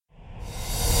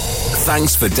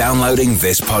Thanks for downloading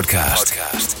this podcast.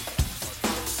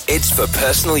 It's for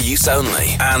personal use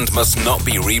only and must not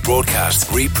be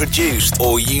rebroadcast, reproduced,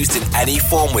 or used in any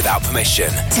form without permission.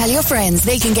 Tell your friends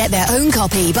they can get their own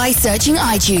copy by searching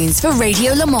iTunes for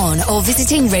Radio Le Mans or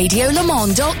visiting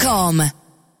radiolemans.com.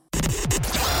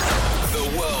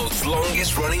 The world's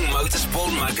longest running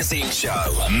motorsport magazine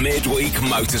show, Midweek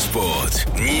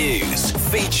Motorsport. News,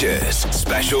 features,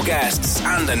 special guests,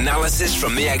 and analysis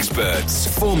from the experts.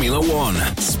 Formula One,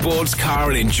 sports car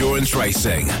and endurance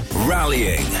racing,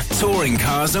 rallying, touring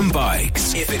cars and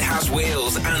bikes. If it has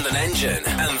wheels and an engine,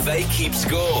 and they keep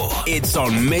score, it's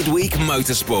on Midweek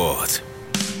Motorsport.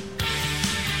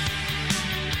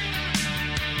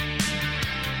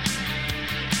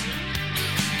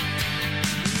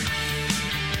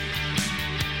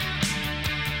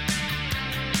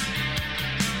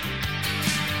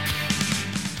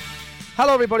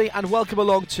 Hello everybody and welcome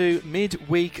along to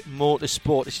Midweek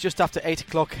Motorsport. It's just after 8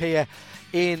 o'clock here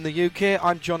in the UK.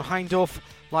 I'm John Hindhaugh,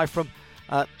 live from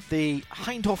the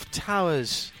Hindhaugh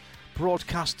Towers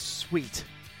broadcast suite.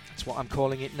 That's what I'm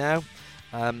calling it now.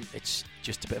 It's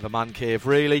just a bit of a man cave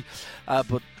really,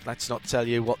 but let's not tell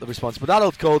you what the responsible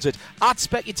adult calls it. At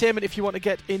Specutainment if you want to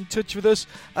get in touch with us.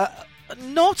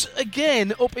 Not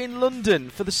again up in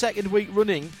London for the second week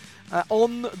running.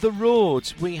 On the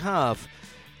road we have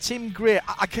Tim Gray.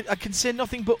 I can say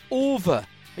nothing but over.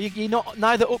 You're not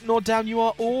neither up nor down. You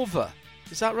are over.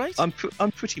 Is that right? I'm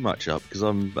pretty much up because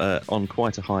I'm on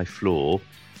quite a high floor.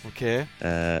 Okay.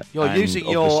 You're using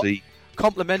your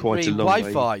complimentary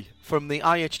Wi-Fi from the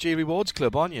IHG Rewards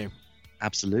Club, aren't you?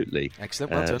 Absolutely.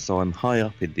 Excellent. Well done. So I'm high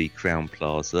up in the Crown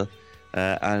Plaza,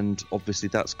 and obviously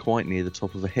that's quite near the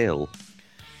top of a hill.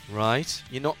 Right.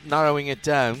 You're not narrowing it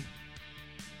down.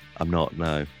 I'm not.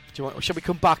 No. Shall we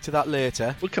come back to that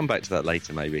later? We'll come back to that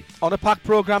later, maybe. On a packed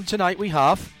programme tonight, we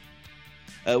have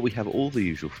all the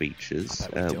usual features.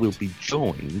 We'll be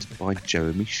joined by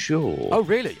Jeremy Shaw. Oh,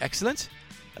 really? Excellent.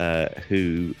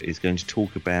 Who is going to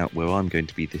talk about where I'm going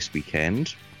to be this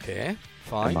weekend. Okay,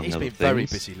 fine. He's been very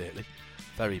busy lately.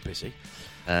 Very busy.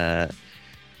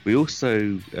 We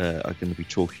also are going to be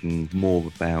talking more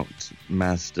about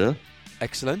Mazda.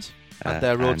 Excellent. And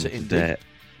their road to Indy.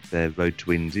 Their road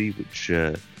to Indy, which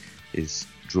is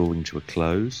drawing to a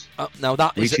close. Now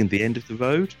that reaching the end of the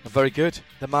road. Very good.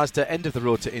 The Mazda end of the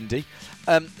road to Indy.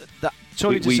 Tony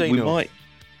DeSino.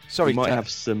 We might have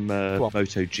some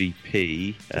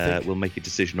MotoGP. We'll make a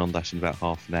decision on that in about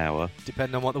half an hour.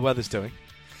 Depending on what the weather's doing.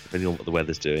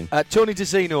 Tony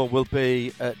DeSino will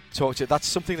be talking to you. That's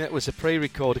something that was a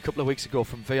pre-record a couple of weeks ago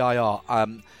from VIR.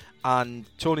 And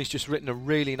Tony's just written a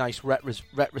really nice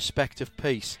retrospective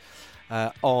piece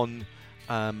on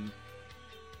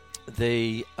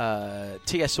the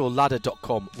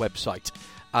tsoladder.com website,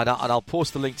 and I'll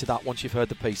post the link to that once you've heard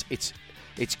the piece. It's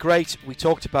great. We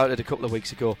talked about it a couple of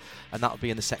weeks ago, and that'll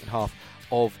be in the second half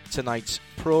of tonight's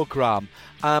programme.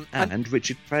 And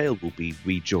Richard Trail will be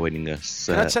rejoining us.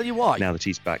 Can I tell you why? Now that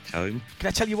he's back home. Can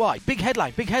I tell you why? Big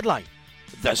headline.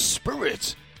 The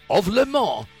Spirit of Le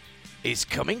Mans is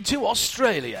coming to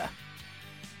Australia.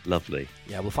 Lovely.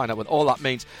 Yeah, we'll find out what all that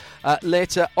means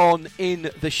later on in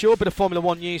the show. A bit of Formula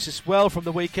One news as well from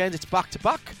the weekend. It's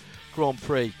back-to-back Grand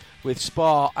Prix with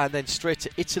Spa and then straight to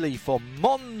Italy for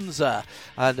Monza.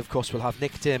 And, of course, we'll have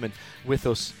Nick Damon with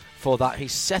us for that.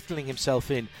 He's settling himself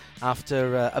in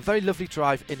after a very lovely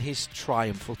drive in his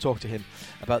Triumph. We'll talk to him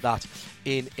about that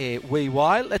in a wee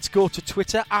while. Let's go to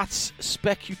Twitter, at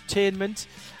Specutainment,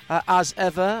 as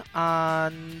ever.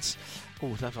 And...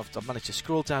 I've managed to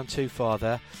scroll down too far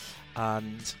there.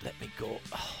 And let me go.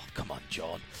 Oh, come on,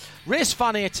 John. Race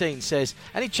Fan 18 says,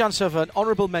 any chance of an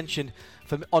honourable mention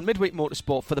on Midweek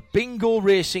Motorsport for the Bingo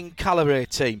Racing Callaway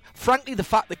team? Frankly, the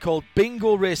fact they're called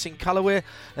Bingo Racing Callaway,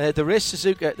 they raced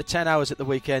Suzuka at the 10 hours at the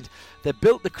weekend. They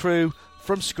built the crew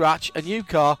from scratch, a new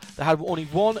car. They had only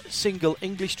one single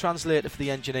English translator for the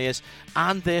engineers,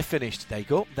 and they're finished. There you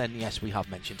go. Then, yes, we have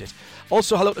mentioned it.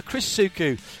 Also, hello to Chris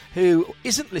Suku, who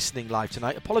isn't listening live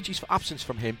tonight. Apologies for absence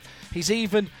from him. He's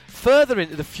even further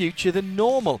into the future than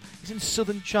normal. He's in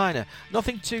southern China.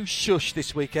 Nothing too shush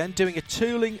this weekend, doing a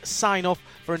tooling sign-off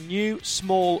for a new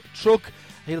small truck.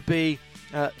 He'll be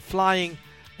flying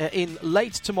in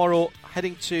late tomorrow,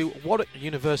 heading to Warwick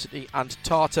University and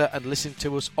Tartar and listening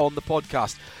to us on the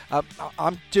podcast.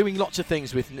 I'm doing lots of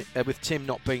things with Tim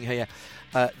not being here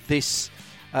this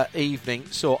evening,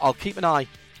 so I'll keep an eye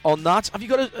on that. Have you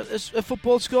got a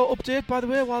football score update, by the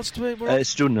way, whilst we're on?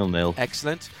 It's still 0-0.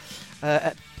 Excellent.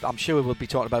 I'm sure we'll be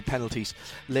talking about penalties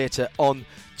later on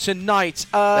tonight.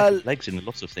 Legs in a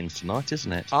lot of things tonight,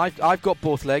 isn't it? I've got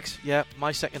both legs. Yeah,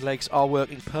 my second legs are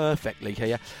working perfectly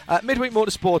here. Midweek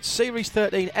Motorsport, Series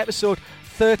 13, Episode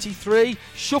 33.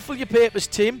 Shuffle your papers,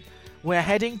 Tim. We're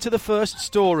heading to the first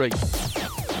story.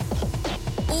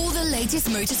 All the latest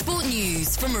motorsport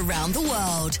news from around the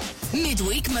world.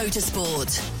 Midweek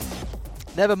Motorsport.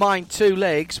 Never mind 2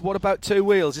 legs. What about 2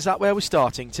 wheels? Is that where we're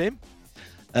starting, Tim?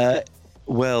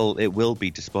 Well, it will be,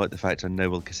 despite the fact I know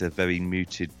we'll get a very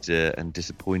muted and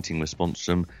disappointing response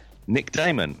from Nick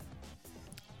Damon.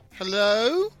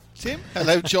 Hello, Tim.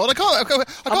 Hello, John. I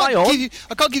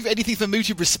can't give you anything for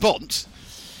muted response.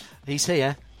 He's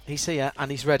here,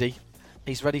 and he's ready.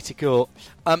 He's ready to go.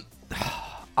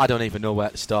 I don't even know where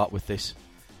to start with this.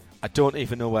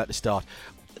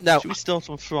 Now, should we start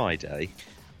on Friday?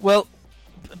 Well,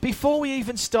 before we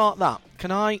even start that,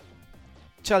 can I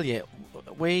tell you,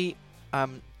 we,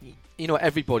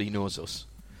 everybody knows us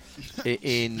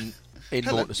in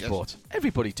motorsport. Yes.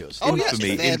 Everybody does.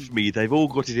 Infamy. They've all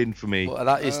got it in for me. Well,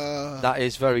 that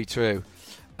is very true.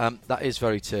 That is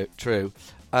very true.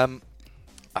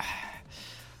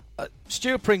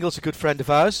 Stuart Pringle's a good friend of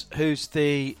ours, who's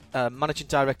the managing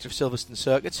director of Silverstone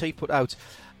Circuits. He put out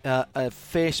a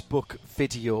Facebook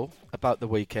video about the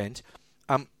weekend.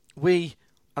 And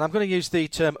I'm going to use the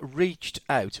term reached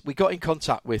out. We got in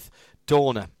contact with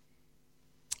Dorna,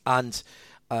 and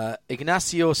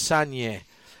Ignacio Sanye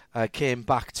came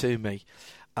back to me.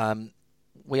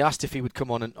 We asked if he would come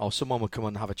on, or someone would come on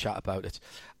and have a chat about it.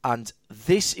 And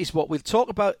this is what we'll talk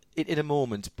about it in a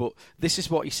moment, but this is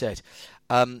what he said.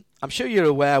 I'm sure you're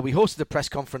aware we hosted a press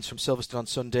conference from Silverstone on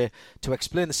Sunday to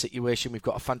explain the situation. We've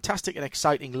got a fantastic and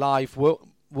exciting live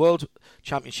World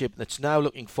Championship that's now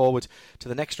looking forward to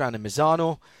the next round in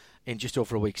Misano in just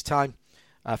over a week's time.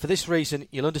 For this reason,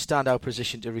 you'll understand our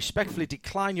position to respectfully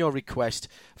decline your request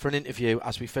for an interview,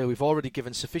 as we feel we've already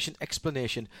given sufficient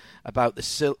explanation about the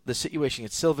situation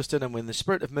at Silverstone, and in the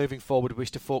spirit of moving forward, we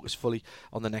wish to focus fully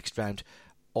on the next round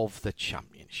of the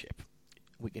championship.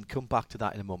 We can come back to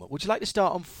that in a moment. Would you like to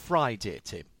start on Friday,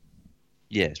 Tim?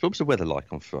 Yes. What was the weather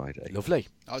like on Friday? Lovely.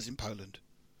 I was in Poland.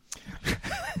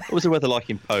 What was the weather like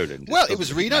in Poland? Well, it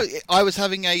was Reno. I was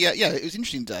having it was an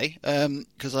interesting day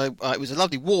because it was a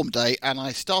lovely warm day, and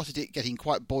I started it getting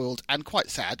quite boiled and quite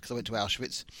sad because I went to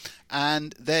Auschwitz,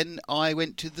 and then I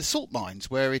went to the salt mines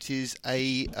where it is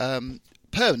a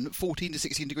permanent 14 to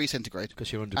 16 degrees centigrade.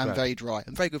 Because you're underground. And very dry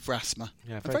and very good for asthma.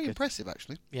 Yeah, very impressive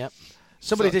actually. Yeah.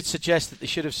 Somebody did suggest that they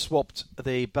should have swapped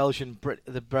the Belgian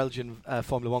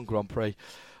Formula 1 Grand Prix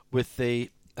with the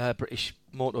British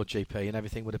MotoGP, and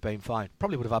everything would have been fine.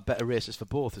 Probably would have had better races for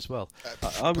both as well.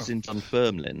 I was in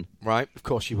Dunfermline. Right, of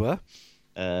course you were.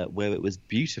 Where it was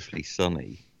beautifully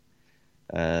sunny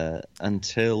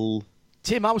until...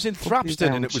 Tim, I was in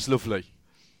Thrapston and it was lovely.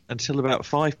 Until about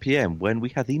 5 p.m. when we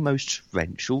had the most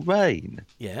torrential rain.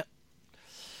 Yeah.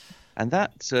 And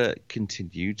that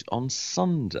continued on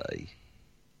Sunday.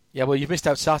 Yeah, well, you missed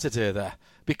out Saturday there.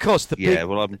 Because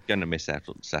well, I'm going to miss out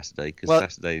on Saturday because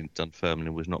Saturday in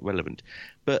Dunfermline was not relevant.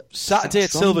 But Saturday at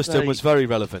Silverstone was very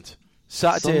relevant.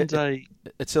 Saturday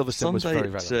at Silverstone was very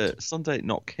relevant. Sunday at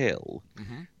Knockhill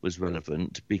was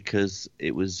relevant because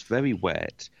it was very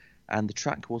wet and the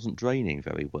track wasn't draining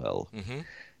very well. Mm-hmm.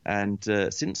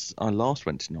 And since I last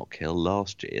went to Knockhill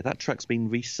last year, that track's been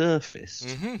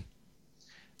resurfaced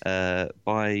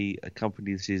by a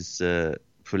company that is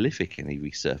prolific in the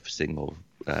resurfacing of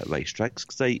racetracks,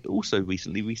 because they also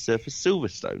recently resurfaced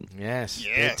Silverstone. Yes,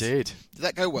 they did. Did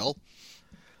that go well?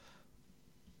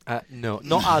 No,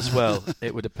 not as well,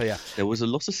 it would appear. There was a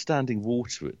lot of standing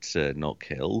water at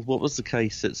Knockhill. What was the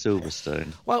case at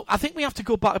Silverstone? Well, I think we have to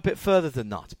go back a bit further than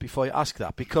that before you ask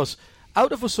that, because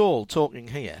out of us all talking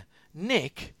here,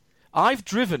 Nick, I've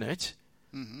driven it.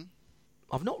 Mm-hmm.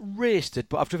 I've not raced it,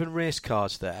 but I've driven race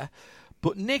cars there.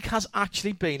 But Nick has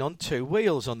actually been on 2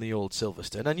 wheels on the old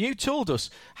Silverstone, and you told us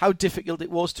how difficult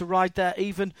it was to ride there,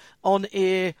 even on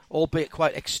a, albeit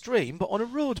quite extreme, but on a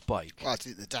road bike. Well, I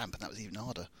did the damp, and that was even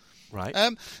harder. Right.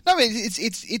 No,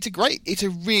 it's a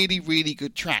really, really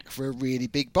good track for a really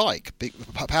big bike, big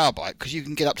power bike, because you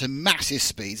can get up to massive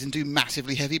speeds and do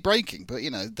massively heavy braking. But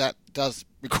that does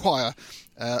require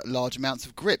large amounts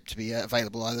of grip to be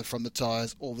available either from the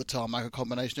tyres or the tarmac, a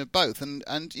combination of both.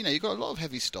 And you've got a lot of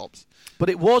heavy stops. But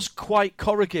it was quite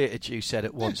corrugated, you said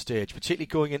at one stage, particularly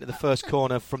going into the first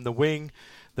corner from the wing,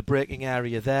 the braking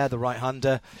area there, the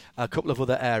right-hander, a couple of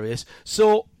other areas.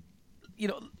 So,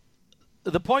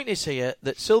 the point is here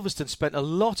that Silverstone spent a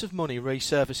lot of money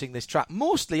resurfacing this track,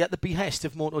 mostly at the behest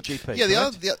of MotoGP. Yeah,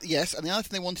 yes, and the other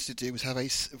thing they wanted to do was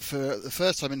have for the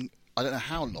first time in I don't know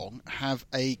how long, have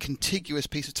a contiguous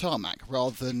piece of tarmac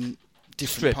rather than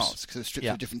different parts, because they're strips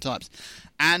of different types.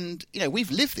 And,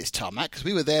 we've lived this tarmac because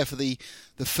we were there for the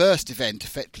first event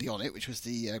effectively on it, which was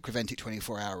the Creventic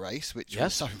 24-hour race, which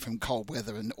was suffering from cold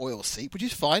weather and oil seep, which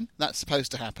is fine. That's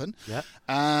supposed to happen. Yeah.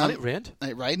 And it rained.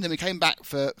 Then we came back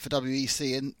for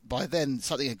WEC, and by then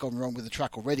something had gone wrong with the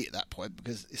track already at that point,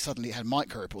 because suddenly it had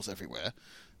micro ripples everywhere,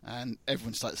 and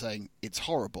everyone started saying it's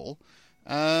horrible.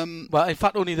 Well, in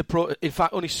fact,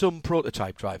 only some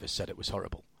prototype drivers said it was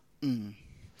horrible.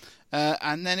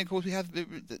 And then, of course, we have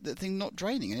the thing not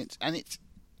draining, and it's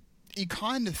you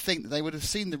kind of think that they would have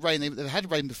seen the rain. They've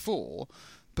had rain before,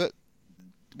 but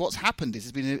what's happened is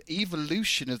there's been an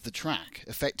evolution of the track.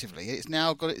 Effectively, it's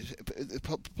now got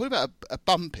probably about a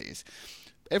bump is.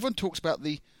 Everyone talks about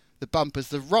the bump as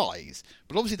the rise,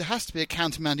 but obviously there has to be a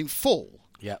countermounting fall.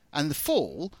 Yeah, and the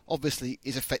fall obviously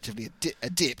is effectively a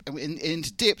dip, and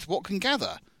into dips, what can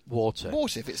gather? Water.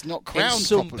 If it's not crowned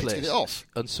properly, to get it off.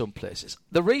 In some places.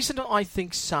 The reason I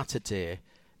think Saturday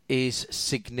is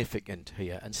significant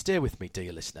here, and stay with me,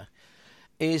 dear listener,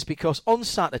 is because on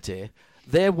Saturday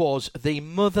there was the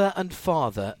mother and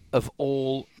father of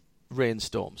all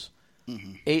rainstorms.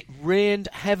 Mm-hmm. It rained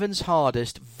heaven's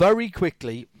hardest very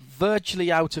quickly,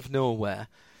 virtually out of nowhere,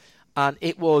 and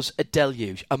it was a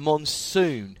deluge, a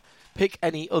monsoon. Pick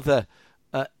any other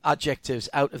adjectives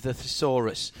out of the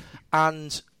thesaurus.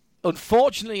 And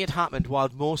unfortunately, it happened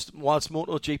whilst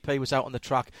MotoGP was out on the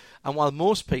track and while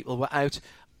most people were out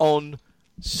on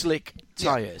slick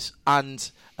tyres. Yeah.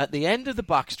 And at the end of the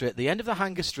back straight, the end of the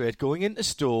hanger straight, going into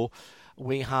Stowe,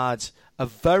 we had a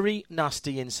very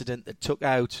nasty incident that took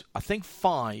out, I think,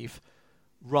 5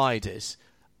 riders.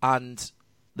 And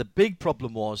the big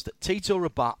problem was that Tito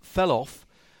Rabat fell off.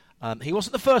 He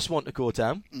wasn't the first one to go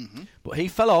down, but he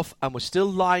fell off and was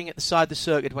still lying at the side of the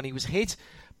circuit when he was hit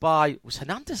by, was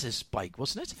Hernandez's bike,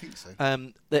 wasn't it? I think so.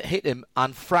 That hit him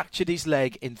and fractured his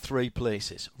leg in 3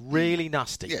 places. Really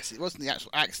nasty. Yes, it wasn't the actual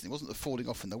accident. It wasn't the falling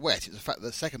off in the wet. It was the fact that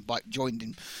the second bike joined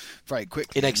him very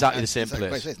quickly. In exactly the same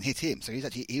place. And hit him. So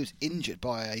he was injured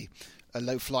by a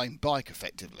low-flying bike,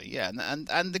 effectively. Yeah, and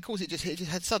of course it just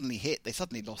had suddenly hit. They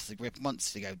suddenly lost the grip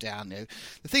once to go down. The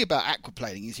thing about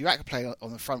aquaplaning is you aquaplane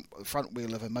on the front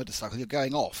wheel of a motorcycle, you're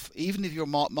going off. Even if you're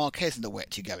Marquez in the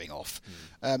wet, you're going off.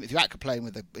 If you aquaplane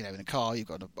with in a car, you've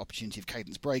got an opportunity of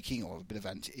cadence braking or a bit of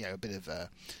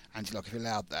anti-lock if you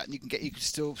allowed that, and you can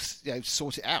still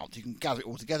sort it out. You can gather it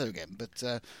all together again, but.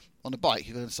 On a bike,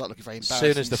 you're going to start looking very embarrassing.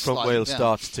 As soon as the front wheel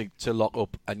starts to lock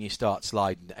up and you start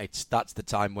sliding, that's the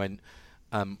time when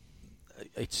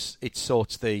it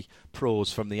sorts the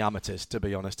pros from the amateurs, to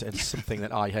be honest. It's something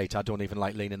that I hate. I don't even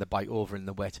like leaning the bike over in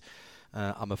the wet,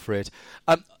 I'm afraid.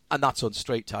 And that's on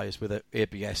straight tyres with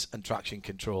ABS and traction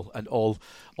control and all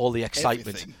the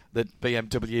excitement that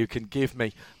BMW can give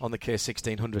me on the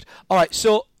K1600. All right,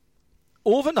 so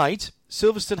overnight,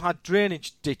 Silverstone had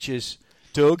drainage ditches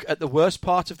dug at the worst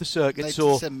part of the circuit,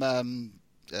 so some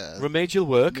remedial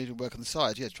work on the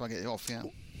side, to try and get it off,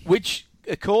 which,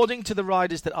 according to the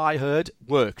riders that I heard,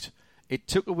 worked. It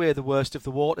took away the worst of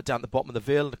the water down at the bottom of the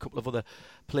Vale and a couple of other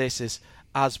places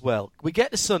as well. We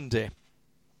get to Sunday,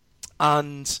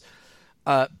 and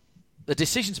the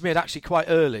decision's made actually quite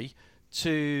early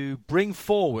to bring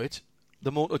forward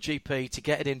the MotoGP to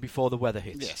get it in before the weather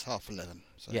hits. Yes, 11:30.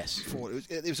 So yes,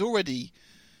 it was already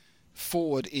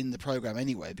forward in the programme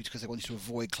anyway, because they wanted to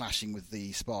avoid clashing with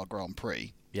the Spa Grand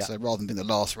Prix. Yeah. So rather than being the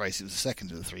last race, it was the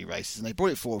second of the 3 races, and they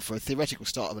brought it forward for a theoretical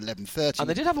start of 11:30. And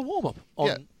they did have a warm-up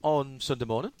on Sunday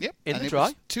morning. Yep. In the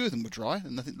dry. 2 of them were dry,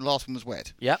 and I think the last one was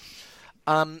wet. Yeah.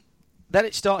 Then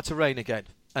it started to rain again,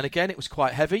 and again it was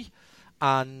quite heavy.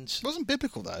 And it wasn't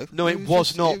biblical though. No, it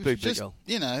was not biblical.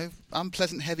 Just,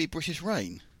 unpleasant, heavy British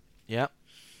rain. Yeah.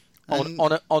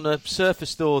 On a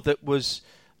surface though that was.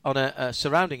 On a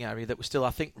surrounding area that was still, I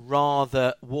think,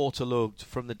 rather waterlogged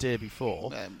from the day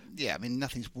before.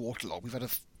 Nothing's waterlogged. We've had a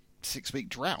 6-week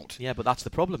drought. Yeah, but that's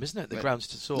the problem, isn't it? The ground's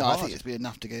so hard. I think it's been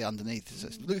enough to get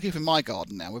underneath. Looking for my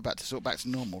garden now, we're back to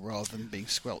normal rather than being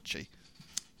squelchy.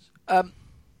 The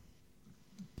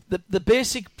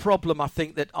basic problem, I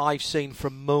think, that I've seen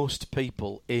from most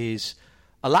people is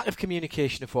a lack of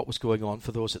communication of what was going on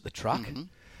for those at the track. Mm-hmm.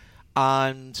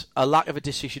 And a lack of a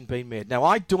decision being made. Now,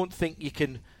 I don't think you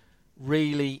can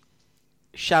really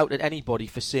shout at anybody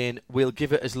for saying we'll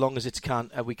give it as long as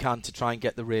we can to try and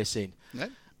get the race in. No.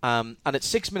 And at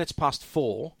 6 minutes past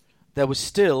 4, there was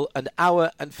still an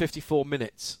hour and 54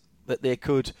 minutes that they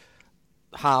could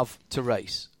have to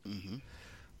race. Mm-hmm.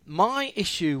 My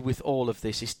issue with all of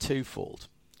this is twofold.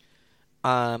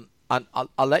 And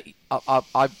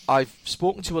I've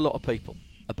spoken to a lot of people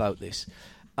about this.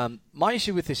 My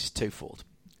issue with this is twofold.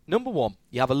 Number one,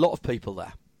 you have a lot of people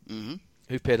there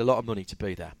who've paid a lot of money to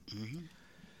be there.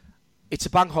 It's a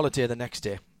bank holiday the next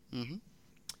day.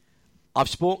 I've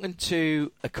spoken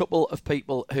to a couple of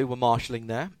people who were marshalling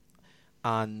there,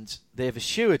 and they've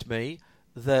assured me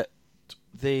that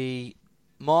the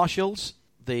marshals,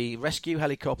 the rescue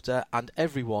helicopter, and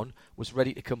everyone was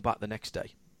ready to come back the next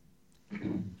day.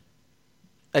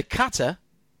 At Qatar,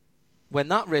 when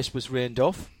that race was rained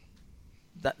off,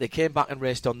 that they came back and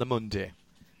raced on the Monday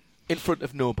in front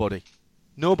of nobody.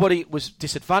 Nobody was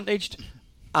disadvantaged,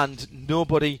 and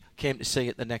nobody came to see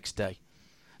it the next day.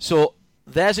 So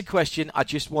there's a question I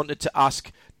just wanted to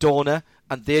ask Dorna,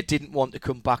 and they didn't want to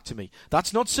come back to me.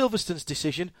 That's not Silverstone's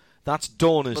decision. That's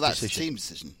Dorna's decision. Well, that's the team's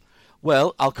decision.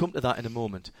 Well, I'll come to that in a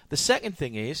moment. The second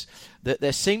thing is that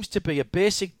there seems to be a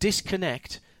basic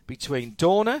disconnect between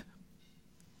Dorna,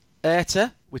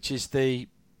 ERTA, which is the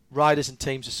Riders and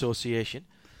Teams Association,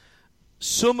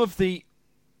 some of the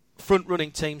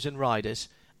front-running teams and riders,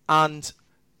 and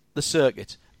the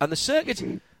circuit. And the circuit,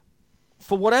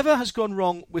 for whatever has gone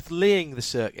wrong with laying the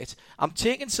circuit, I'm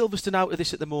taking Silverstone out of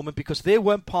this at the moment because they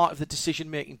weren't part of the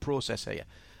decision-making process here.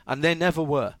 And they never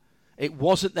were. It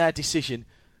wasn't their decision.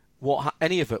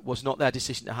 Any of it was not their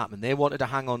decision to happen. They wanted to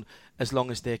hang on as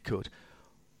long as they could.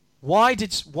 Why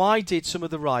did some of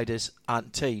the riders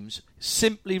and teams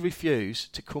simply refuse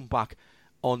to come back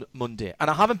on Monday?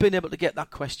 And I haven't been able to get that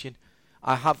question.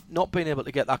 I have not been able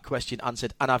to get that question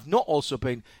answered, and I've not also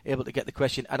been able to get the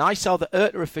question. And I saw the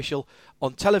ERTA official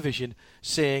on television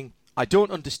saying, I don't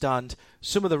understand.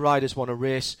 Some of the riders want to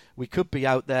race. We could be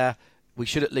out there. We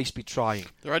should at least be trying.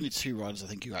 There are only two riders, I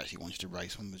think, who actually wanted to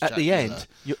race. One was at Jack the end,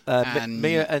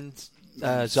 Mia and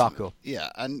Zarco. Yeah,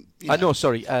 and no,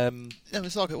 sorry. No,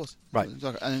 Zarco was right.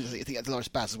 Zarco. And I think Loris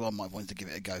Baz as well might have wanted to give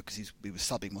it a go because he was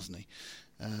subbing, wasn't he?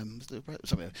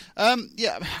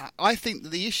 I think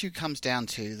that the issue comes down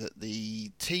to that the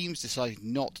teams decided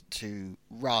not to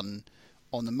run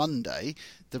on the Monday.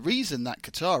 The reason that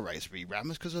Qatar race reran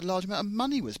was because a large amount of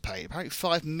money was paid. Apparently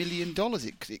 $5 million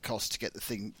it cost to get the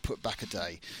thing put back a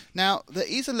day. Now, there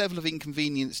is a level of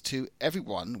inconvenience to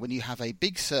everyone when you have a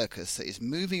big circus that is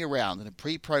moving around in a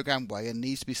pre-programmed way and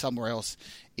needs to be somewhere else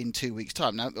in 2 weeks'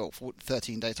 time. Now, or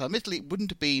 13 days' time. Admittedly, it wouldn't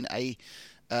have been a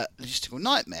logistical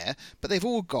nightmare, but they've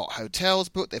all got hotels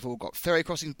booked, they've all got ferry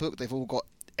crossings booked, they've all got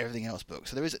everything else booked.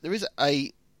 So there is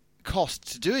a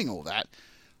cost to doing all that.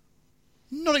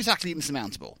 Not exactly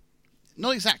insurmountable.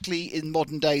 Not exactly in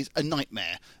modern days a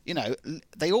nightmare. You know,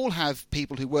 they all have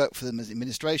people who work for them as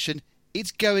administration.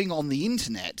 It's going on the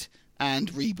internet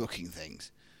and rebooking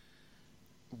things.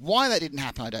 Why that didn't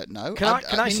happen, I don't know. Can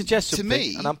I suggest something? To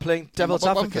me, and I'm playing devil's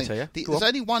advocate here. There's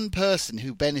only one person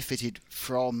who benefited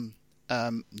from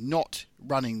not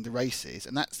running the races,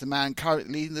 and that's the man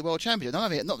currently leading the world championship.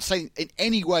 I'm not saying in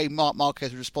any way Marc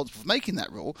Marquez was responsible for making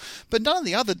that rule, but none of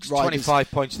the other drivers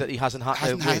 25 points that he hasn't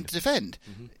had to defend.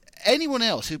 Mm-hmm. Anyone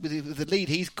else who, with the lead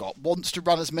he's got, wants to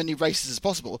run as many races as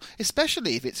possible,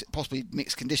 especially if it's possibly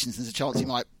mixed conditions. There's a chance he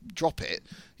might drop it.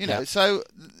 You know, so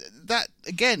that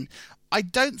again, I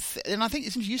don't. And I think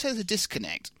it's, you say there's a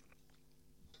disconnect.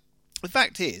 The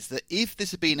fact is that if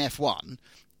this had been F1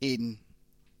 in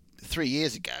 3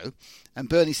 years ago, and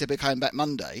Bernie said we're coming back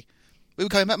Monday, we were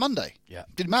coming back Monday. Yeah,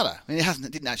 didn't matter. I mean,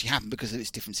 it didn't actually happen because of its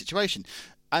different situation.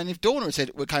 And if Dorna had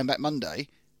said we're coming back Monday,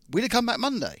 we'd have come back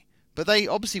Monday. But they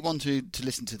obviously want to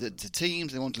listen to the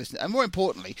teams. They want to listen, and more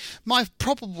importantly, my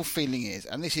probable feeling is,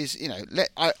 and this is,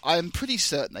 I am pretty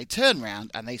certain they turned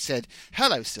around and they said,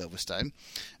 "Hello, Silverstone.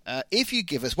 If you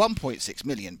give us £1.6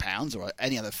 million or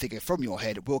any other figure from your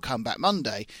head, we'll come back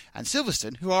Monday." And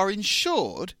Silverstone, who are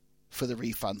insured for the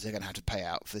refunds they're going to have to pay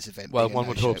out for this event. Well, one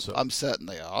would hope so. I'm certain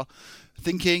they are.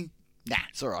 Thinking, nah,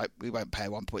 it's all right. We won't pay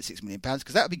 £1.6 million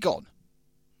because that would be gone.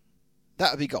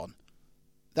 That would be gone.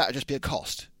 That would just be a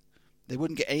cost. They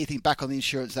wouldn't get anything back on the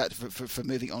insurance for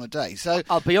moving on a day. So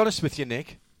I'll be honest with you,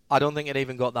 Nick. I don't think it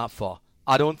even got that far.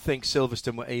 I don't think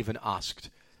Silverstone were even asked.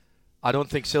 I don't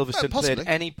think Silverstone played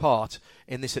any part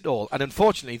in this at all. And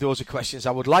unfortunately, those are questions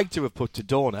I would like to have put to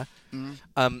Dorna,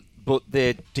 but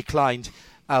they declined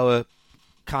our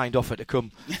kind offer to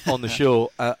come on the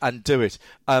show and do it.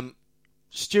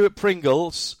 Stuart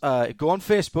Pringles, go on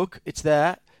Facebook. It's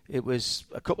there. It was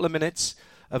a couple of minutes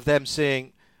of them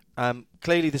saying,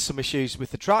 clearly there's some issues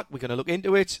with the track. We're going to look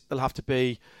into it. There'll have to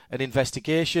be an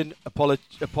investigation.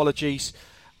 Apologies.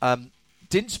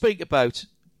 Didn't speak about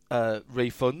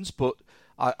refunds, but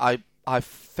I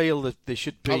feel that there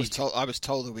should be. I was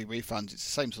told there'll be refunds. It's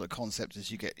the same sort of concept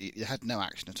as you had no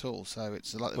action at all. So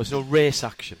it's like there's no race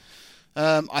action.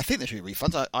 I think there should be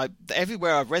refunds.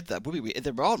 Everywhere I've read that, if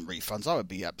there aren't refunds, I would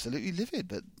be absolutely livid.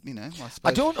 But I suppose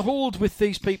I don't hold with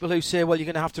these people who say, "Well, you're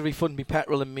going to have to refund me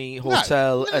petrol and me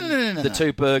hotel and the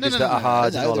two burgers that I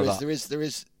had and all of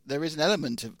that." There is an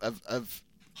element of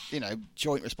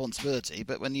joint responsibility.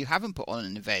 But when you haven't put on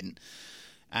an event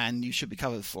and you should be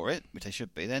covered for it, which they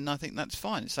should be, then I think that's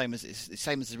fine. It's the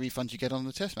same as the refunds you get on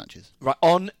the test matches.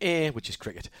 Right, which is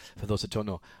cricket, for those that don't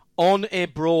know. On a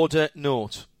broader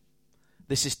note,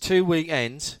 this is 2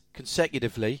 weekends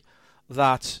consecutively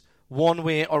that one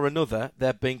way or another there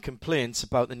have been complaints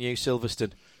about the new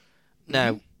Silverstone.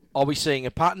 Now, are we seeing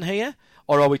a pattern here,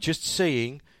 or are we just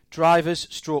seeing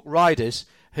drivers/riders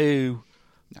who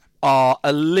are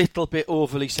a little bit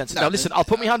overly sensitive? Now, listen, I'll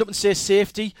put my hand up and say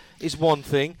safety is one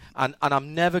thing, and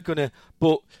I'm never going to...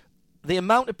 But the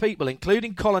amount of people,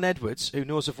 including Colin Edwards, who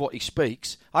knows of what he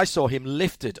speaks, I saw him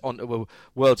lifted onto a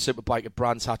World Superbike at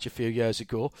Brands Hatch a few years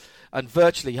ago and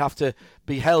virtually have to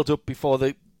be held up before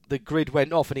the grid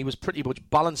went off, and he was pretty much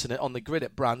balancing it on the grid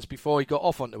at Brands before he got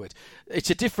off onto it. It's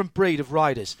a different breed of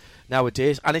riders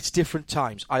nowadays, and it's different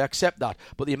times. I accept that.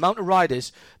 But the amount of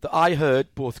riders that I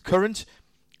heard, both current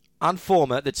and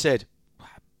former, that said,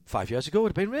 5 years ago, would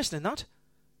have been racing in that.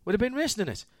 Would have been racing in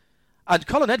it. And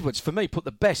Colin Edwards, for me, put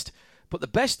the best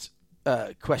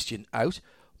question out.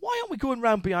 Why aren't we going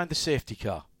round behind the safety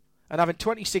car and having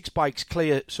 26 bikes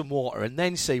clear some water and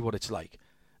then see what it's like?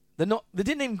 They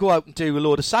didn't even go out and do a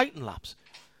load of sighting laps.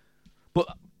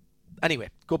 But anyway,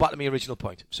 go back to my original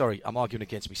point. Sorry, I'm arguing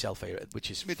against myself here,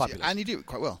 which is fabulous. And you do it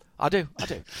quite well. I do. I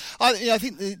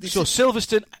think so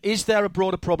Silverstone, is there a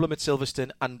broader problem at Silverstone?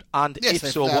 And yes,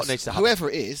 if so, what needs to happen? Whoever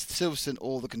it is, Silverstone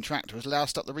or the contractor has allowed to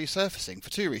stop the resurfacing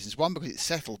for two reasons. One, because it's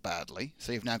settled badly,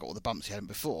 so you've now got all the bumps you had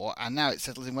before, and now it's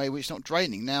settled in a way which it's not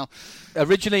draining. Now,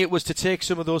 originally it was to take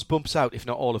some of those bumps out, if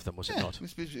not all of them, was it not?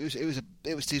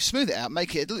 It was to smooth it out,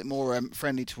 make it a little bit more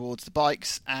friendly towards the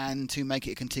bikes, and to make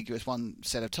it a contiguous one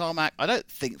set of tarmac. I don't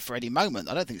think for any moment,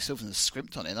 Silverstone has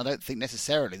scrimped on it. I don't think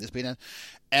necessarily there's been an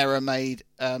error made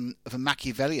of a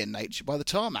Machiavellian nature by the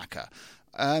tarmacer.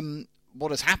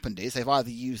 What has happened is they've either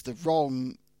used a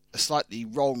slightly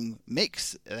wrong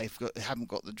mix. They haven't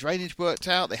got the drainage worked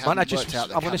out. They haven't worked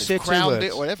out. I'm going to say crowned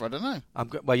it or whatever. I don't know.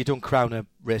 You don't crown a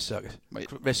race circuit.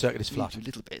 Race circuit is flat. A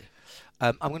little bit.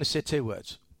 I'm going to say 2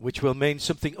 words, which will mean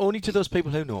something only to those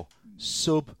people who know.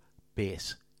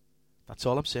 Sub-base. That's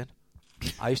all I'm saying.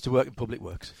 I used to work in public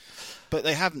works. But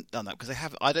they haven't done that because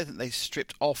I don't think they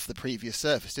stripped off the previous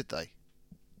surface, did they?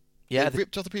 Yeah, they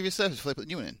ripped off the previous surface before they put the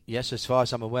new one in. Yes, as far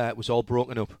as I'm aware, it was all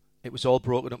broken up. It was all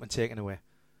broken up and taken away.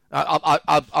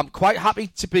 I'm quite happy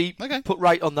to be put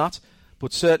right on that,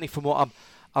 but certainly from what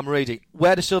I'm reading,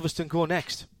 where does Silverstone go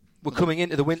next? We're coming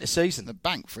into the winter season. The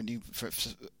bank for a new. They're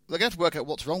going to have to work out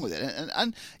what's wrong with it,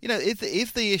 and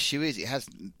if the issue is it has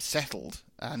settled,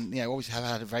 and obviously have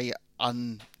had a very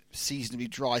unseasonably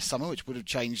dry summer, which would have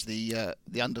changed the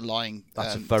underlying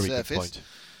That's a very surface,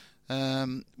 good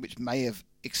point. Which may have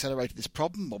accelerated this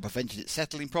problem or prevented it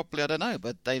settling properly. I don't know,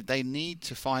 but they need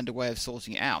to find a way of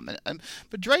sorting it out.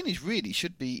 But drainage really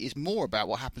is more about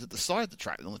what happens at the side of the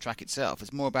track than on the track itself.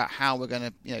 It's more about how we're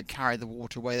going to carry the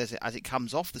water away as it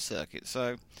comes off the circuit.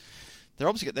 So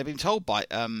they've been told by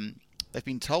Dorna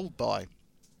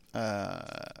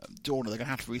they're going to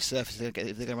have to resurface if they're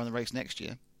going to run the race next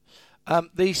year.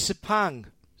 The Sepang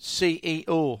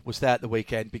CEO was there at the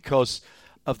weekend because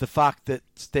of the fact that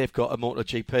they've got a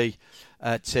MotoGP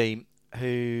team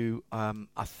who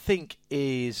I think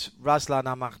is Razlan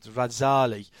Ahmad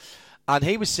Razali, and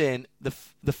he was saying the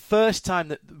first time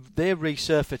that they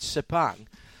resurfaced Sepang,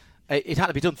 it had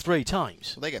to be done 3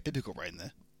 times. Well, they get biblical rain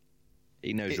there.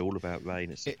 He knows all about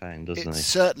rain at Sepang, doesn't he? It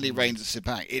certainly rains at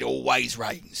Sepang. It always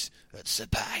rains at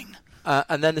Sepang.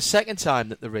 And then the second time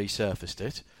that they resurfaced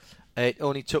it, it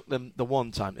only took them the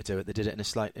one time to do it. They did it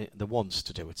once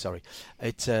to do it. Sorry,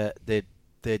 they did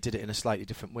it in a slightly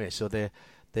different way. So they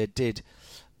did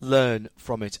learn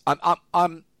from it.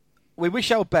 We wish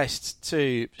our best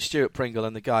to Stuart Pringle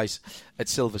and the guys at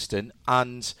Silverstone.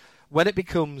 And when it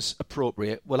becomes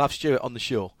appropriate, we'll have Stuart on the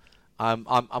show. I'm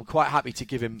quite happy to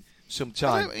give him some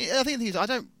time. I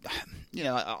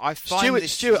find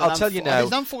Stuart, I'll tell you now.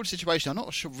 It's an unfortunate situation. I'm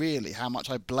not sure really how much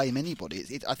I blame anybody.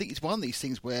 I think it's one of these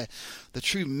things where the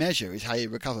true measure is how you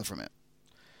recover from it.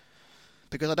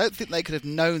 Because I don't think they could have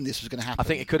known this was going to happen. I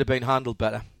think it could have been handled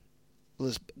better.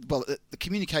 Well, the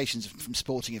communications from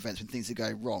sporting events when things are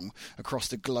going wrong across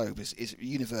the globe is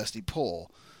universally poor.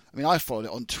 I mean, I followed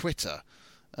it on Twitter.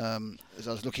 As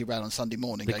I was looking around on Sunday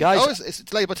morning, it's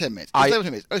delayed by 10 minutes. It's delayed by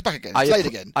 10 minutes. It's back again. It's delayed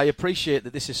again. I appreciate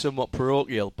that this is somewhat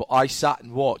parochial, but I sat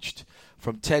and watched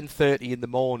from 10:30 in the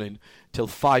morning till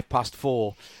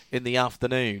 4:05 in the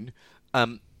afternoon.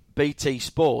 BT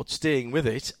Sport staying with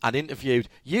it and interviewed.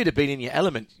 You'd have been in your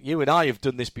element. You and I have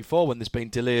done this before when there's been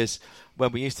delays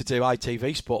when we used to do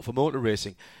ITV Sport for motor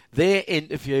racing. They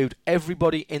interviewed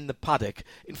everybody in the paddock.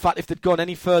 In fact, if they'd gone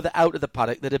any further out of the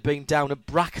paddock, they'd have been down at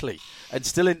Brackley and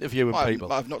still interviewing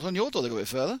people. I've knocked on your door to go a bit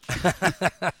further.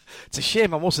 It's a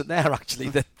shame I wasn't there, actually.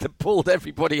 They pulled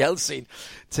everybody else in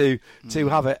to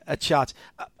have a chat.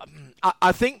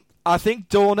 I think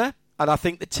Dorna and I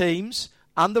think the teams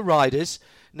and the riders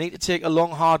need to take a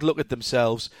long, hard look at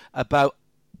themselves about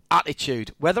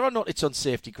attitude. Whether or not it's on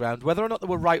safety ground, whether or not they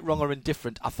were right, wrong or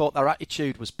indifferent, I thought their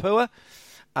attitude was poor.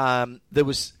 There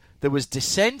was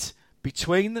dissent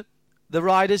between the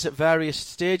riders at various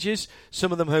stages.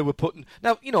 Some of them who were putting...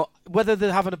 Now, whether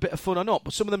they're having a bit of fun or not,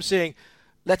 but some of them saying,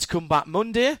 let's come back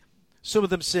Monday. Some of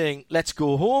them saying, let's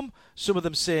go home. Some of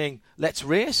them saying, let's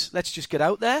race. Let's just get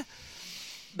out there.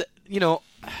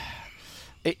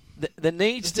 There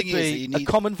needs to be a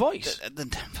common voice.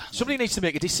 Somebody needs to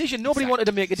make a decision. Nobody wanted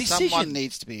to make a decision. Someone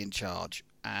needs to be in charge.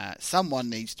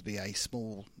 Someone needs to be a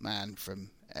small man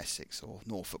from Essex or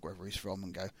Norfolk, wherever he's from,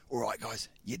 and go, all right, guys,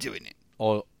 you're doing it.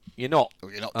 Or you're not.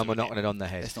 Or you're not. And we're knocking it on the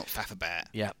head. Let's not faff about.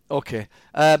 Yeah, okay.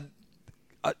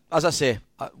 As I say,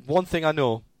 one thing I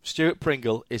know, Stuart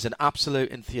Pringle is an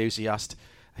absolute enthusiast.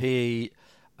 He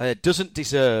doesn't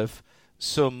deserve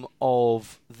some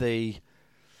of the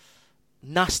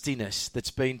nastiness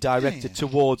that's been directed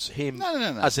towards him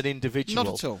as an individual.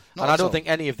 Not at all. I don't think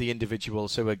any of the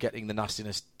individuals who are getting the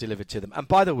nastiness delivered to them. And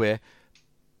by the way,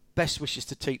 best wishes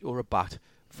to Tito Rabat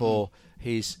for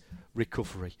his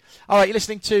recovery. All right, you're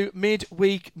listening to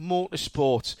Midweek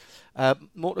Motorsport.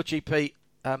 MotoGP,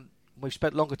 we've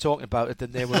spent longer talking about it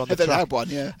than they were on the track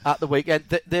at the weekend.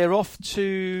 They're off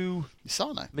to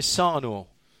Misano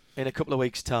in a couple of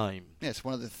weeks' time. Yeah, it's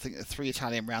one of the 3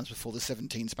 Italian rounds before the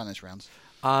 17 Spanish rounds.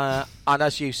 And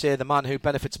as you say, the man who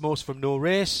benefits most from no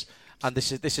race, and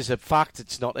this is a fact,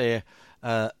 it's not a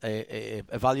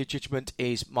value judgment,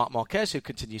 is Marc Marquez, who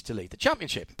continues to lead the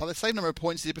championship. By the same number of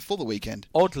points he did before the weekend.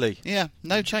 Oddly. Yeah,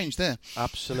 no change there.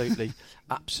 Absolutely.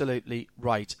 Absolutely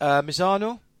right.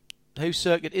 Misano, whose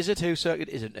circuit is it? Whose circuit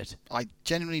isn't it? I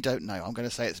genuinely don't know. I'm going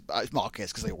to say it's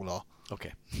Marquez, because they all are.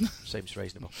 Okay, seems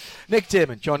reasonable. Nick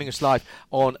Damon joining us live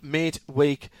on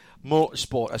Midweek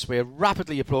Motorsport as we're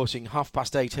rapidly approaching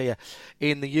 8:30 here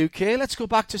in the UK. Let's go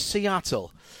back to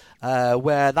Seattle,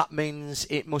 where that means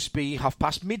it must be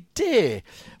midday.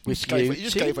 You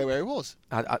just gave away where he was.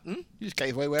 You just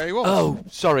gave away where he was. Oh,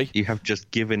 sorry. You have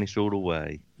just given it all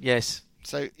away. Yes.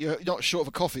 So you're not short of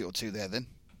a coffee or two there, then?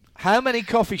 How many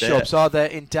coffee shops are there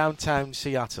in downtown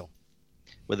Seattle?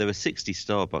 Well, there are 60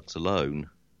 Starbucks alone.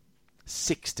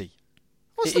 60.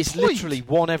 What's it is point? Literally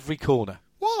one every corner.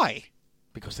 Why?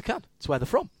 Because they can. It's where they're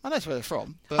from. I know it's where they're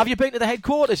from. But have you been to the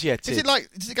headquarters yet, Tim?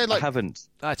 Does it go like... I haven't.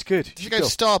 That's good. Does it go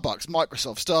Starbucks,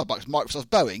 Microsoft,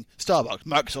 Boeing, Starbucks,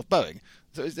 Microsoft, Boeing?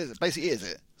 So it's basically is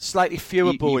it? Slightly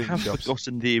fewer Boeing You have shops.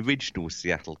 forgotten the original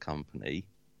Seattle company.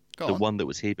 Go the on. one that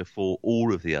was here before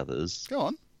all of the others. Go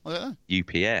on. I don't know.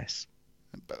 UPS.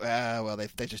 But, well,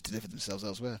 they've just delivered themselves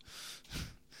elsewhere.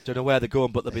 Don't know where they're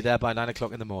going, but they'll be there by 9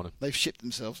 o'clock in the morning. They've shipped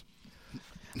themselves.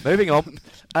 Moving on.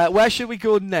 Where should we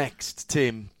go next,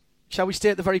 Tim? Shall we stay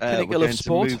at the very pinnacle of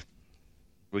sport?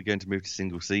 We're going to move to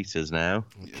single-seaters now.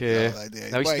 Okay.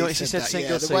 Now, he said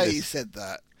single-seaters. The way he said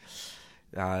that.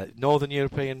 Northern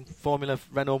European Formula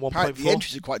Renault 1.4. Apparently the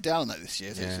entries are quite down on that this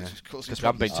year. Because we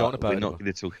haven't been talking about it. We're not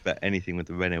going to talk about anything with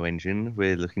the Renault engine.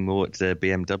 We're looking more at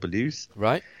BMWs.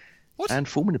 Right. What? And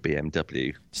Formula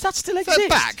BMW. Does that still exist? They're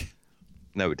back?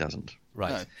 No, it doesn't.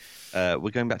 Right. No.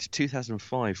 We're going back to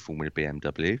 2005 Formula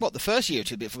BMW. What, the first year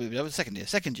to be Formula BMW, the second year?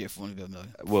 Second year Formula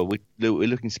BMW? Well, we're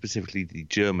looking specifically at the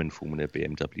German Formula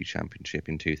BMW Championship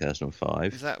in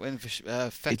 2005. Is that when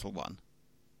Vettel won?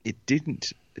 It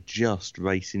didn't just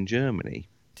race in Germany.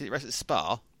 Did it race at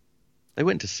Spa? They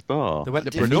went to Spa. They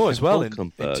went to Brno as well in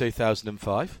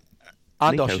 2005.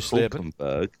 And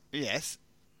Hulkenberg. Yes.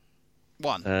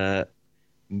 Won.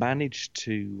 Managed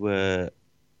to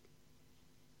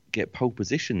get pole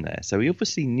position there. So he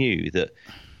obviously knew that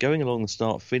going along the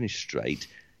start-finish straight,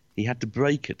 he had to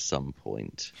brake at some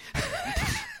point.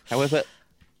 However...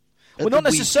 Well, not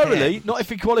necessarily. Not if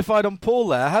he qualified on pole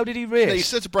there. How did he race? No, you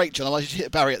still had to brake, John, otherwise you hit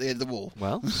a barrier at the end of the wall.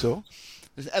 Well, so?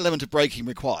 There's an element of braking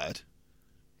required.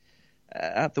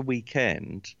 At the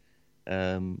weekend,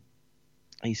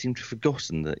 he seemed to have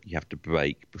forgotten that you have to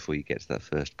brake before you get to that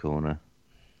first corner.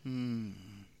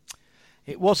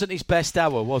 It wasn't his best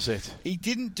hour, was it? He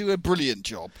didn't do a brilliant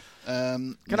job.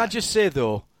 Can I just say,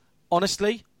 though,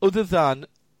 honestly, other than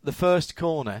the first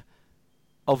corner,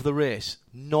 of the race,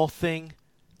 nothing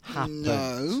happened.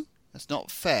 No, that's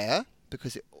not fair,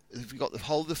 because we've got the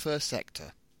whole of the first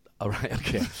sector. All right,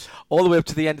 okay. All the way up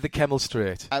to the end of the Kemmel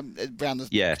Straight. Around the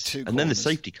Yes, two and then the corners.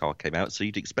 safety car came out, so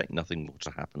you'd expect nothing more to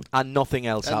happen. And nothing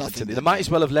else And happened. nothing They might as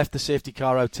well have left the safety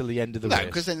car out till the end of the No, race.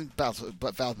 because then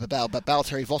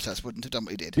Valtteri Bottas wouldn't have done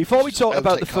what he did. Before we Just talk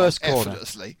about the overtake cars first corner,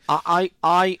 effortlessly.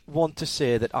 I want to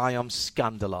say that I am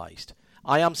scandalised.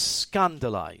 I am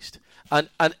scandalised. And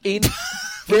in...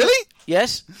 Really?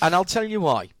 Yes, and I'll tell you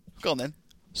why. Go on then.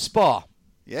 Spa,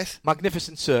 Yes.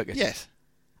 magnificent circuit. Yes.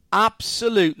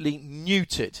 Absolutely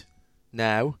neutered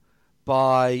now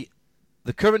by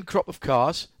the current crop of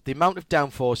cars, the amount of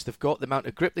downforce they've got, the amount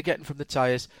of grip they're getting from the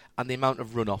tyres, and the amount of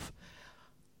runoff.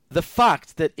 The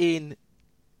fact that in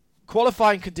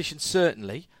qualifying conditions,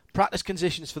 certainly, practice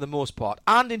conditions for the most part,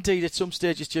 and indeed at some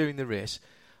stages during the race,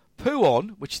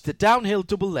 Pouhon, which is the downhill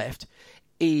double left,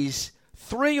 is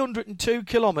 302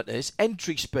 kilometres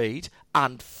entry speed,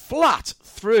 and flat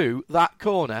through that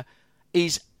corner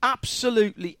is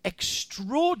absolutely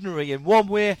extraordinary in one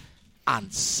way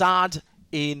and sad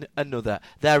in another.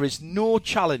 There is no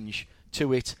challenge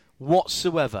to it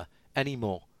whatsoever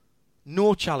anymore.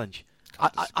 No challenge. I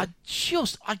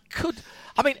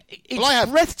mean, it's Well, I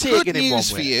have breathtaking good in one way.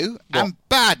 news for you What? and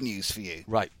bad news for you.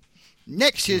 Right,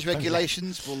 Next year's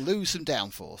regulations will lose some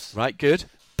downforce. right, good.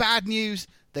 Bad news,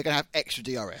 they're going to have extra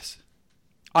DRS.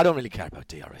 I don't really care about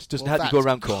DRS. Doesn't Well, help you go that's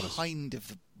around corners. Kind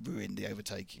of ruined the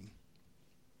overtaking.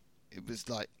 It was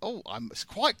like, I'm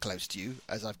quite close to you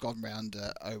as I've gone round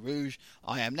Eau Rouge.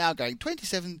 I am now going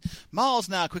 27 miles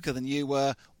an hour quicker than you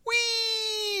were.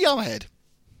 Whee! I'm ahead.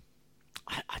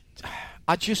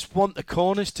 I just want the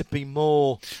corners to be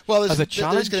more Well, of a there's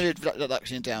challenge. going to be a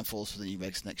reduction in downforce for the new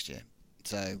regs next year.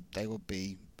 So they will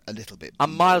be a little bit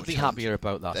I'm more mildly challenging. happier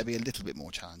about that. They'll be a little bit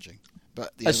more challenging.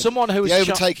 But As someone who the is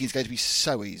overtaking is going to be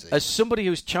so easy. As somebody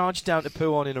who's charged down to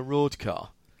Pouhon in a road car,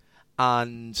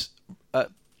 and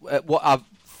what I've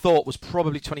thought was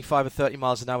probably 25 or 30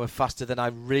 miles an hour faster than I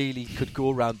really could go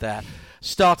around there,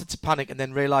 started to panic and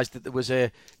then realised that there was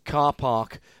a car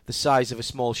park the size of a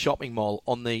small shopping mall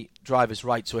on the driver's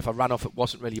right, so if I ran off it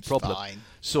wasn't really a problem. Fine.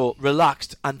 So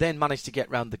relaxed and then managed to get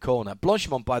round the corner.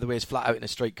 Blanchimont, by the way, is flat out in a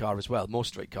straight car as well, most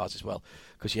straight cars as well,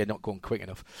 because you're not going quick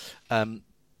enough.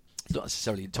 It's not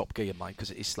necessarily in top gear, mine,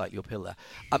 because it is slightly uphill there.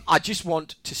 I just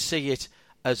want to see it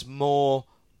as more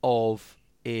of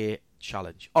a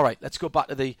challenge. All right, let's go back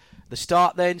to the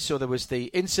start then. So there was the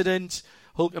incident.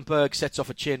 Hülkenberg sets off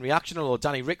a chain reaction, although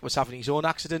Danny Rick was having his own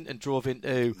accident and drove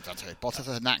into Bottas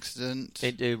had an accident.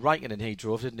 into Raikkonen. He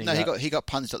drove, didn't he? No, he got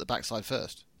punched at the backside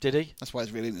first. Did he? That's why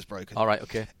his rear wing was broken. All right,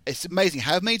 okay. It's amazing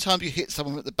how many times you hit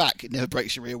someone at the back, it never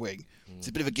breaks your rear wing. It's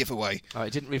a bit of a giveaway. All right,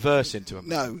 it didn't reverse into him.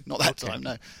 No, not that time.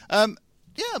 No.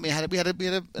 Yeah, I mean, we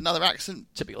had another accident.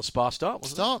 Typical Spa start,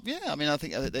 wasn't Start, yeah. I mean, I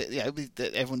think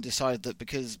everyone decided that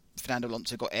because Fernando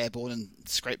Alonso got airborne and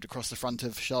scraped across the front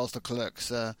of Charles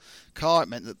Leclerc's car, it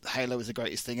meant that Halo was the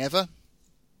greatest thing ever. it?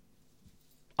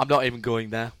 I'm not even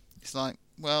going there. It's like,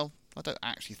 well, I don't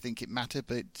actually think it mattered,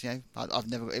 but I've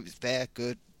never. It was there,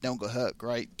 good. No one got hurt,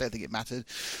 great. Don't think it mattered.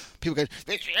 People go, it's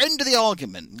the end of the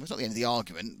argument. Well, it's not the end of the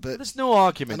argument, but There's no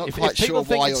argument. I'm not If quite people sure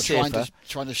think why it's you're safer,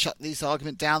 trying to shut this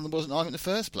argument down. There wasn't an argument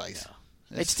in the first place.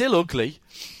 it's still ugly.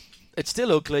 It's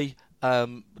still ugly.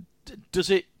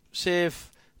 Does it save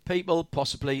people?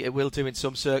 Possibly. It will do in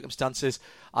some circumstances.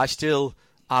 I still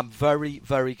am very,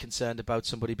 very concerned about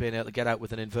somebody being able to get out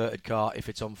with an inverted car if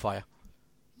it's on fire.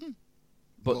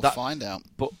 But We'll find out.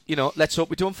 But, let's hope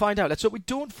we don't find out. Let's hope we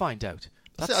don't find out.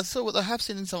 I saw what I have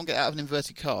seen someone get out of an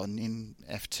inverted car in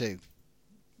F2.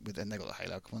 And they got the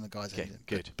Halo. One of the guys. Okay, ended.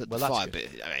 good. But Well, the that's fire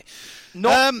good. bit. I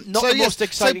mean, Not the most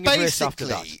exciting so race after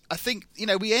that. basically, I think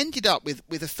we ended up with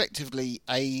effectively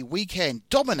a weekend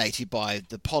dominated by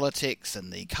the politics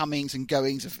and the comings and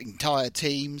goings of entire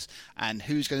teams and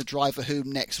who's going to drive for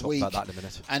whom next Talk week about that in a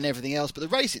minute. and everything else. But the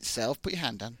race itself, put your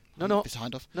hand down. No. Put your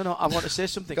hand off. No, I want to say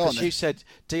something, Go on because then. you said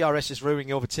DRS is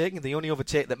ruining overtaking, and the only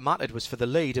overtake that mattered was for the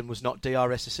lead and was not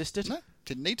DRS assisted. No,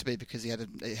 didn't need to be because he got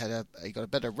a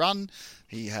better run.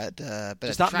 He had better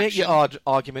Does that make traction. your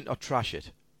argument or trash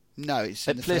it? No, it's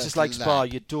in At the places first like Spa,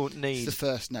 lap. you don't need. It's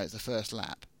the first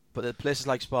lap. But at places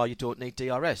like Spa, you don't need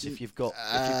DRS if you've got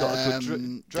a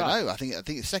good drive. No, I think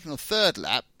the second or third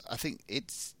lap. I think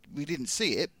we didn't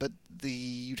see it, but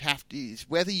it's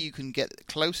whether you can get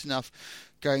close enough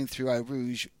going through Eau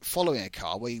Rouge following a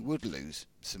car where you would lose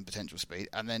some potential speed,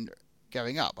 and then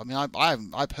going up. I mean,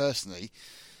 I personally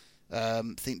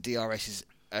think DRS is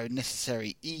a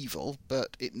necessary evil,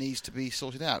 but it needs to be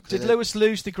sorted out. Did Lewis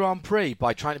lose the Grand Prix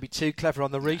by trying to be too clever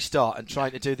on the restart and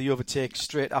trying to do the overtake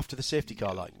straight after the safety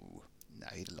car line? No,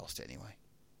 he'd have lost it anyway.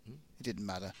 It didn't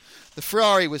matter. The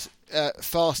Ferrari was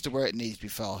faster where it needs to be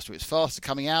faster. It's faster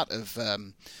coming out of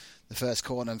the first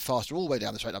corner and faster all the way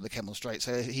down the straight up the Kemmel Straight.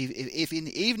 So even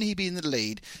he'd be in the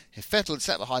lead, if Vettel had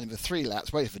sat behind him for 3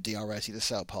 laps, waiting for DRS, he'd have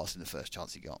sailed past in the first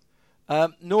chance he got.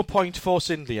 No Point Force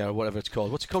India, or whatever it's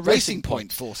called. What's it called? Racing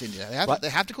Point Force India. They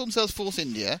have to call themselves Force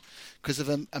India because of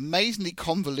an amazingly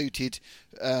convoluted...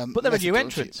 but they're a new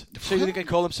entrant, so they can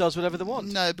call themselves whatever they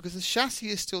want. No, because the chassis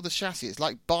is still the chassis. It's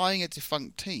like buying a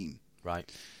defunct team.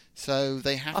 Right. So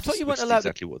they have I to... thought you weren't allowed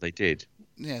exactly what they did.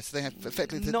 Yeah, so they have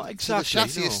effectively... Not exactly, so the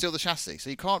chassis no. is still the chassis, so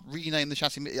you can't rename the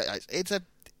chassis. It's a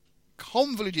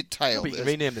convoluted tale. But you can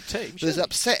rename the team. There's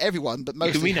upset everyone, but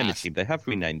mostly You can rename the team. They have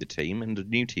renamed the team, and the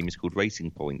new team is called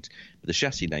Racing Point. But the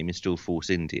chassis name is still Force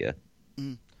India.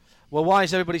 Well, why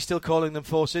is everybody still calling them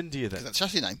Force India then? Because that's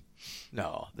chassis name.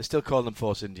 No, they're still calling them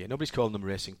Force India. Nobody's calling them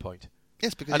Racing Point.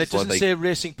 Yes, because And it doesn't say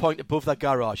Racing Point above their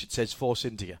garage. It says Force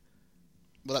India.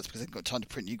 Well, that's because they've got time to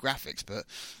print new graphics, but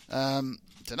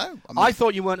don't know. I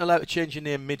thought you weren't allowed to change your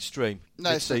name midstream.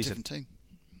 No, it's a different team.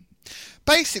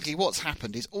 Basically, what's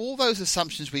happened is all those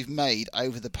assumptions we've made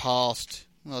over the past,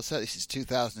 well, certainly since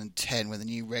 2010 when the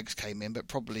new regs came in, but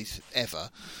probably ever,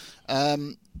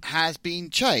 has been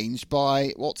changed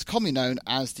by what's commonly known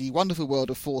as the wonderful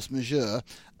world of force majeure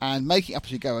and making up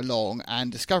as we go along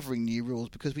and discovering new rules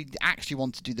because we actually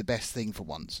want to do the best thing for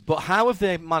once. But how have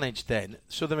they managed then?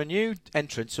 So they're a new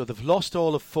entrant, so they've lost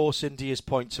all of Force India's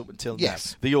points up until now.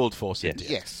 The old Force India.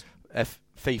 Yes.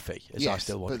 Fifi, as I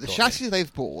still want but to the call chassis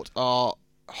they've bought are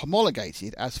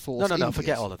homologated as Force No, Indias.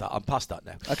 forget all of that. I'm past that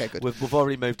now. Okay, good. We've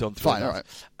already moved on through Fine, that.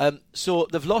 all right. So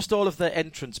they've lost all of their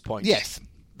entrance points. Yes.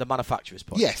 The manufacturer's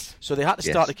points. Yes. So they had to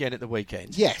start again at the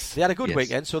weekend. Yes. They had a good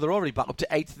weekend, so they're already back up to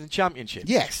 8th in the championship.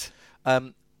 Yes.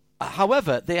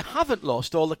 However, they haven't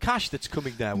lost all the cash that's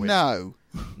coming their way. No.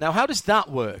 Now, how does that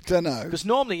work? Don't know. Because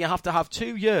normally you have to have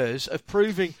 2 years of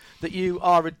proving that you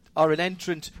are an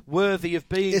entrant worthy of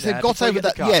being there. They've got over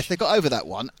that. Yes, they got over that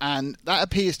one, and that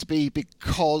appears to be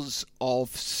because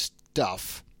of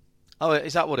stuff. Oh,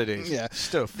 is that what it is? Yeah,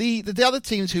 stuff. The other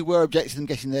teams who were objecting to them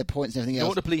getting their points and everything else.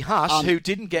 Notably Haas, who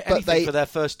didn't get anything for their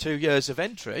first 2 years of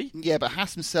entry. Yeah, but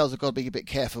Haas themselves have got to be a bit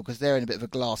careful because they're in a bit of a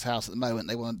glass house at the moment.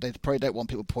 They probably don't want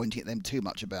people pointing at them too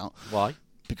much about. Why?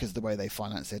 Because of the way they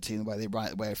finance their team, the way they run it,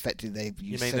 the way effectively they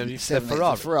use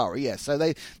Ferrari? Yes, so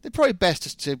they're probably best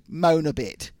just to moan a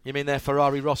bit. You mean they're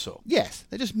Ferrari Rosso? Yes,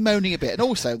 they're just moaning a bit, and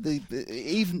also the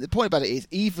point about it is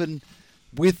even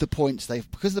with the points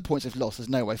because of the points they've lost, there's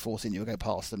no way Force India will go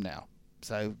past them now.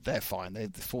 So they're fine. The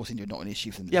Force India are not an issue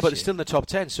for them. Yeah, but they're still in the top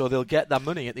 10, so they'll get that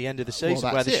money at the end of the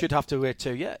season, where they should have to wait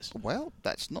 2 years. Well,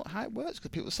 that's not how it works because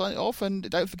people sign it off, and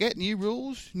don't forget new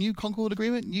rules, new Concord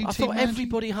agreement, new I team. thought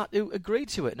everybody had to agree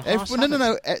to it.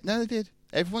 No, they did.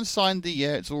 Everyone signed the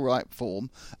it's all right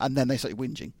form, and then they started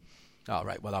whinging. Oh,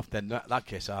 right. Well, then in that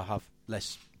case, I have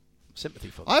less sympathy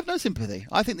for them. I have no sympathy.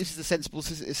 I think this is a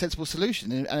sensible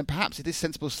solution, and perhaps if this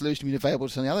sensible solution had been available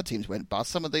to some of the other teams went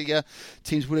bust, some of the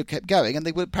teams would have kept going, and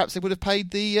they would have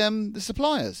paid the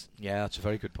suppliers. Yeah, that's a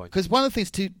very good point. Because one of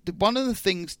the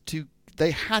things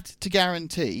they had to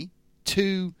guarantee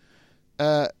to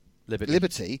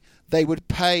Liberty, they would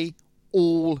pay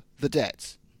all the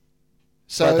debts.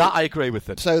 So that I agree with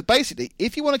them. So basically,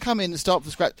 if you want to come in and start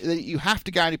from scratch, you have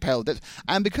to guarantee pay all the debts,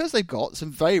 and because they've got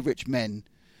some very rich men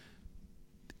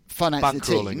financing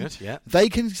the team, they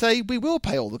can say we will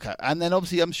pay all the and then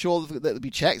obviously I'm sure that they'll be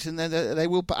checked, and then they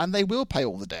will pay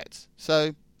all the debts.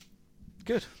 So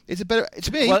good. It's a better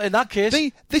to me. Well, in that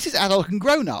case, this is adult and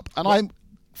grown up, and I'm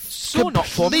so not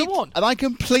Formula One, and I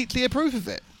completely approve of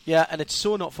it. Yeah, and it's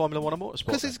so not Formula One or motorsport.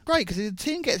 Because it's great, because if the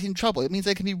team gets in trouble, it means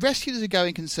they can be rescued as a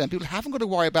going concern. People haven't got to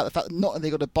worry about the fact that not only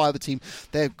they've got to buy the team,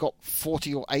 they've got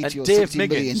 40 or 80 or 60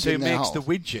 million who makes the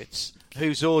widgets,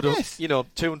 who's ordered,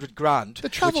 $200,000. The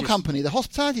travel company, the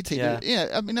hospitality team. Yeah.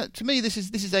 I mean, to me, this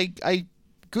is a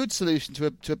good solution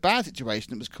to a bad situation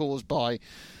that was caused by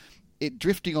it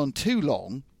drifting on too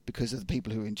long because of the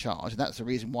people who are in charge, and that's the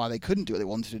reason why they couldn't do what they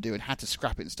wanted to do and had to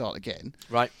scrap it and start again.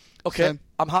 Right. Okay, so,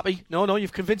 I'm happy. No,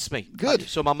 you've convinced me. Good.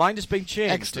 So my mind has been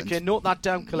changed. Excellent. Okay, note that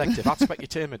down, collective. Aspect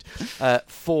entertainment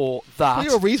for that. Well,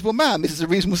 you're a reasonable man. This is a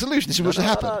reasonable solution. This is what should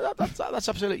happen. That's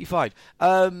absolutely fine.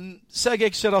 Sergei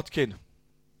Sirotkin.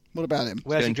 What about him?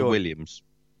 Where's he going? Williams.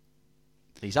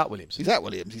 He's at Williams. He's staying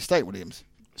at Williams.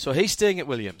 So he's staying at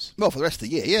Williams. Well, for the rest of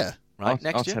the year, yeah. Right,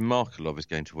 next year. Artem Markelov is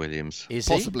going to Williams. Is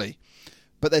possibly. He?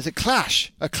 But there's a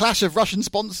clash of Russian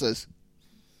sponsors.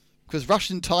 Because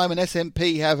Russian Time and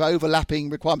SMP have overlapping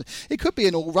requirements. It could be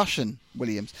an all-Russian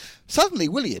Williams. Suddenly,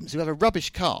 Williams, who have a rubbish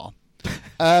car,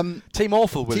 Team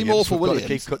Awful Williams. Team Awful we've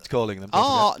Williams got to keep calling them.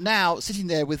 are now sitting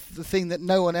there with the thing that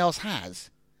no one else has,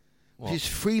 What? which is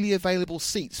freely available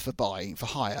seats for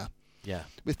hire. Yeah.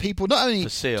 With people, not only For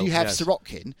sale, do you have yes.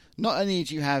 Sorokin, not only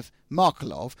do you have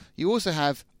Markelov, you also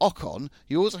have Ocon,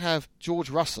 you also have George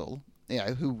Russell,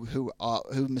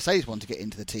 who Mercedes want to get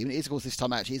into the team. It is, of course, this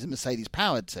time actually is a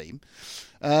Mercedes-powered team.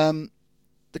 The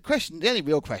only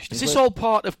real question Is this all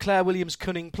part of Claire Williams'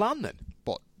 cunning plan then?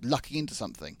 what, lucking into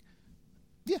something?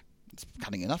 Yeah, it's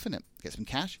cunning enough, isn't it? Get some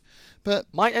cash, but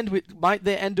Might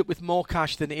they end up with more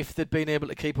cash than if they'd been able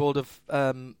to keep hold of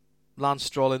Lance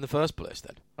Stroll in the first place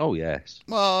then? Oh, yes.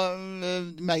 well,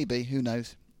 maybe. Who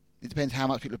knows? It depends how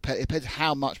much people pay. It depends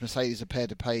how much Mercedes are prepared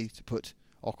to pay to put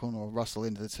Ocon or Russell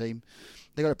into the team.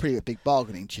 They've got a pretty big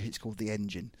bargaining chip. It's called the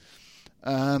engine.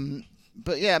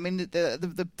 But yeah, I mean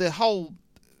the whole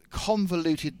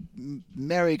convoluted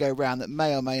merry-go-round that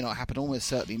may or may not happen, almost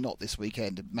certainly not this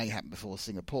weekend. It may happen before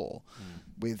Singapore,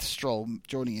 with Stroll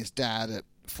joining his dad at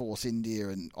Force India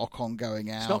and Ocon going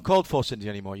out. It's not called Force India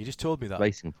anymore. You just told me that.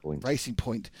 Racing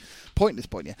Point. Pointless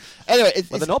point, yeah. Anyway,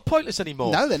 They're not pointless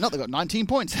anymore. No, they're not. They've got 19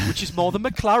 points. Which is more than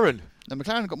McLaren. No,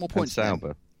 McLaren have got more points And than them.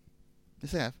 Sauber.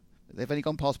 Yes, they have. They've only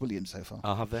gone past Williams so far.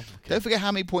 Oh, have they? Okay. Don't forget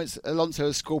how many points Alonso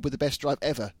has scored with the best drive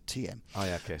ever, TM. Oh,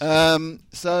 yeah, okay.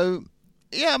 So,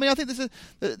 yeah, I mean, I think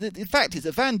the fact is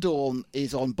that Van Dorn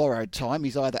is on borrowed time.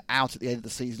 He's either out at the end of the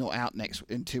season or out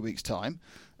in 2 weeks' time.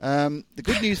 The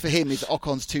good news for him is that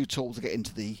Ocon's too tall to get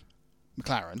into the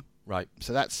McLaren. Right.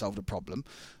 So that's solved a problem.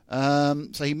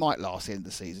 So he might last the end of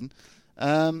the season.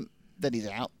 Then he's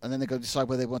out, and then they've got to decide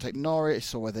whether they want to take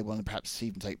Norris or whether they want to perhaps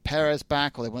even take Perez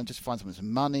back, or they want to just find someone with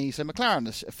some money. So McLaren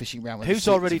are fishing around with Who's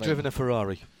already driven a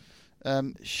Ferrari?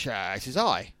 It is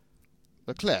I.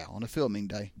 Leclerc on a filming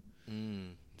day.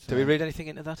 Do we read anything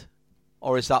into that?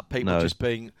 Or is that people No. just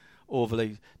being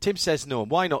overly... Tim says no.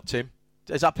 Why not, Tim?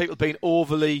 Is that people being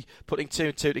overly putting 2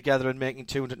 and 2 together and making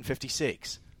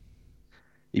 256?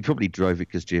 He probably drove it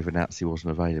because Giovinazzi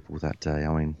wasn't available that day.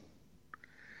 I mean,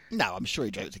 No, I'm sure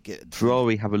he drove to get.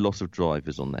 Ferrari have a lot of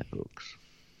drivers on their books.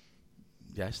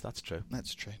 Yes, that's true.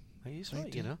 That's true. He's They right,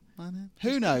 do. you know. I know.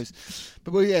 Who knows?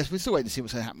 But we're still waiting to see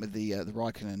what's going to happen with the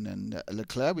Raikkonen and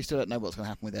Leclerc. We still don't know what's going to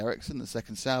happen with Ericsson, the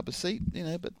second Sauber seat.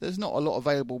 But there's not a lot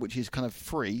available which is kind of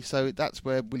free. So that's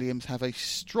where Williams have a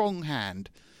strong hand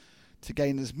to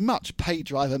gain as much pay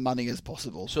driver money as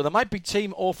possible. So there might be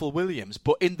Team Awful Williams,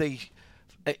 but in the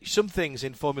some things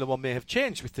in Formula One may have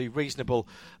changed with the reasonable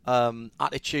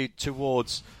attitude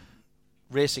towards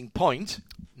Racing Point,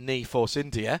 knee Force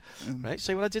India. Right?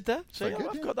 See what I did there? See, Very good,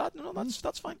 I've yeah. got that. No,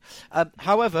 that's fine.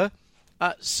 However,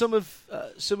 some of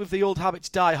the old habits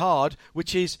die hard,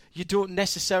 which is you don't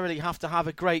necessarily have to have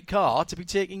a great car to be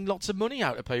taking lots of money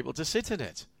out of people to sit in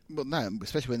it. Well, no,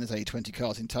 especially when there's only 20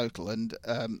 cars in total, and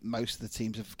most of the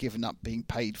teams have given up being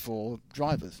paid for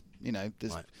drivers.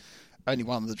 There's Right. only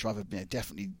one of the driver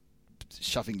definitely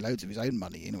shoving loads of his own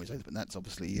money in, and that's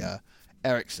obviously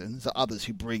Ericsson. There's others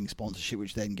who bring sponsorship,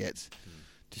 which then gets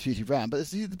disputed around. But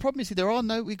the problem is,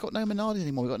 we've got no Minardi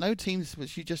anymore. We've got no teams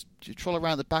which you just troll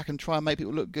around the back and try and make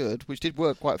people look good, which did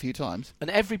work quite a few times. And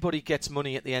everybody gets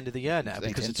money at the end of the year now It's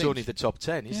because 10 it's teams. only the top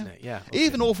 10, isn't it? Yeah. Okay.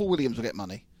 Even Awful Williams will get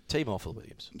money. Team Awful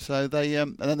Williams. So they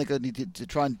and then they're going to need to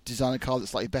try and design a car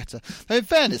that's slightly better. Now, in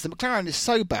fairness, the McLaren is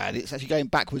so bad it's actually going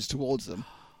backwards towards them.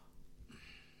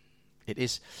 It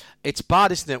is. It's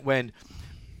bad, isn't it, when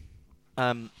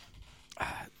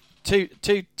two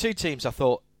teams I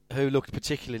thought who looked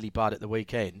particularly bad at the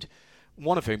weekend,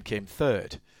 one of whom came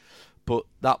third, but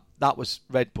that was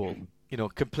Red Bull.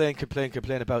 Complain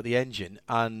about the engine,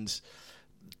 and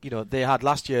they had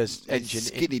last year's They engine.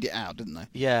 skinnied it out, didn't they?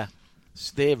 Yeah,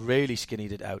 they really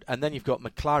skinnied it out, and then you've got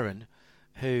McLaren.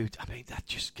 Who, that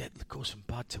just goes from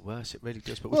bad to worse. It really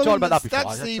does. But we've talked about that before.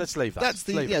 Let's leave that.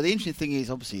 The interesting thing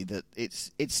is obviously that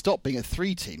it's stopped being a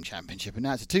 3-team championship and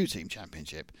now it's a 2-team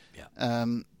championship. Yeah.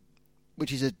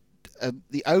 Which is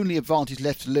the only advantage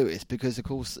left to Lewis because of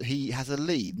course he has a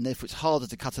lead and therefore it's harder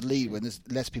to cut a lead when there's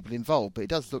less people involved. But it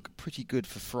does look pretty good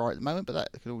for Ferrari at the moment. But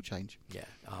that could all change. Yeah,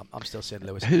 I'm still saying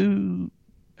Lewis. Who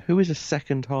is a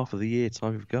second half of the year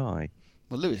type of guy?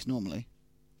 Well, Lewis normally.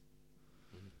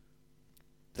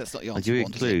 That's not the I'll answer. give you a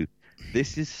want, is clue. it?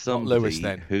 This is Not Lewis, somebody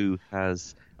then. who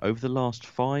has, over the last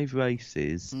 5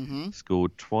 races,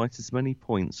 scored twice as many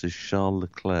points as Charles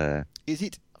Leclerc. Is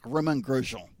it Romain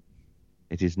Grosjean?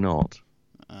 It is not.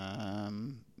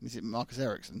 Is it Marcus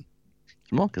Ericsson?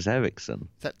 It's Marcus Ericsson.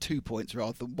 Is that 2 points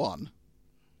rather than 1?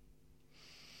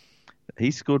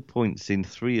 He scored points in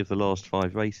 3 of the last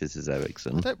 5 races as I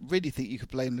Ericsson. don't really think you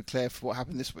could blame Leclerc for what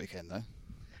happened this weekend, though.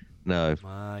 No.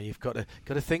 You've got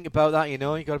to think about that. You've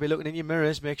got to be looking in your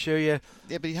mirrors. Make sure you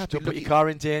but you have don't put your car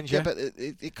in danger. Yeah, but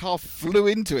the car flew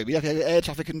into him. You have to have air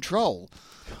traffic control.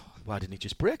 Why didn't he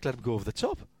just brake? Let him go over the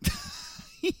top.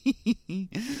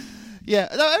 Yeah,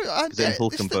 no, then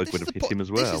Hulkenberg would have hit him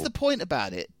as well. This is the point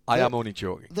about it. I am only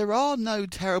joking. There are no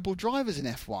terrible drivers in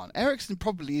F1. Ericsson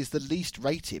probably is the least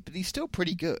rated, but he's still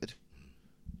pretty good.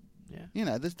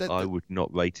 Yeah, I would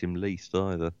not rate him least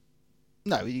either.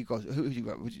 No, you got who you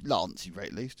got? Lance, you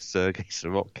rate least. Sergei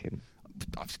Sorokin.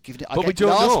 I've given it. But we don't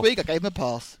know. Last week, I gave him a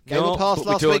pass. We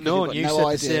don't know. And you said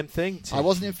idea. the same thing. Tim. I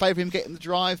wasn't in favour of him getting the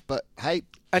drive, but hey,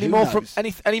 any more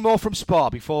from Spa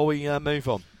before we move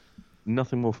on?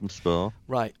 Nothing more from Spa.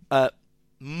 Right,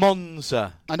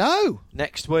 Monza. I know.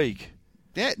 Next week.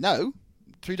 Yeah, no.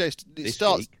 3 days. It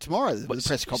starts tomorrow. The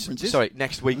press conference is. Sorry,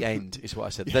 next weekend is what I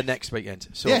said. The next weekend.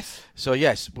 So, yes. So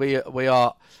yes, we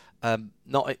are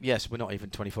not. Yes, we're not even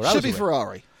 24 hours. Should be away.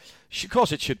 Ferrari. Of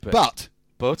course, it should be. But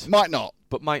might not.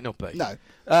 But might not be. No.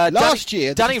 Last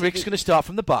year, Danny Rick's going to start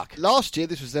from the back. Last year,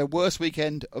 this was their worst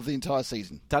weekend of the entire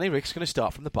season. Danny Rick's going to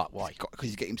start from the back. Why? Because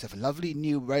he's getting himself a lovely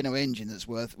new Renault engine that's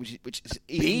worth, which is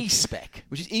even, B-spec,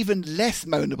 which is even less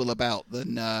moanable about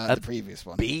than the previous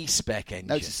one. B-spec engine.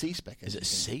 No, it's a C-spec engine. Is it a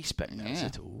C-spec? Yeah.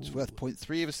 It's worth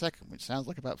 0.3 of a second, which sounds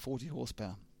like about 40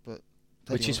 horsepower, but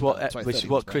which is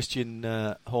what Christian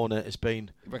Horner has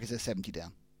been. He reckons they're 70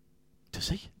 down. Does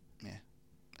he?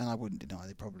 And I wouldn't deny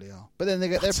they probably are. But then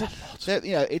they're it's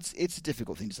a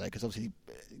difficult thing to say because obviously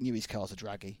Newey's cars are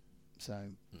draggy, so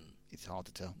it's hard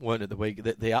to tell. Weren't it the week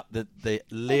they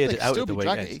laid it out at the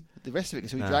weekend? Draggy. The rest of it can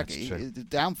still be draggy. The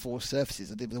downforce surfaces,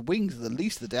 the wings are the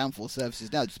least of the downforce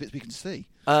surfaces now, just bits we can see.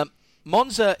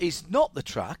 Monza is not the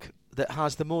track that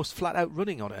has the most flat out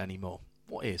running on it anymore.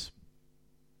 What is?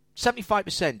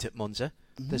 75% at Monza.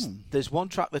 There's one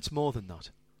track that's more than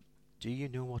that. Do you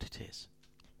know what it is?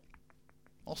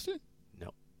 Austin? No.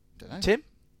 Don't know. Tim?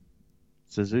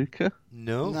 Suzuka?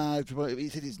 No,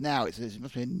 it is now. It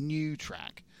must be a new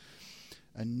track.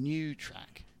 A new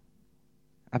track.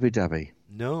 Abu Dhabi?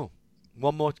 No.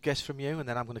 One more guess from you, and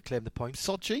then I'm going to claim the point.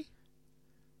 Sochi?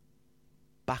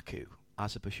 Baku,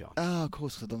 Azerbaijan. Oh, of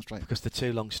course, the long straight. Because the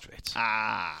two long straights.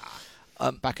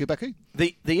 Baku.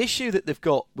 The issue that they've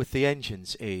got with the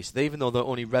engines is, even though they're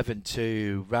only revving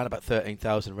to around about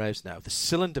 13,000 revs now, the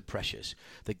cylinder pressures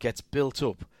that gets built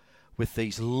up with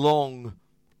these long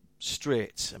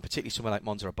straights, and particularly somewhere like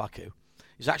Monza or Baku,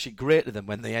 is actually greater than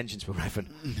when the engines were revving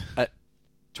at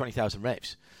 20,000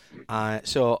 revs.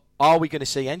 So are we going to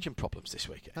see engine problems this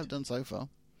weekend? Have done so far.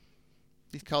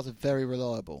 These cars are very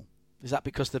reliable. Is that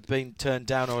because they've been turned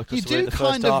down, or because they're in the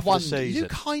first half of the season? You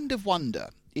kind of wonder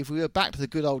if we were back to the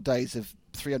good old days of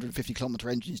 350-kilometre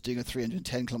engines doing a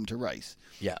 310-kilometre race.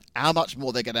 Yeah. How much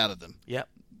more they get out of them? Yeah.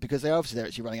 Because they're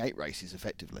actually running 8 races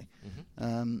effectively.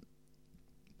 Mm-hmm.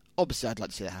 Obviously, I'd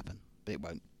like to see that happen, but it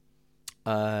won't.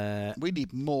 We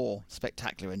need more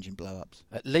spectacular engine blow-ups.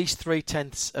 At least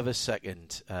 0.3 of a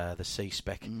second, the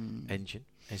C-spec engine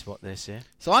is what they say.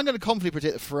 So I'm going to confidently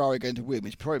predict that Ferrari are going to win,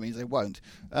 which probably means they won't.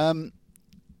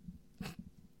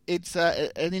 It's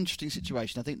an interesting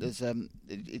situation. I think there's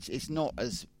it's not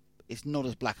as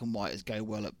black and white as go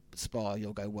well at Spa,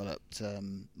 you'll go well at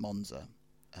Monza,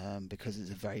 because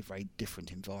it's a very, very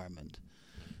different environment.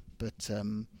 But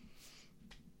then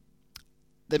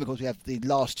of course we have the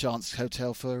last chance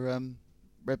hotel for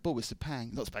Red Bull with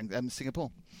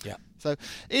Singapore. Yeah. So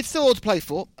it's still all to play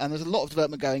for, and there's a lot of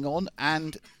development going on,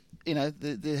 and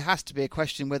there has to be a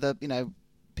question whether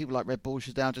people like Red Bull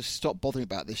should now just stop bothering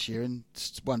about this year and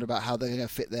just wonder about how they're going to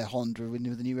fit their Honda in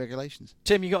with the new regulations.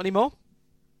 Tim, you got any more?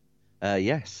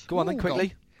 Yes. Go on then,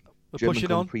 quickly. We're German pushing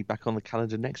Grand on. Prix back on the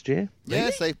calendar next year.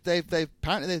 Yes, they've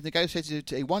apparently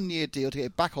negotiated a 1-year deal to get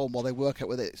it back on while they work out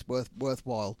whether it's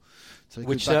worthwhile. So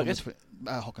which circuit?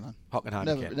 Hockenheim.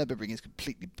 Nürburgring is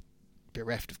completely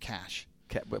bereft of cash.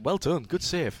 Okay, well done, good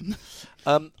save.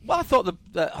 Well, I thought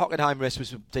the Hockenheim race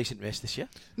was a decent race this year.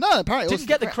 No, apparently didn't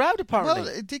get the crowd. Apparently, well,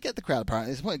 it did get the crowd.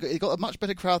 Apparently, it got a much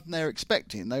better crowd than they were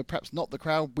expecting. Though perhaps not the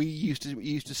crowd we used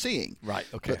to seeing. Right.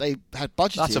 Okay. But they had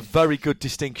budgeted. That's a very good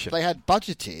distinction. They had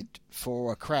budgeted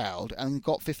for a crowd and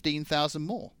got 15,000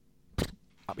 more.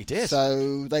 Happy days.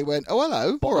 So they went, oh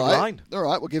hello, bottom line. All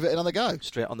right, we'll give it another go.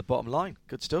 Straight on the bottom line.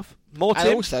 Good stuff. More. And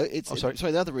Tim? also,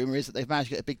 the other rumour is that they've managed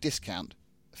to get a big discount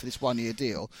for this 1-year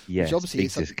deal, yes, which obviously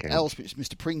is something discount. else which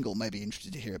Mr. Pringle may be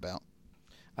interested to hear about.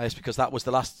 It's because that was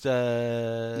the last...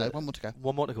 no, one more to go.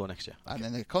 One more to go next year. And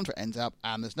then the contract ends up,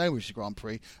 and there's no British Grand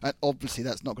Prix, and obviously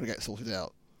that's not going to get sorted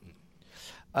out.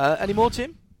 Any more,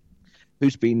 Tim?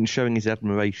 Who's been showing his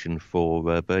admiration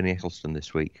for Bernie Ecclestone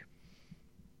this week?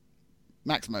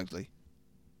 Max Mosley.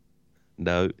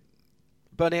 No.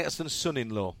 Bernie Ecclestone's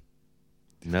son-in-law?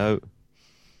 No.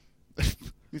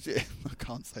 Is it? I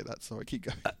can't say that. Sorry, keep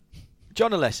going. John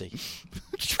Alessi.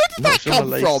 Where did that come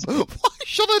from? Why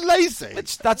Sean Lacey?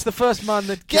 That's the first man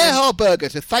that... Gerhard Berger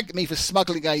to thank me for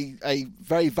smuggling a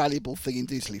very valuable thing in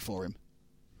Disley for him.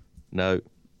 No.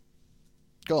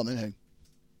 Go on then, who?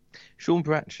 Sean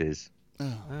Bratches.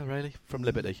 Oh, really? From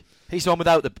Liberty. He's the one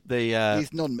without the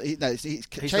He's non... Chase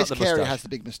not the Carey moustache. has the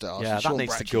big moustache. Yeah, that Sean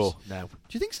needs Bratches. to go now. Do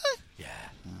you think so? Yeah.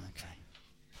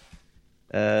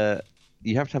 Okay.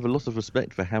 You have to have a lot of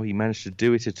respect for how he managed to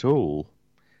do it at all.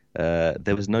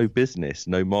 There was no business,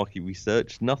 no market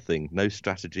research, nothing, no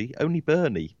strategy, only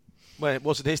Bernie. Well, it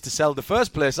wasn't his to sell in the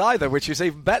first place either, which is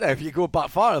even better if you go back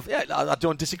far. Yeah, I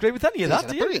don't disagree with any of that, He's do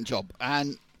done a you? brilliant job.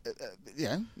 And,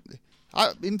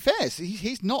 in fairness,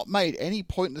 he's not made any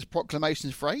pointless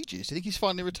proclamations for ages. Do you think he's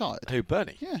finally retired? Who,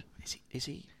 Bernie? Yeah. Is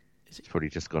he? He's probably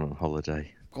just gone on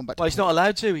holiday. Gone back Well, he's not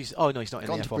allowed to. He's not in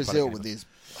gone the to F1 Brazil paddock with his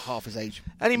half his age.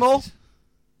 Any more?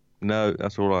 No,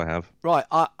 that's all I have. Right,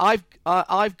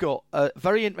 I've got a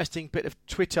very interesting bit of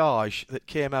twittage that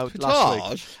came out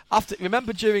last week.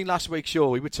 Remember during last week's show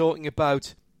we were talking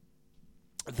about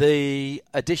the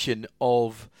addition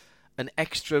of an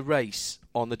extra race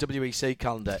on the WEC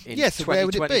calendar in 2020-21.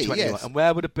 Yes. And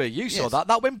where would it be? You saw that.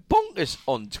 That went bonkers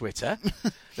on Twitter.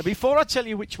 Now, before I tell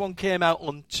you which one came out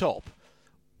on top,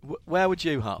 where would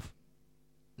you have,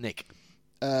 Nick?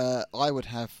 I would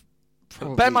have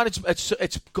probably... Bear in mind,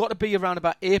 it's got to be around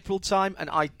about April time, and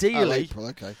ideally... April,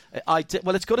 okay.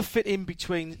 It's got to fit in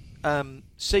between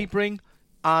Sebring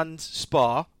and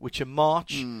Spa, which are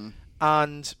March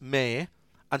and May,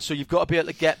 and so you've got to be able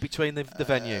to get between the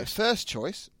venues. First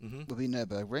choice would be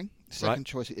Nürburgring. Second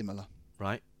choice is Imola.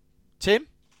 Right. Tim?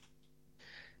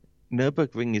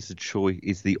 Nürburgring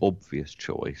is the obvious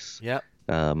choice. Yeah.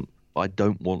 I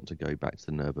don't want to go back to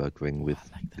the Nürburgring with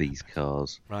these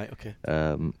cars. Right, okay.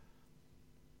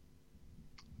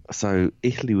 So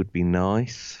Italy would be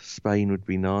nice. Spain would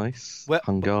be nice.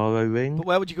 Hungaroring. But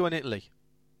where would you go in Italy?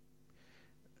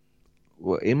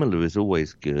 Well, Imola is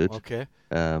always good. Okay.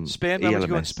 Spain, where would you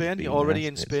go in Spain? You're already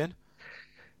in Spain?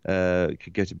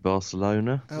 Could go to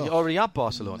Barcelona. Oh. You already at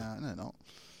Barcelona? No, not.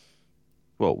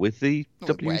 What, with the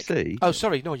Not WC? Oh,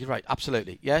 sorry, no, you're right,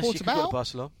 absolutely. Yes, Portimao? you could go to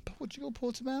Barcelona. Portugal,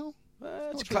 Portimao?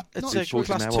 It's Not a Portimao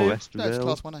class or 2. No, it's Estoril.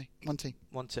 class 1A, 1T.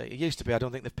 1T. It used to be. I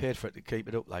don't think they've paid for it to keep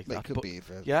it up like But that. it could be.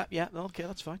 For... Yeah, okay,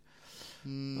 that's fine.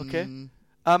 Okay.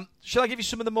 Shall I give you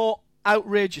some of the more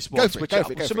outrageous ones,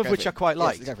 some of which I quite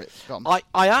liked? Yes, go for it. Go on.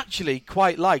 I actually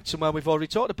quite liked somewhere we've already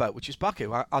talked about, which is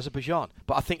Baku, Azerbaijan.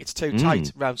 But I think it's too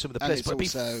tight around some of the places. But it'd be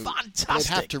fantastic. They'd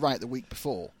have to write the week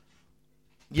before.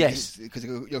 Yes. Because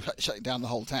you're shutting down the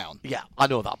whole town. Yeah, I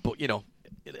know that, but,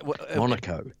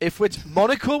 Monaco.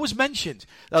 Monaco was mentioned.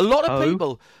 A lot of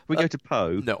people... We go to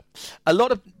Po. No. A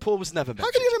lot of... Po was never mentioned.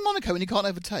 How can you go to Monaco when you can't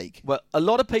overtake? Well, a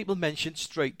lot of people mentioned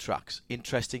straight tracks,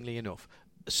 interestingly enough.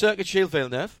 Circuit Gilles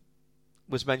Villeneuve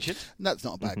was mentioned. That's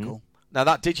not a bad call. Now,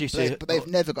 that did you see... But they've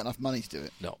never got enough money to do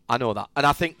it. No, I know that. And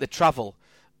I think the travel...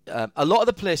 a lot of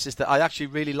the places that I actually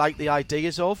really like the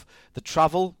ideas of, the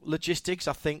travel logistics,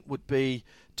 I think would be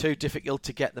too difficult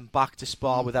to get them back to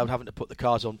Spa without having to put the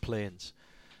cars on planes.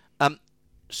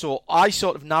 So I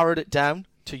sort of narrowed it down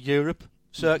to Europe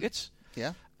circuits.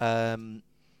 Yeah.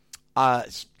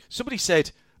 Somebody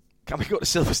said, can we go to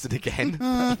Silverstone again,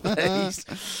 please?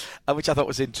 Which I thought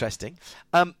was interesting.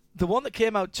 The one that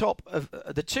came out top of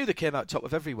the two that came out top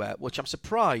of everywhere, which I'm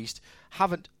surprised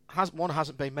one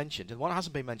hasn't been mentioned, and one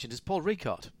hasn't been mentioned, is Paul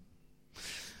Ricard.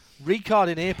 Ricard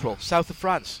in April, south of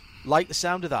France. Like the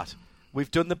sound of that.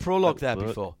 We've done the prologue there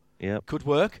before. Yeah. Could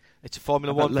work. It's a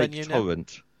Formula One venue now. Lake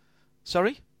Torrent.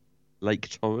 Sorry? Lake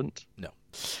Torrent. No,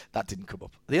 that didn't come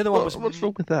up. The other one was... What's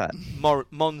wrong with that?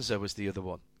 Monza was the other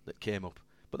one that came up.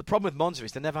 But the problem with Monza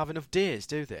is they never have enough days,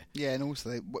 do they? Yeah, and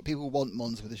also people want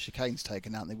Monza with the chicanes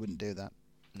taken out, and they wouldn't do that.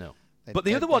 No. But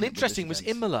the other one, interesting, was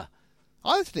Imola.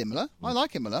 I did Imola. I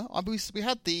like Imola. We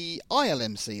had the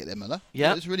ILMC at Imola.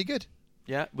 Yeah. It was really good.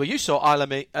 Yeah. Well, you saw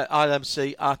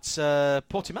ILMC at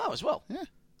Portimao as well. Yeah.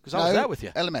 Because I was there with you.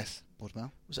 LMS, Portimao.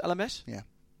 Was it LMS? Yeah.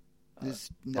 It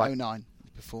was right. 09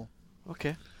 before.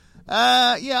 Okay.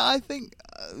 I think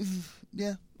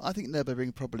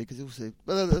Nürburgring probably, because also,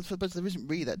 I suppose there isn't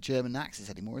really that German axis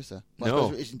anymore, is there? Well, no. I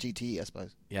suppose it is in GTE, I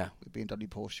suppose. Yeah. With BMW,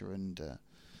 Porsche, and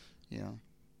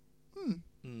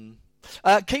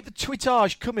keep the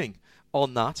twittage coming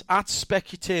on that at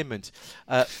Specutainment.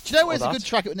 Do you know where's a good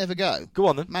track it would never go? Go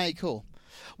on then. Magny-Cours.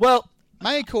 Well,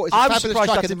 Magny-Cours is a fabulous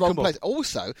track in the wrong place.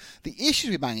 Also, the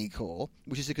issue with Magny-Cours,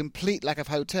 which is a complete lack of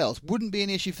hotels, wouldn't be an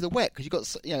issue for the wet because you've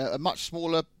got a much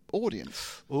smaller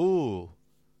audience. Ooh.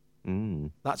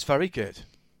 That's very good.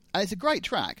 And it's a great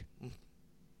track.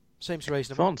 Seems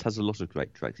reasonable. France has a lot of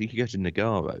great tracks. You could go to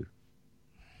Nogaro.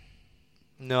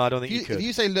 No, I don't think you could. If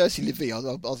you say Lurcy-Lévy,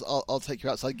 I'll take you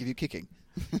outside and give you kicking.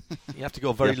 You have to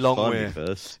go a very long way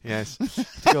first. Yes,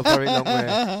 to go a very long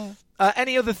way.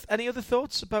 Any other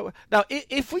thoughts about now?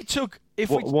 If we took,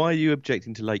 Why are you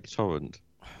objecting to Lake Torrent?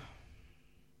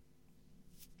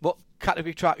 What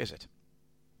category track is it?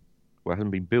 Well, it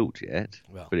hasn't been built yet,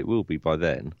 but it will be by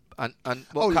then. And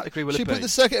what category will it be? Should we put the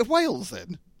Circuit of Wales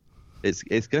then?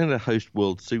 It's going to host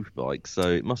World Superbike, so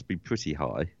it must be pretty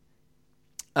high.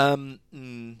 FIM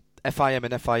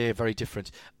and FIA are very different.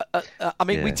 I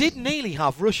mean, we did nearly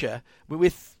have Russia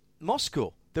with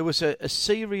Moscow. There was a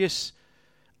serious...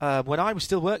 when I was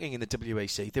still working in the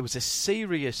WEC, there was a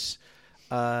serious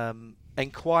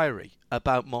inquiry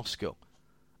about Moscow.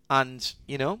 And,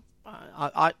 you know,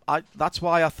 I that's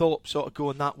why I thought sort of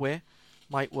going that way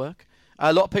might work.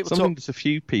 A lot of people Something that a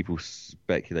few people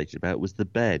speculated about was the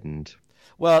Bend.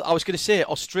 Well, I was going to say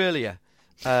Australia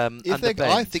and the Bend.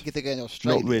 I think if they're going to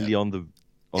Australia... Not really on the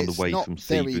way from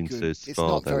Sebring to Spa. It's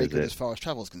not very good as far as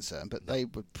travel is concerned, but they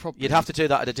would probably... You'd have to do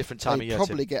that at a different time of year. They'd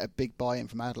probably get a big buy-in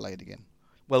from Adelaide again.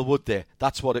 Well, would they?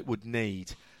 That's what it would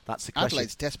need. That's the question.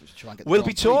 Adelaide's desperate to try and get the We'll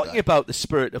be Grand Prix talking back. about the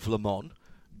Spirit of Le Mans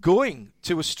going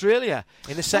to Australia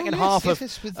in the second half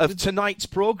of tonight's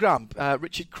programme.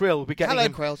 Richard Krill will be getting Hello,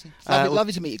 him. Krillsy.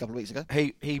 Lovely to meet you a couple of weeks ago.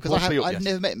 He Because won't be up I've yet.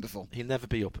 never met him before. He'll never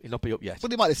be up. He'll not be up yet.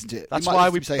 Well, he might listen to it. That's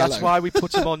why we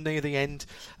put him on near the end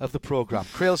of the programme.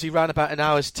 Krillsy ran about an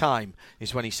hour's time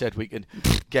is when he said we can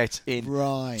get in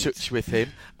touch with him.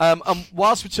 And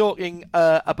whilst we're talking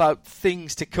about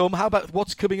things to come, how about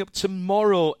what's coming up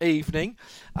tomorrow evening?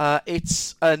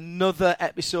 It's another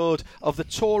episode of the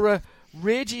Torah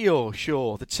Radio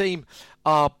Show. The team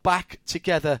are back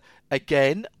together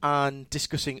again and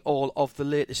discussing all of the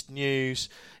latest news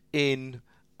in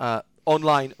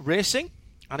online racing,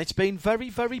 and it's been very,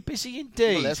 very busy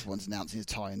indeed. Well, everyone's announcing his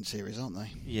tie-in series, aren't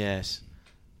they? Yes,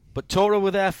 but Torah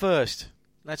were there first,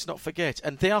 let's not forget,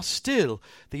 and they are still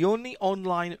the only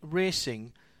online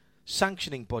racing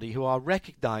sanctioning body who are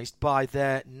recognised by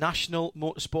their National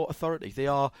Motorsport Authority. They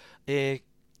are a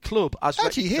club as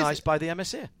recognised by the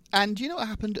MSA. And do you know what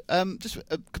happened? Just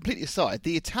completely aside,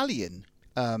 the Italian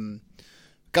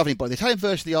governing body, the Italian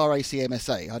version of the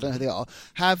RAC-MSA, I don't know who they are,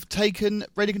 have taken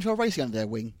Radio Control Racing under their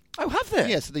wing. Oh, have they?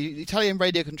 Yes, the Italian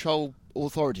Radio Control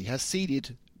Authority has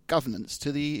ceded governance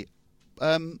to the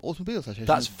Automobile Association.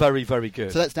 That's very, very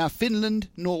good. So that's now Finland,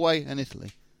 Norway and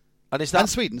Italy. And is that, and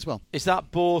Sweden as well. Is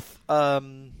that both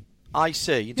IC,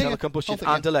 internal combustion,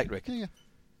 and electric? Yeah.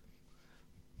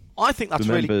 I think that's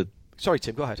really... Sorry,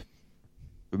 Tim, go ahead.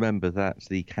 Remember that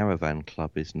the Caravan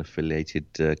Club is an affiliated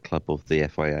club of the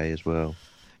FIA as well.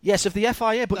 Yes, of the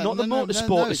FIA, but not the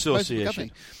Motorsport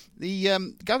Association.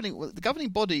 The governing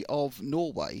body of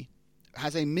Norway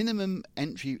has a minimum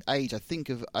entry age. I think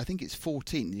it's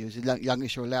 14. It's the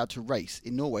youngest you're allowed to race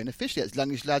in Norway, and officially it's the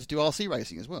youngest you're allowed to do RC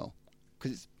racing as well,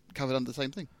 because it's covered under the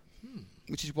same thing.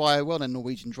 Which is why a well-known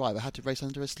Norwegian driver had to race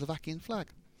under a Slovakian flag.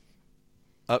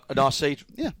 An RC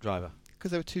driver?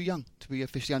 Because they were too young to be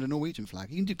officially under a Norwegian flag.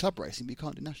 You can do club racing, but you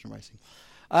can't do national racing.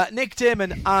 Nick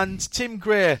Damon and Tim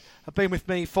Gray have been with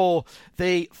me for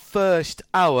the first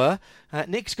hour.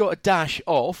 Nick's got a dash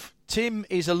off. Tim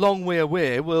is a long way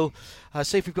away. We'll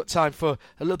see if we've got time for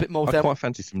a little bit more. I quite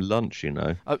fancy some lunch, you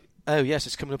know. Oh, yes,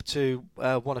 it's coming up to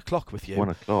 1 o'clock with you. 1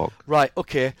 o'clock. Right,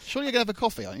 okay. Surely you're going to have a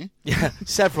coffee, aren't you? Yeah,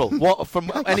 several. What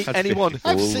from anyone?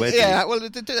 Yeah, well,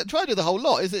 try to do the whole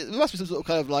lot. There must be some sort of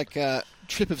kind of like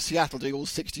trip of Seattle doing all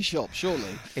 60 shops, surely.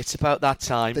 It's about that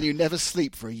time. Then you never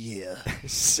sleep for a year. I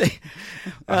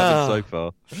haven't so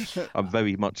far. I'm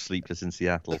very much sleepless in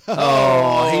Seattle. He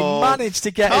managed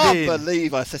to get it in. Can't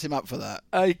believe I set him up for that.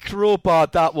 He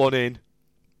crowbarred that one in.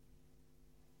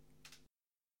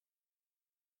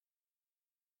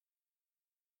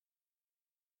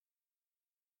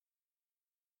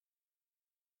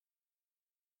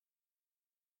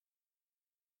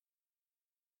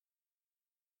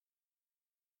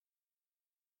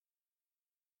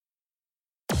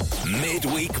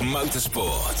 Midweek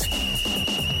Motorsport.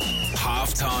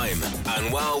 Half time.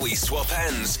 And while we swap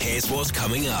ends, here's what's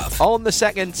coming up. On the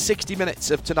second 60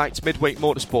 minutes of tonight's Midweek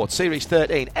Motorsport, Series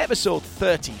 13, Episode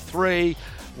 33,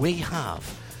 we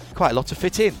have quite a lot to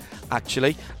fit in,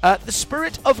 actually. The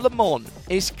Spirit of Le Mans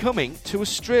is coming to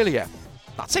Australia.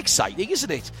 That's exciting,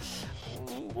 isn't it?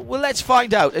 Well, let's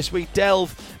find out as we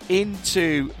delve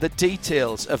into the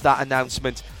details of that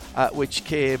announcement which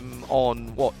came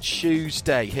on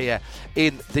Tuesday here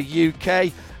in the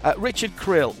UK. Richard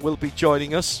Krill will be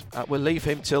joining us. We'll leave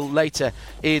him till later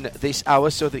in this hour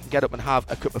so they can get up and have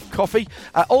a cup of coffee.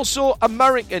 Also,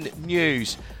 American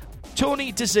news.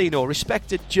 Tony DeZino,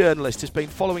 respected journalist, has been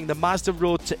following the Mazda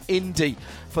road to Indy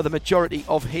for the majority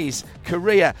of his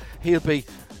career. He'll be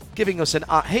giving us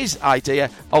his idea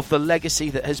of the legacy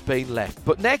that has been left.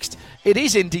 But next, it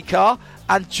is IndyCar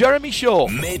and Jeremy Shaw.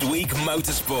 Midweek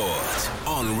Motorsport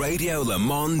on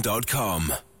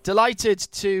RadioLeMans.com. Delighted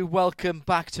to welcome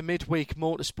back to Midweek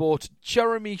Motorsport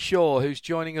Jeremy Shaw, who's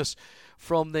joining us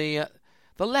from the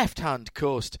left-hand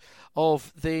coast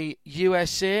of the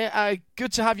USA.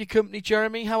 Good to have your company,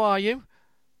 Jeremy. How are you?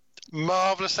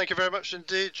 Marvellous. Thank you very much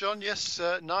indeed, John. Yes,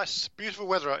 nice, beautiful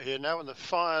weather out here now, and the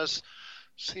fires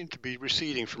seem to be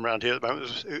receding from around here at the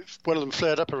moment. One of them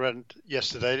flared up around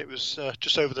yesterday, and it was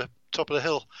just over the top of the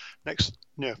hill next,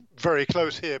 very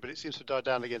close here, but it seems to die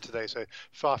down again today. So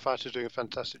firefighters are doing a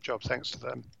fantastic job, thanks to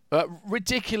them.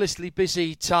 Ridiculously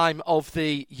busy time of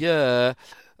the year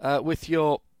with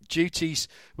your duties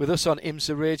with us on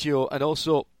IMSA Radio and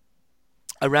also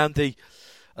around the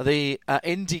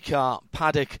IndyCar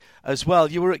paddock as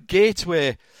well. You were at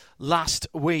Gateway last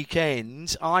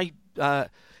weekend. I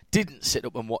didn't sit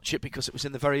up and watch it because it was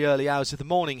in the very early hours of the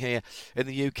morning here in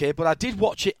the UK, but I did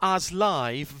watch it as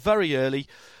live very early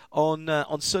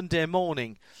on Sunday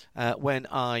morning when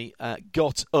I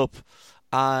got up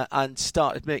and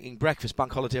started making breakfast.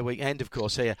 Bank holiday weekend, of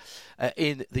course, here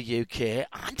in the UK,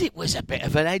 and it was a bit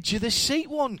of an edge of the seat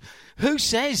one. Who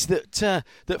says that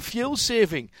fuel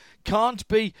saving can't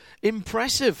be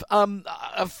impressive?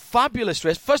 A fabulous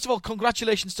race. First of all,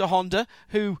 congratulations to Honda,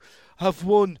 who have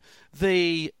won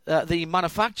the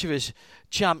manufacturers'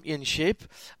 championship,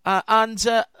 and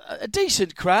a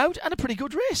decent crowd and a pretty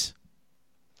good race.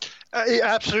 Yeah,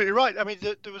 absolutely right. I mean,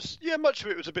 there was much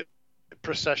of it was a bit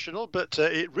processional, but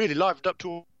it really livened up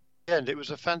to the end. It was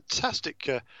a fantastic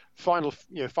final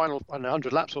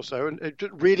 100 laps or so, and it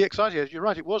really exciting. You're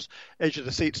right, it was edge of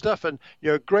the seat stuff, and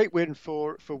a great win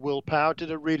for Will Power.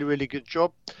 Did a really, really good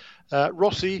job.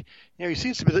 Rossi, he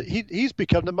seems to be he's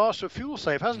become the master of fuel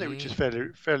save, hasn't he? Which is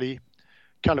fairly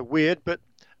kind of weird, but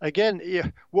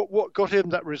again, what got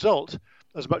him that result,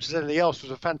 as much as anything else,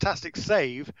 was a fantastic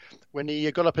save when he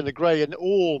got up in the grey and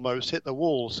almost hit the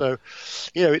wall. So,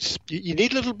 you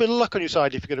need a little bit of luck on your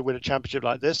side if you're going to win a championship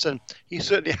like this, and he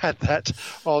certainly had that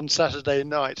on Saturday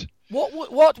night.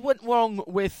 What went wrong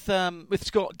with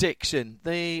Scott Dixon?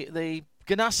 The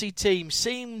Ganassi team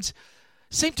seemed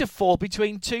to fall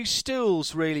between two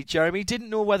stools, really, Jeremy. Didn't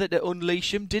know whether to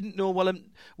unleash him, didn't know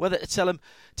whether to tell him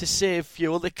to save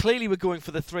fuel. They clearly were going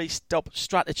for the three-stop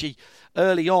strategy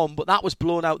early on, but that was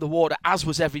blown out the water, as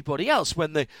was everybody else,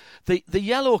 when the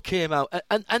yellow came out.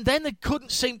 And then they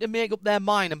couldn't seem to make up their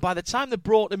mind, and by the time they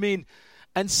brought him in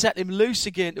and set him loose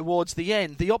again towards the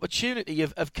end, the opportunity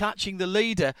of catching the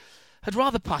leader had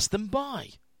rather passed them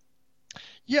by.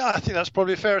 Yeah, I think that's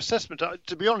probably a fair assessment.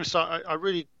 To be honest, I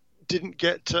really didn't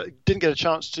get a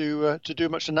chance to do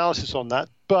much analysis on that,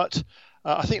 but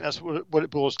I think that's what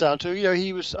it boils down to.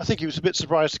 I think he was a bit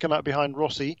surprised to come out behind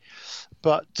Rossi,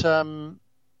 but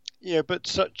but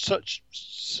such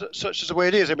is the way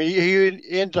it is. I mean,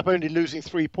 he ended up only losing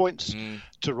 3 points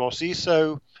to Rossi,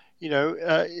 so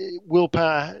Will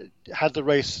Power had the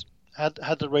race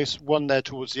won there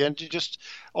towards the end. He just,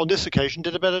 on this occasion,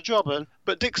 did a better job.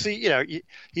 But Dixie,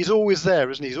 he's always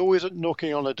there, isn't he? He's always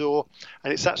knocking on the door,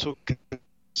 and it's that sort of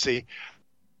consistency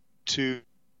to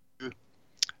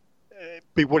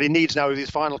be what he needs now with his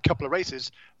final couple of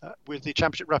races, with the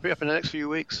championship wrapping up in the next few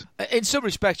weeks. In some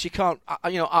respects, you can't.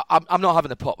 I'm not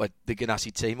having a pot with the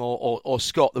Ganassi team or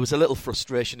Scott. There was a little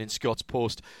frustration in Scott's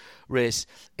post-race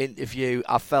interview.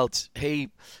 I felt he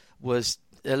was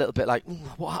a little bit like,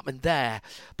 what happened there?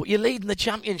 But you're leading the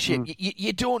championship.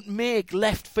 You don't make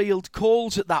left field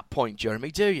calls at that point,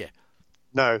 Jeremy, do you?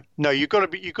 No. You've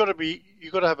got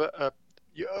to have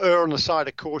you err on the side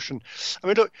of caution. I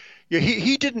mean, look,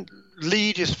 he didn't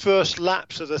lead his first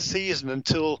laps of the season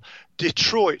until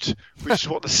Detroit, which is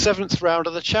the 7th round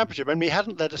of the championship. I mean, he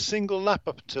hadn't led a single lap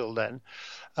up until then.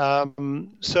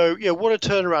 So what a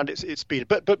turnaround it's been.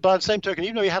 But by the same token,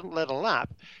 even though he hadn't led a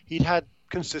lap, he'd had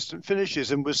consistent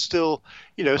finishes and was still,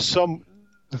 some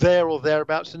there or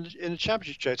thereabouts in the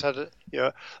championship chase. Had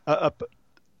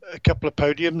a couple of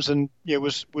podiums and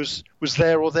was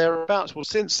there or thereabouts. Well,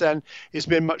 since then it's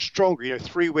been much stronger.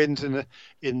 3 wins in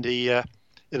the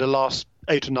last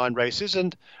 8 or 9 races,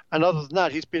 and other than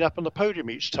that, he's been up on the podium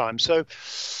each time. So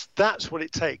that's what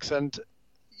it takes. And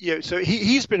so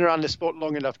he's been around this sport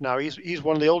long enough now. He's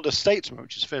one of the oldest statesmen,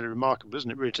 which is fairly remarkable,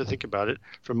 isn't it, really, to think about it,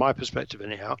 from my perspective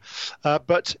anyhow.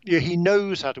 But he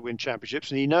knows how to win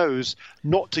championships, and he knows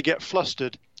not to get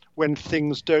flustered when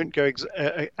things don't go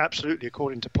absolutely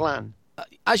according to plan.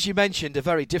 As you mentioned, a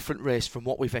very different race from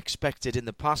what we've expected in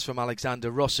the past from Alexander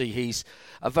Rossi. He's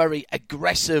a very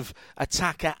aggressive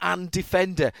attacker and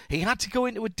defender. He had to go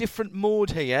into a different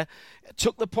mode here,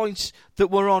 took the points that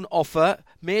were on offer,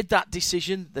 made that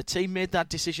decision. The team made that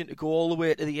decision to go all the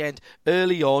way to the end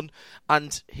early on,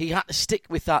 and he had to stick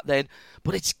with that then.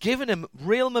 But it's given him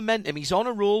real momentum. He's on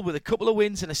a roll with a couple of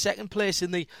wins and a second place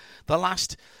in the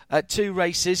last two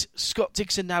races. Scott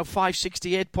Dixon now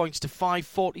 568 points to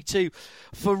 542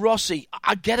 for Rossi.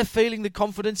 I get a feeling the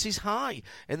confidence is high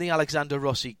in the Alexander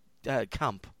Rossi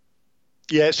camp.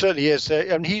 Yeah, it certainly is.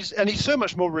 And he's so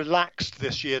much more relaxed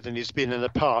this year than he's been in the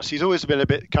past. He's always been a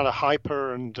bit kind of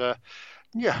hyper and, to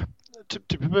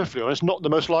be perfectly honest, not the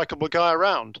most likable guy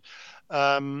around.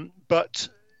 But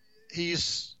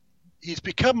he's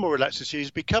become more relaxed this year.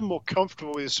 He's become more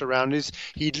comfortable with his surroundings.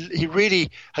 He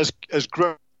really has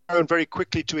grown very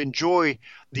quickly to enjoy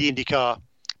the IndyCar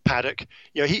paddock.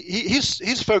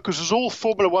 His focus was all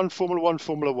Formula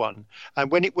One.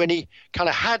 And when he kind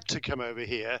of had to come over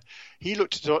here, he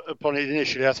looked upon it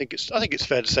initially. I think it's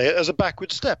fair to say as a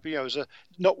backward step. As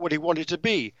not what he wanted to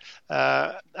be,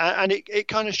 and it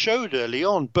kind of showed early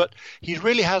on. But he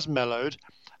really has mellowed,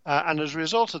 and as a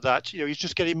result of that, he's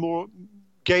just gaining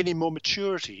more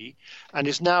maturity, and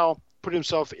is now put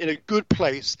himself in a good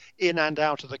place in and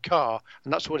out of the car,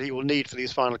 and that's what he will need for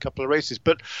these final couple of races.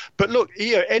 But look,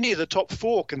 any of the top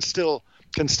four can still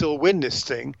win this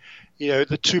thing.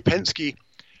 The two Penske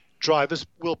drivers,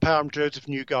 Will Power and Joseph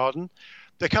Newgarden,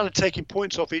 they're kind of taking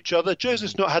points off each other.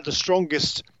 Joseph's not had the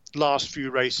strongest last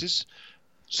few races,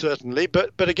 certainly,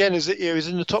 but again, is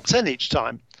in the top 10 each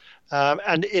time.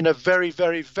 And in a very,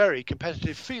 very, very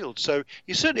competitive field. So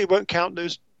you certainly won't count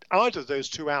either of those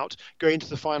two out going into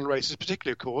the final races,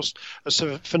 particularly, of course, as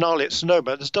a finale at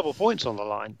Sonoma. There's double points on the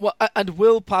line. Well, and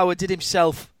Will Power did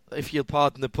himself, if you'll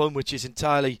pardon the pun, which is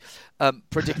entirely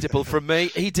predictable from me,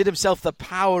 he did himself the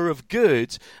power of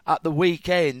good at the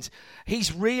weekend.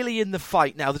 He's really in the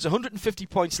fight now. There's 150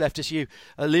 points left, as you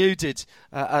alluded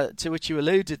to which you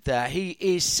alluded there. He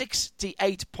is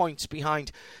 68 points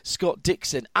behind Scott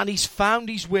Dixon, and he's found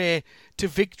his way to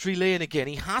victory lane again.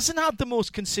 He hasn't had the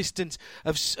most consistent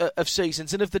of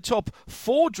seasons, and of the top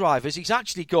four drivers, he's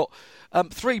actually got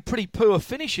three pretty poor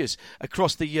finishes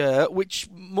across the year, which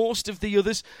most of the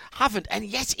others haven't, and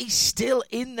yet he's still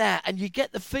in there. And you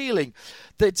get the feeling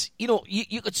that,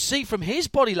 you could see from his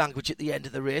body language at the end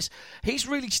of the race, he's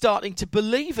really starting to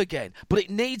believe again. But it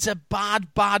needs a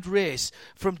bad race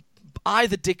from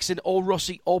either Dixon or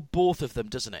Rossi or both of them,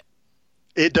 doesn't it?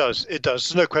 It does.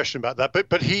 There's no question about that.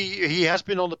 But he has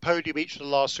been on the podium each of the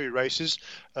last three races,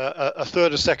 a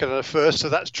third, a second, and a first. So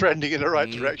that's trending in the right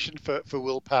direction for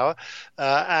Will Power,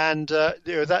 and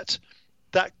that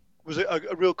was a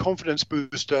real confidence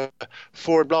booster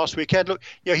for him last weekend. Look,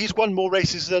 he's won more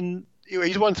races than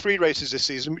he's won 3 races this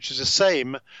season, which is the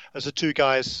same as the two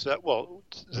guys.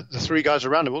 The three guys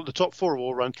around him. Well, the top 4 have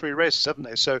all run 3 races, haven't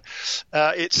they? So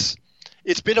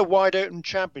it's been a wide open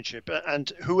championship,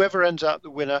 and whoever ends up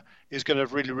the winner is going to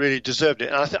have really, really deserved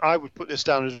it. And I would put this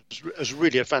down as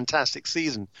really a fantastic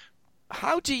season.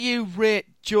 How do you rate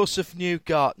Joseph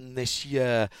Newgarden this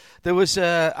year? There was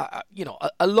a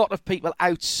lot of people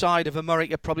outside of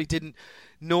America probably didn't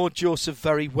know Joseph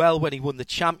very well when he won the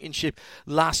championship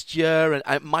last year, and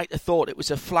I might have thought it was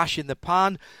a flash in the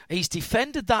pan. He's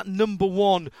defended that number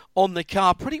 1 on the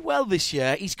car pretty well this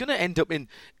year. He's going to end up in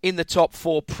the top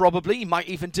 4 probably. He might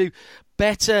even do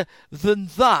better than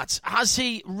that. Has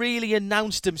he really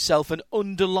announced himself and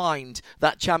underlined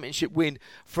that championship win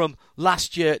from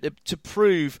last year to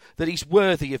prove that he's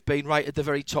worthy of being right at the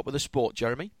very top of the sport,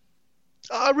 Jeremy?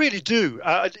 I really do.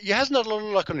 He hasn't had a lot of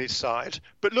luck on his side.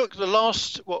 But look, the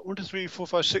last, 1, 2, 3, 4,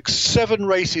 5, 6, 7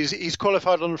 races, he's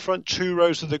qualified on the front 2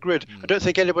 rows of the grid. I don't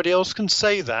think anybody else can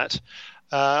say that.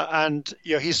 And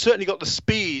he's certainly got the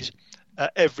speed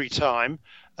every time.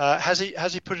 Has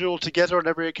he put it all together on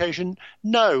every occasion?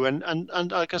 No, and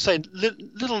like I say,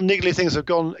 little niggly things have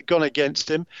gone against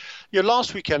him.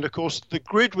 Last weekend, of course, the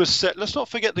grid was set. Let's not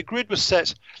forget the grid was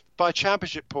set by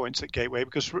championship points at Gateway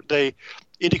because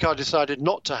IndyCar decided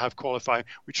not to have qualifying,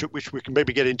 which we can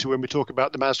maybe get into when we talk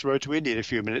about the Mazda Road to Indy in a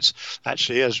few minutes,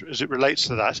 actually, as it relates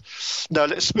to that. Now,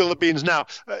 let's spill the beans now.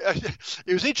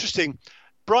 It was interesting.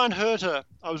 Brian Herter,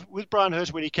 I was with Brian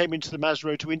Herter when he came into the Mazda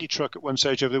Road to Indy truck at one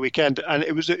stage over the weekend, and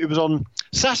it was on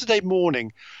Saturday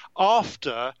morning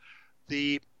after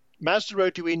the Mazda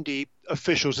Road to Indy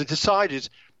officials had decided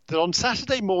that on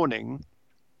Saturday morning,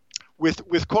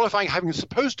 with qualifying having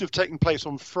supposed to have taken place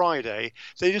on Friday,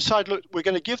 they decided, look, we're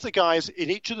going to give the guys in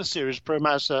each of the series, Pro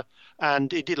Mazda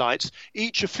and Indy Lights,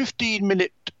 each a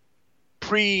 15-minute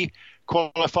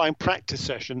pre-qualifying practice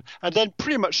session, and then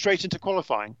pretty much straight into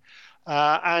qualifying.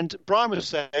 And Brian was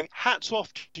saying, hats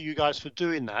off to you guys for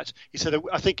doing that. He said,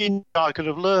 I think IndyCar could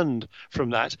have learned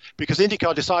from that, because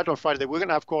IndyCar decided on Friday they were going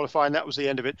to have qualifying. That was the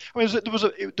end of it. I mean,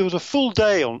 there was a full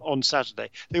day on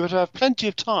Saturday. They would have plenty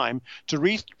of time to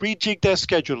rejig their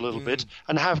schedule a little bit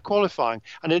and have qualifying,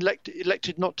 and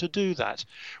elected not to do that,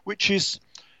 which is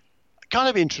kind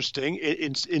of interesting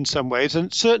in some ways.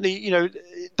 And certainly,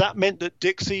 that meant that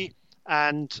Dixie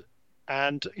and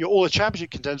all the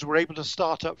championship contenders were able to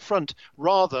start up front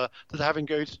rather than having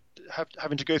to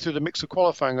go through the mix of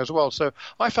qualifying as well. So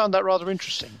I found that rather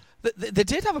interesting. They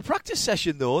did have a practice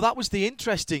session, though. That was the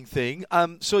interesting thing.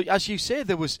 So, as you say,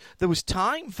 there was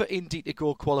time for Indy to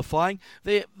go qualifying.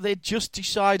 They just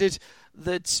decided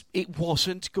that it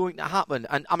wasn't going to happen.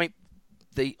 And I mean,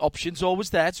 the option's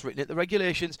always there. It's written in the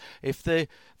regulations. If the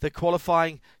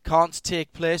qualifying can't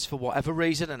take place for whatever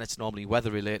reason, and it's normally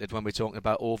weather-related when we're talking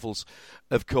about ovals,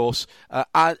 of course,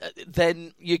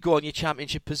 then you go on your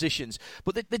championship positions.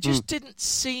 But there just didn't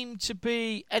seem to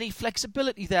be any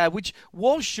flexibility there, which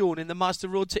was shown in the Mazda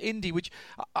Road to Indy, which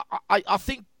I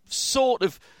think sort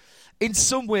of, in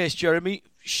some ways, Jeremy,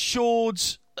 showed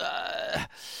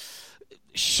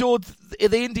the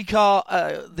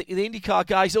IndyCar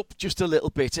guys up just a little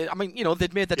bit. I mean,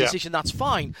 they'd made their decision. That's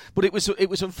fine, but it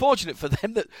was unfortunate for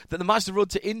them that the Mazda Road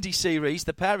to Indy series,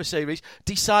 the Para series,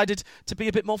 decided to be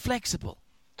a bit more flexible.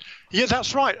 Yeah,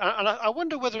 that's right. And I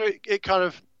wonder whether it kind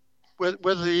of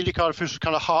whether the IndyCar officials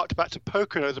kind of harked back to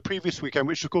Pocono the previous weekend,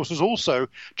 which of course was also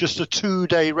just a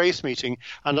 2-day race meeting,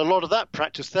 and a lot of that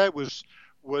practice there was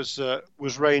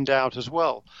rained out as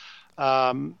well.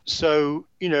 So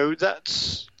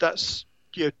that's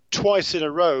twice in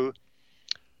a row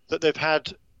that they've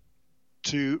had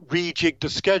to rejig the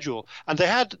schedule, and they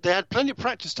had plenty of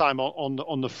practice time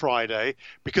on the Friday,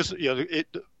 because the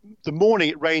morning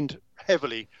it rained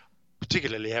heavily,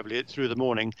 particularly heavily through the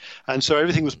morning, and so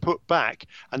everything was put back,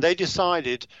 and they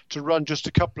decided to run just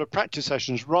a couple of practice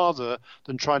sessions rather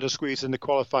than trying to squeeze in the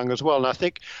qualifying as well. And I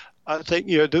think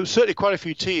there were certainly quite a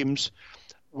few teams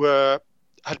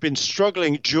had been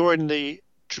struggling during the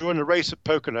race at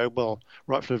Pocono, well,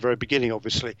 right from the very beginning,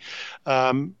 obviously,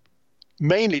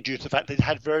 mainly due to the fact they'd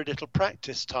had very little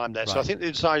practice time there. Right. So I think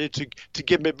they decided to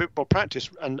give them a bit more practice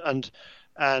and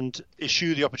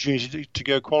issue the opportunity to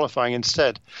go qualifying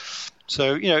instead.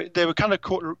 So, they were kind of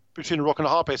caught between a rock and a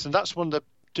hard place, and that's one of the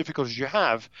difficulties you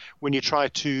have when you try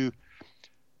to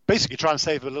basically try and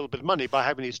save a little bit of money by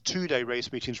having these 2-day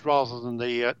race meetings rather than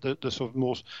the sort of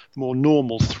more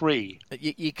normal 3.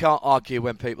 You can't argue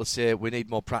when people say we need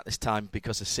more practice time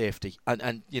because of safety,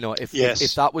 and if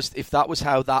that was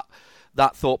how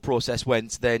that thought process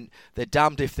went, then they're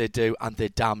damned if they do and they're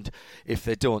damned if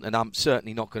they don't. And I'm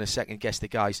certainly not going to second guess the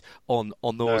guys on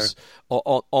those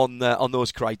on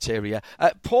those criteria.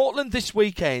 Portland this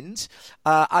weekend,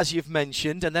 as you've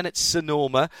mentioned, and then it's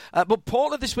Sonoma. But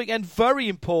Portland this weekend, very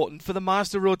important for the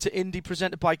Mazda Road to Indy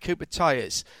presented by Cooper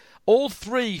Tyres. All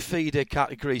 3 feeder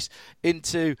categories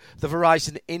into the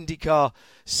Verizon IndyCar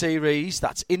Series.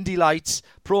 That's Indy Lights,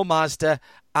 Pro Mazda,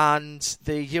 and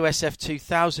the USF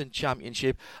 2000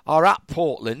 Championship are at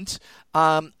Portland.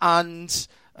 And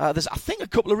there's, I think, a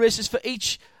couple of races for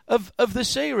each of the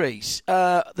series.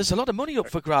 There's a lot of money up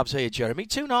for grabs here, Jeremy.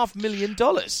 $2.5 million.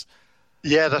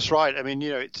 Yeah, that's right. I mean,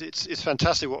 it's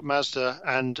fantastic what Mazda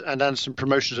and Anderson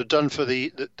Promotions have done for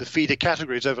the feeder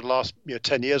categories over the last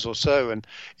 10 years or so, and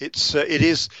it's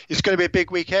going to be a big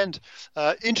weekend.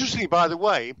 Interestingly, by the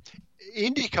way,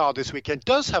 IndyCar this weekend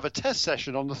does have a test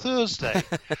session on the Thursday.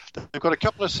 They've got a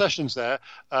couple of sessions there,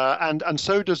 and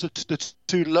so does the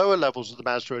 2 lower levels of the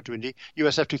Mazda Road to Indy,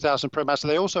 USF 2000 Pro Mazda.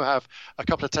 They also have a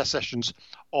couple of test sessions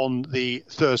on the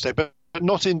Thursday, but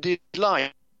not Indy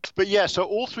Light. But yeah, so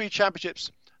all 3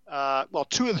 championships, 2 of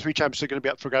the 3 championships are going to be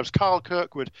up for grabs. Kyle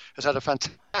Kirkwood has had a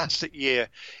fantastic year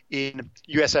in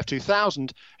USF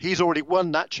 2000. He's already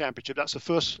won that championship. That's the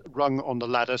first rung on the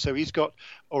ladder. So he's got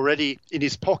already in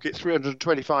his pocket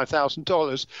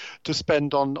 $325,000 to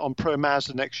spend on Pro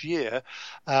Mazda next year.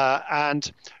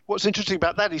 And what's interesting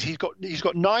about that is he's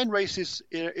got 9 races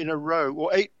in a row,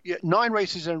 or 9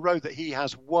 races in a row that he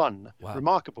has won. Wow.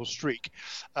 Remarkable streak.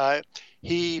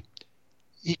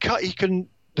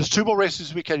 The there's 2 more races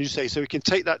this weekend, you say, so we can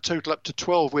take that total up to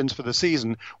 12 wins for the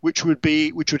season, which would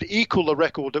equal the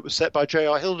record that was set by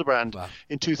J.R. Hildebrand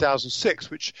in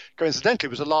 2006, which coincidentally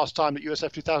was the last time that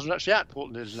USF 2000 was actually at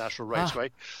Portland International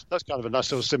Raceway. That's kind of a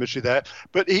nice little symmetry there.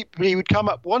 But he would come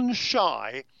up one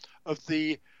shy of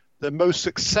the most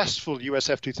successful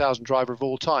USF 2000 driver of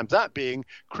all time, that being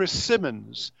Chris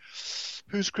Simmons.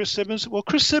 Who's Chris Simmons? Well,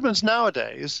 Chris Simmons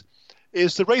nowadays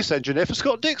is the race engineer for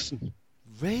Scott Dixon.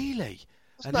 Really?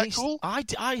 Isn't that cool? I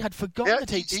had forgotten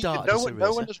that he'd started as a racer.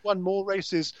 No one has won more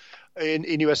races in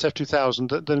USF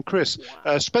 2000 than Chris.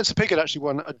 Wow. Spencer Piggott actually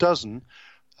won a dozen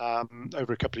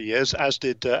over a couple of years, as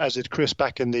did Chris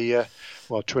back in the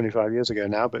 25 years ago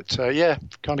now. But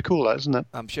kind of cool, that, isn't it?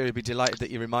 I'm sure he'd be delighted that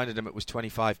you reminded him it was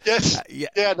 25. Yes,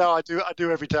 no, I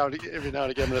do every now and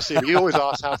again when I see him. He always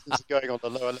asks how things are going on the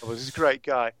lower levels. He's a great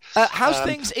guy. How's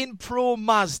things in Pro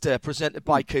Mazda, presented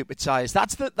by Cooper Tyres?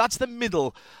 That's the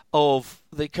middle of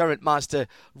the current Mazda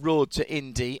road to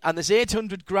Indy, and there's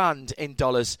 $800,000 in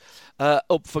dollars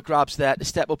up for grabs there to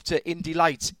step up to Indy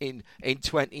Lights in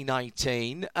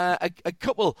 2019. A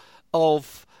couple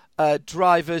of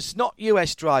drivers, not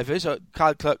US drivers.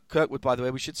 Kyle Kirkwood, by the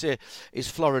way, we should say, is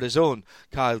Florida's own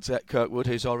Kyle Kirkwood,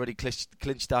 who's already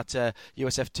clinched that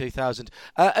USF 2000.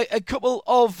 A couple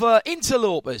of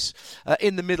interlopers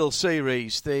in the middle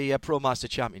series, the Pro Master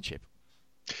Championship.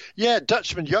 Yeah,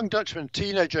 young Dutchman,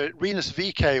 teenager, Rinus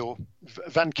VK, or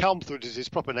Van Kalmthout is his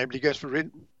proper name, but he goes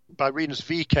by Rinus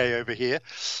VK over here,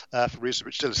 for reasons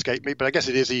which still escape me, but I guess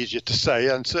it is easier to say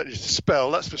and certainly to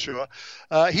spell, that's for sure.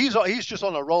 He's just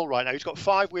on a roll right now. He's got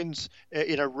 5 wins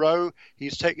in a row.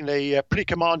 He's taken a pretty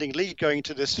commanding lead going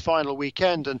into this final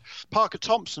weekend, and Parker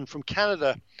Thompson from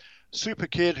Canada, super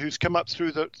kid who's come up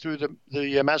through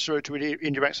the Mazda Road to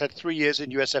Indy ranks, had 3 years in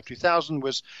USF 2000,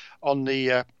 was on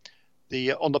the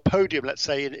podium, let's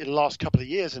say, in the last couple of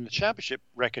years in the championship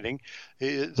reckoning.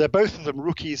 They're both of them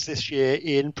rookies this year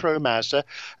in Pro Mazda,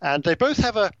 and they both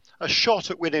have a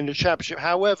shot at winning the championship.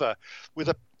 However, with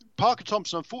Parker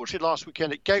Thompson, unfortunately, last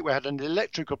weekend at Gateway had an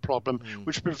electrical problem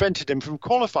which prevented him from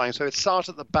qualifying. So it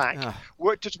started at the back,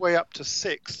 worked his way up to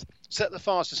 6th, set the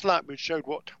fastest lap, which showed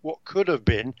what could have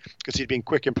been, because he'd been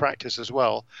quick in practice as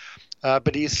well. But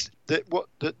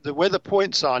the way the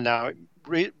points are now,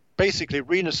 basically,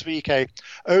 Rinus VK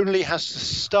only has to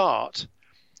start.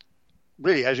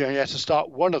 Really, as you only has to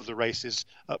start one of the races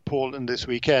at Portland this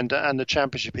weekend, and the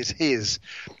championship is his.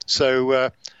 So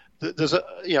there's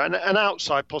an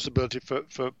outside possibility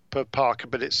for Parker,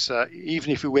 but it's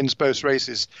even if he wins both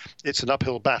races, it's an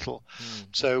uphill battle.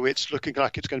 So it's looking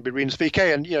like it's going to be Rinus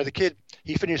VK, and the kid,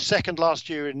 he finished second last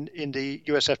year in the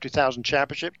USF 2000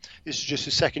 championship. This is just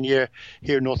his second year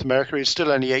here in North America. He's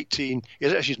still only 18.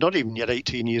 He's not even yet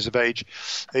 18 years of age.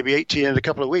 He'll be 18 in a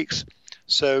couple of weeks.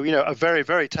 So a very,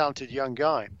 very talented young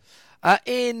guy.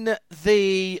 In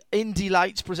the Indy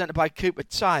Lights presented by Cooper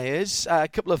Tyres, a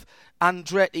couple of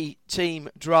Andretti team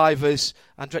drivers,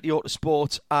 Andretti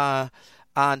Autosport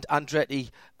and Andretti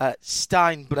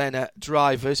Steinbrenner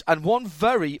drivers, and one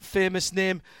very famous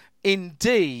name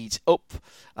indeed up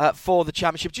for the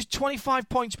championship. Just 25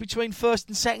 points between first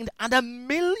and second, and $1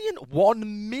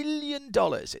 million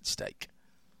at stake.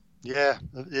 Yeah,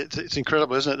 it's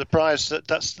incredible, isn't it? The prize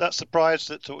that's the prize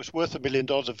that's worth $1 million,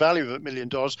 a value of $1 million.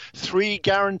 3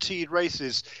 guaranteed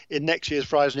races in next year's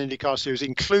Verizon IndyCar Series,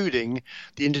 including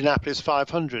the Indianapolis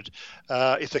 500.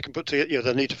 If they can put together,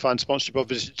 they'll need to find sponsorship,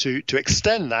 obviously, to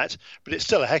extend that. But it's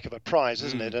still a heck of a prize,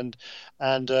 isn't it?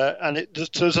 And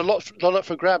there's a lot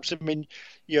for grabs. I mean,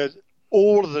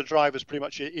 all of the drivers pretty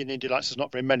much in Indy Lights, there's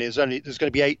not very many. There's going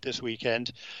to be 8 this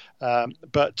weekend.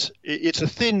 But it's a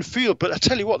thin field. But I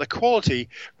tell you what, the quality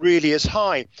really is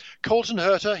high. Colton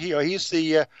Herter, he's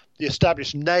the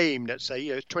established name, let's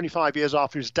say. 25 years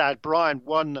after his dad, Brian,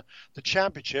 won the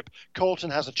championship,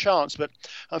 Colton has a chance. But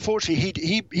unfortunately,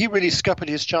 he really scuppered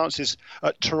his chances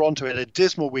at Toronto in a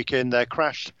dismal weekend there,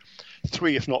 crashed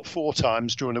 3, if not 4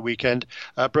 times during the weekend,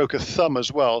 broke a thumb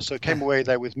as well, so came away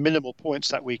there with minimal points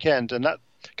that weekend, and that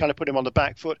kind of put him on the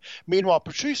back foot. Meanwhile,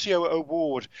 Patricio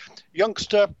O'Ward,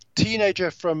 youngster, teenager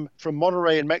from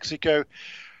Monterrey in Mexico,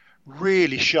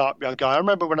 really sharp young guy. I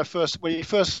remember when he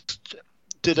first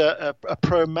did a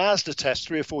Pro Mazda test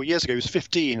 3 or 4 years ago. He was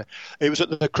 15. It was at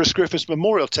the Chris Griffiths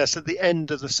Memorial Test at the end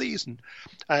of the season,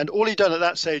 and all he'd done at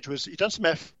that stage was he'd done some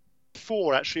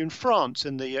F4 actually in France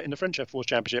in the French F4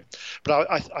 Championship. But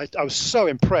I was so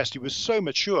impressed. He was so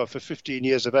mature for 15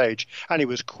 years of age, and he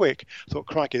was quick. I thought,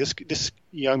 crikey, this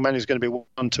young man is going to be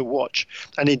one to watch.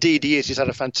 And indeed he is. He's had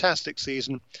a fantastic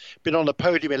season. Been on the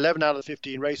podium 11 out of the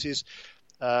 15 races.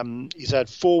 He's had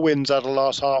 4 wins out of the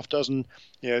last half dozen,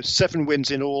 7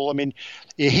 wins in all. I mean,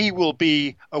 he will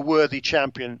be a worthy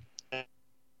champion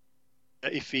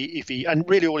if he, and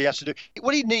really all he has to do,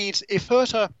 what he needs, if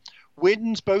Herta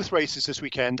wins both races this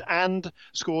weekend and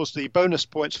scores the bonus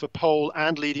points for pole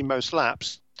and leading most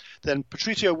laps, then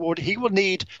Patricio Ward, he will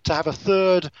need to have a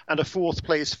 3rd and a 4th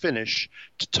place finish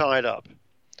to tie it up.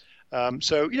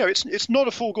 So, it's not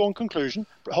a foregone conclusion.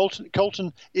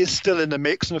 Colton is still in the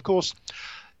mix. And, of course,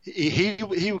 he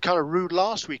was kind of rude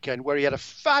last weekend where he had a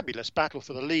fabulous battle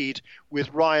for the lead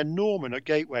with Ryan Norman at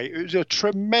Gateway. It was a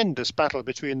tremendous battle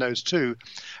between those two.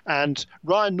 And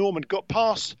Ryan Norman got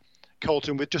past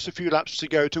Colton with just a few laps to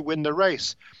go to win the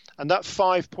race. And that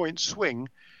 5-point swing,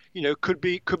 could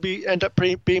end up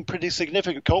being pretty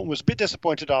significant. Colton was a bit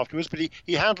disappointed afterwards, but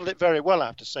he handled it very well, I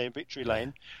have to say, in victory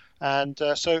lane. And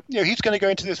so, he's going to go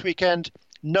into this weekend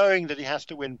knowing that he has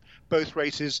to win both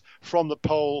races from the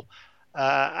pole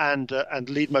and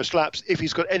lead most laps if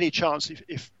he's got any chance,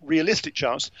 if realistic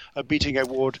chance, of beating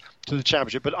Award to the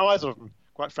championship. But either of them,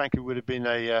 quite frankly, would have been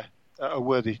a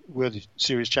worthy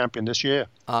series champion this year.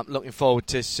 I'm looking forward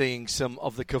to seeing some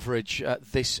of the coverage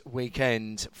this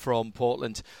weekend from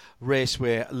Portland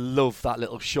Raceway. Love that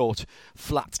little short,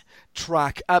 flat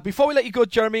track. Before we let you go,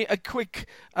 Jeremy, a quick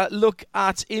look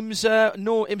at IMSA.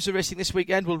 No IMSA racing this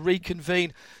weekend. We'll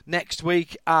reconvene next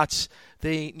week at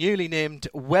the newly named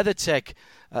WeatherTech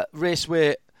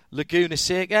Raceway Laguna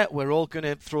Seca. We're all going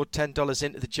to throw $10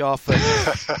 into the jar for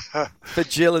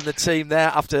Jill and the team there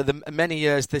after the many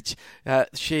years that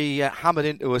she hammered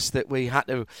into us that we had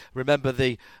to remember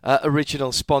the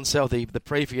original sponsor, or the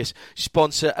previous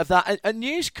sponsor of that. And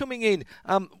news coming in,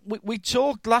 we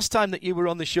talked last time that you were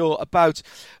on the show about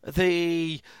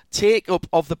the take-up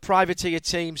of the privateer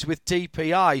teams with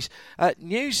DPIs.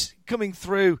 News coming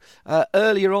through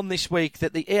earlier on this week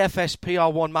that the AFS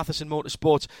PR1 Matheson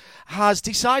Motorsport has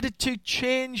decided to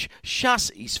change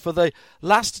chassis for the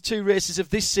last 2 races of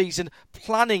this season,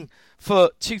 planning for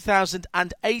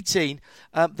 2018.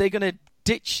 They're going to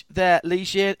ditch their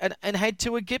Ligier and head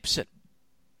to a Gibson.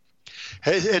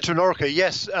 Head to an Orica,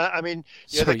 yes.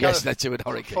 Let's do an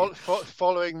Orica.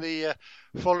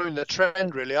 Following the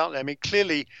trend, really, aren't they? I mean,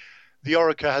 clearly, the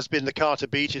Orica has been the car to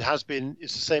beat. It's the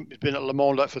same. It's been at Le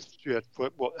Mans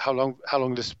for how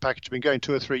long this package has been going?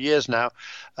 2 or 3 years now.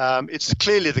 It's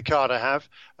clearly the car to have.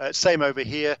 Same over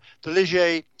here. The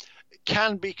Ligier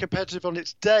can be competitive on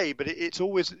its day, but it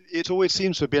always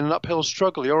seems to have been an uphill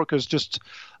struggle. The Orica is just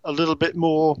a little bit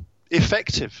more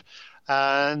effective,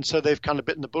 and so they've kind of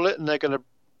bitten the bullet, and they're going to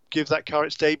give that car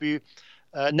its debut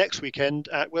next weekend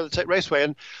at WeatherTech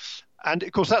Raceway. And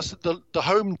of course, that's the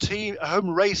home team, a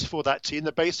home race for that team.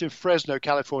 They're based in Fresno,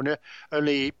 California,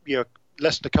 only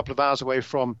less than a couple of hours away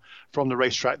from the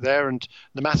racetrack there, and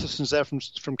the Matheson's there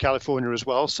from California as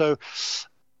well. So,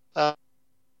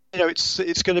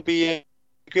 it's going to be a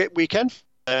great weekend.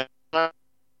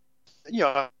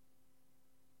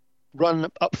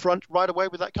 Run up front right away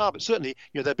with that car, but certainly,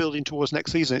 they're building towards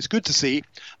next season. It's good to see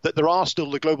that there are still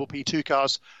the Global P2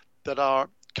 cars that are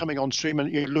coming on stream,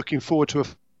 and looking forward to a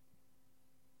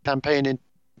campaign in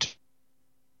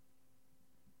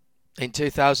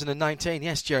 2019.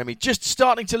 Yes, Jeremy, just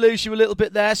starting to lose you a little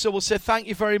bit there, so we'll say thank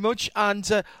you very much,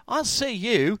 and I'll see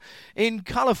you in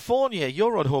California.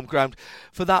 You're on home ground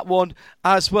for that one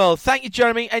as well. Thank you,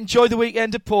 Jeremy. Enjoy the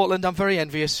weekend at Portland. I'm very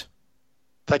envious.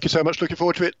 Thank you so much. Looking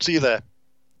forward to it. See you there.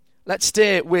 Let's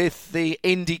stay with the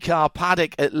IndyCar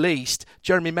paddock at least.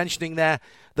 Jeremy mentioning there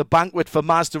the banquet for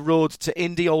Mazda Road to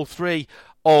Indy, all 3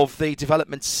 of the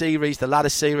development series, the ladder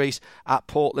series at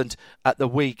Portland at the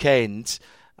weekend.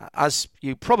 As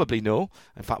you probably know,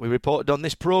 in fact we reported on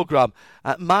this programme,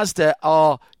 Mazda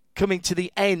are coming to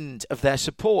the end of their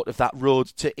support of that Road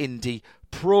to Indy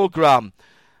programme.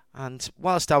 And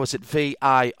whilst I was at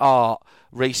VIR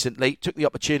recently, took the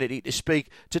opportunity to speak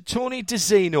to Tony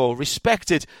DeZino,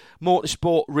 respected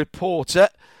motorsport reporter,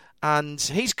 and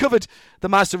he's covered the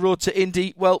Mazda Road to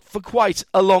Indy, well, for quite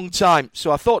a long time.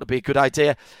 So I thought it'd be a good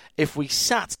idea if we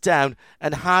sat down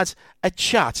and had a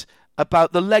chat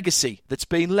about the legacy that's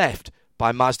been left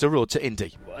by Mazda Road to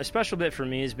Indy. A special bit for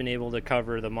me has been able to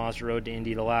cover the Mazda Road to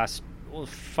Indy the last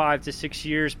 5 to 6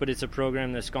 years, but it's a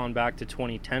program that's gone back to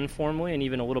 2010 formally, and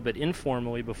even a little bit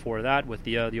informally before that with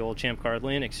the old Champ Car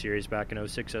Atlantic series back in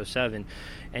 06-07.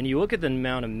 And you look at the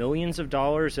amount of millions of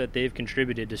dollars that they've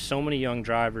contributed to so many young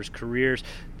drivers' careers.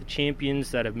 The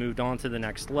champions that have moved on to the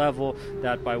next level,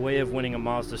 that by way of winning a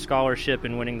Mazda scholarship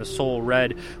and winning the Soul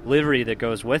Red livery that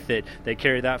goes with it, they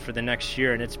carry that for the next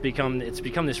year. And it's become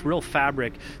this real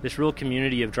fabric, this real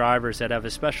community of drivers that have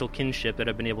a special kinship that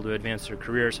have been able to advance their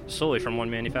careers solely from one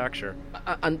manufacturer.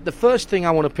 And the first thing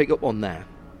I want to pick up on there,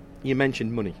 you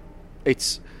mentioned money.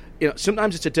 It's,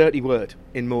 sometimes it's a dirty word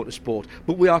in motorsport,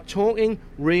 but we are talking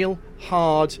real,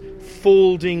 hard,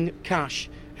 folding cash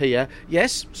here.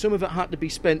 Yes, some of it had to be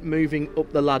spent moving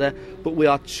up the ladder, but we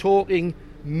are talking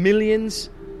millions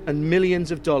and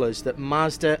millions of dollars that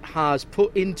Mazda has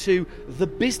put into the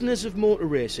business of motor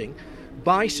racing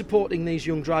by supporting these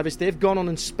young drivers. They've gone on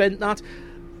and spent that.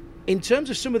 In terms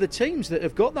of some of the teams that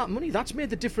have got that money, that's made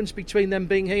the difference between them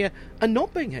being here and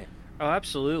not being here. Oh,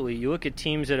 absolutely. You look at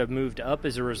teams that have moved up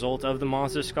as a result of the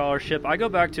Mazda scholarship. I go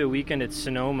back to a weekend at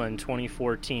Sonoma in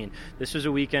 2014. This was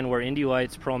a weekend where Indy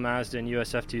Lights, Pearl Mazda, and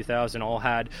USF 2000 all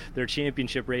had their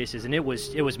championship races, and it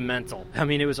was mental. I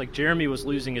mean, it was like Jeremy was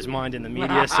losing his mind in the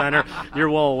media center.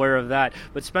 You're well aware of that.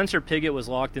 But Spencer Piggott was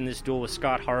locked in this duel with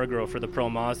Scott Hargrove for the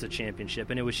Pearl Mazda championship,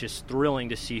 and it was just thrilling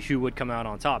to see who would come out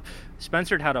on top.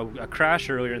 Spencer had a crash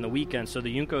earlier in the weekend, so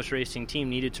the Juncos Racing team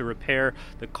needed to repair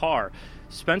the car.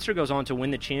 Spencer goes on to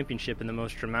win the championship in the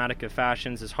most dramatic of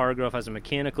fashions. As Hargrove has a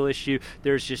mechanical issue,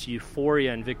 there's just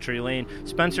euphoria in victory lane.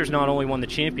 Spencer's not only won the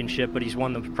championship, but he's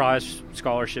won the prize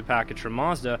scholarship package from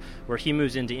Mazda, where he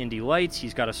moves into Indy Lights.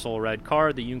 He's got a Soul Red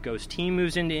car. The Juncos team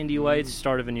moves into Indy Lights,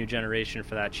 start of a new generation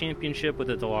for that championship with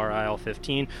the Dallara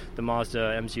IL-15, the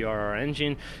Mazda MZRR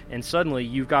engine, and suddenly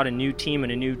you've got a new team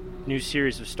and a new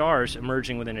series of stars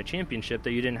emerging within a championship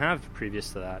that you didn't have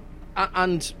previous to that.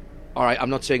 And all right, I'm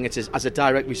not saying it as a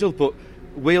direct result, but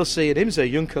we'll see at IMSA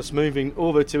Juncos moving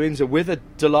over to IMSA with a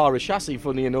Dallara chassis,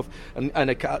 funny enough, and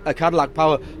a Cadillac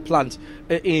power plant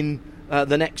in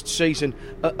the next season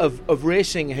of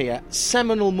racing here.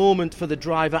 Seminal moment for the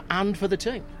driver and for the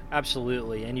team.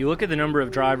 Absolutely. And you look at the number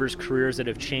of drivers' careers that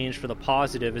have changed for the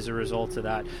positive as a result of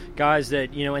that. Guys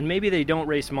that, and maybe they don't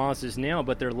race Mazdas now,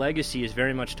 but their legacy is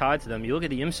very much tied to them. You look at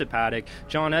the IMSA paddock,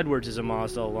 John Edwards is a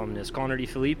Mazda alumnus. Connor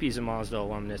DeFilippi is a Mazda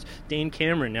alumnus. Dane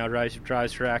Cameron now drives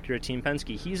for Acura Team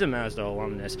Penske. He's a Mazda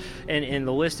alumnus. And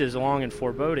the list is long and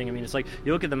foreboding. I mean, it's like,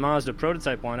 you look at the Mazda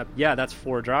prototype lineup, yeah, that's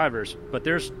 4 drivers, but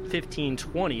there's 15,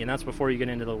 20, and that's before you get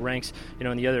into the ranks, in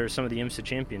some of the IMSA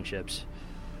championships.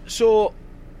 So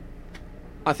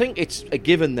I think it's a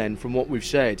given then, from what we've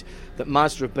said, that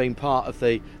Mazda have been part of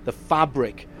the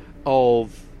fabric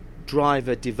of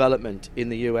driver development in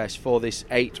the US for this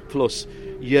 8+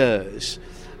 years.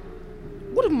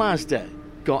 What have Mazda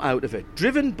got out of it?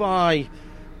 Driven by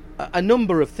a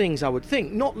number of things, I would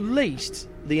think, not least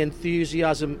the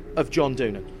enthusiasm of John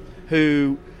Doonan,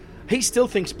 who he still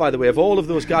thinks, by the way, of all of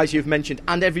those guys you've mentioned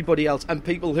and everybody else and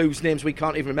people whose names we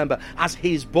can't even remember as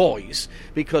his boys,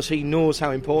 because he knows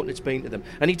how important it's been to them.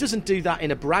 And he doesn't do that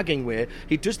in a bragging way.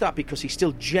 He does that because he's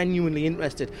still genuinely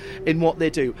interested in what they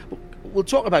do. We'll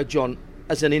talk about John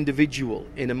as an individual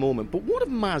in a moment, but what have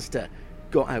Mazda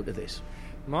got out of this?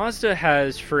 Mazda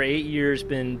has, for 8 years,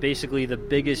 been basically the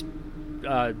biggest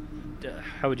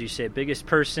biggest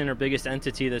person or biggest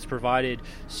entity that's provided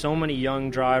so many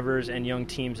young drivers and young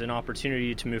teams an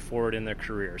opportunity to move forward in their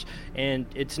careers. And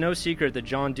it's no secret that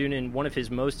John Doonan, one of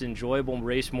his most enjoyable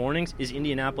race mornings is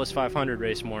Indianapolis 500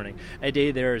 race morning. A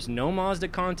day there is no Mazda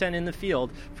content in the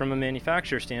field from a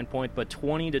manufacturer standpoint, but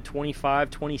 20 to 25,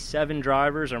 27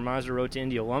 drivers are Mazda Road to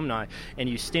Indy alumni. And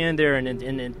you stand there and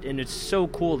it's so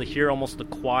cool to hear almost the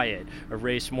quiet of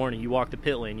race morning. You walk the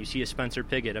pit lane, you see a Spencer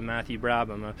Piggott, a Matthew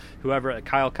Brabham, a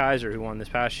Kyle Kaiser, who won this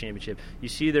past championship. You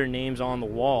see their names on the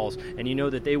walls, and you know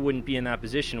that they wouldn't be in that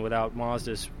position without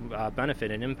Mazda's benefit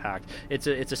and impact. It's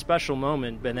a special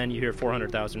moment, but then you hear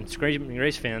 400,000 screaming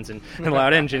race fans and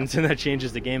loud engines, and that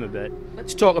changes the game a bit.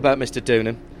 Let's talk about Mr.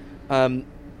 Doonan.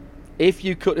 If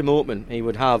you cut him open, he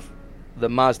would have the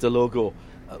Mazda logo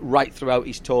right throughout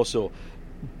his torso.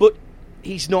 But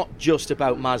he's not just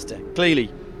about Mazda. Clearly,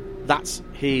 that's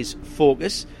his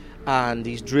focus, and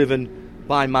he's driven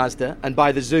by Mazda and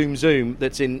by the zoom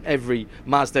that's in every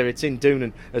Mazda. It's in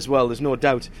Doonan as well, there's no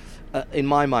doubt in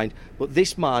my mind. But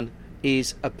this man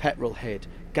is a petrol head.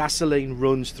 Gasoline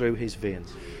runs through his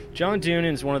veins. John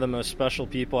Doonan is one of the most special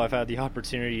people I've had the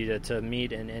opportunity to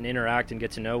meet and interact and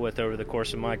get to know with over the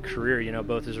course of my career,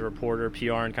 both as a reporter,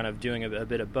 PR, and kind of doing a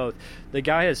bit of both. The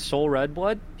guy has soul red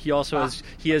blood. He also has,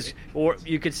 or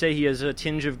you could say he has a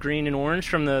tinge of green and orange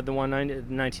from the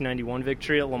 1991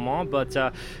 victory at Le Mans,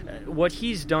 but what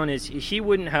he's done is he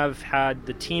wouldn't have had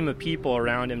the team of people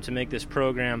around him to make this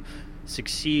program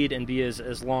succeed and be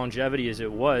as longevity as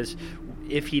it was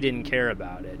if he didn't care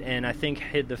about it. And I think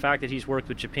the fact that he's worked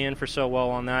with Japan for so well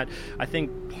on that, I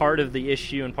think part of the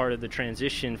issue and part of the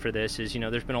transition for this is,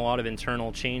 there's been a lot of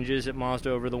internal changes at Mazda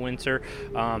over the winter.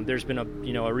 There's been a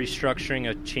restructuring,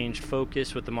 a changed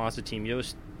focus with the Mazda team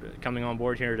Yost coming on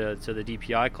board here to the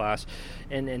DPI class,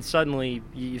 and suddenly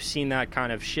you've seen that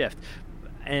kind of shift.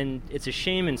 And it's a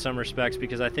shame in some respects,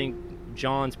 because I think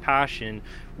John's passion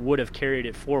would have carried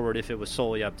it forward if it was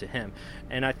solely up to him.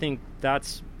 And I think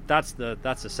that's the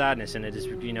sadness in it, is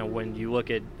when you look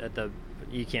at the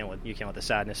you can't let the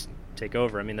sadness take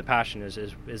over. I mean, the passion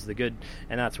is the good,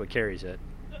 and that's what carries it.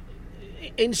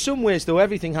 In some ways, though,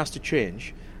 everything has to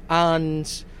change,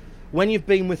 and when you've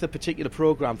been with a particular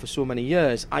program for so many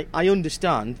years, I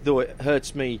understand, though it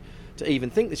hurts me to even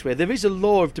think this way, there is a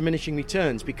law of diminishing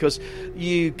returns, because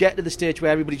you get to the stage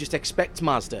where everybody just expects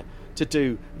Mazda to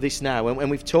do this now,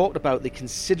 and we've talked about the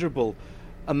considerable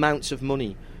amounts of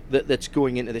money that's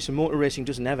going into this, and motor racing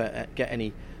doesn't ever get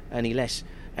any less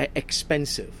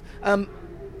expensive.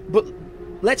 But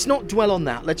let's not dwell on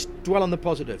that. Let's dwell on the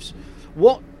positives.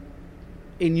 What,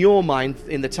 in your mind,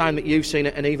 in the time that you've seen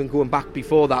it, and even going back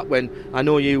before that, when I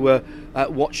know you were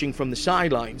watching from the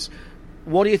sidelines,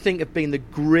 what do you think have been the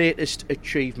greatest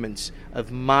achievements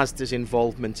of Mazda's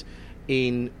involvement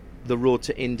in the road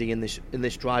to Indy in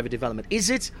this driver development? Is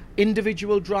it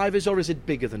individual drivers, or is it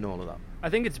bigger than all of that?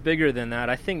 I think it's bigger than that.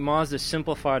 I think Mazda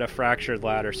simplified a fractured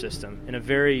ladder system in a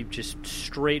very just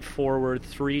straightforward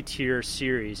 3-tier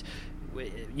series.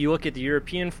 You look at the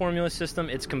European formula system,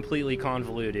 it's completely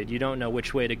convoluted. You don't know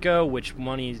which way to go, which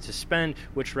money to spend,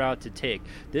 which route to take.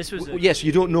 This was yes,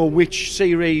 you don't know which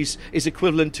series is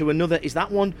equivalent to another. Is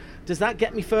that one? Does that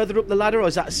get me further up the ladder, or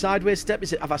is that a sideways step?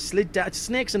 Have I slid down? It's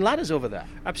snakes and ladders over there.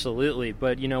 Absolutely,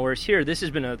 but whereas here, this has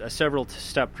been a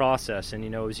several-step process, and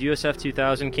it was USF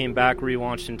 2000 came back,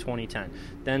 relaunched in 2010.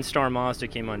 Then Star Mazda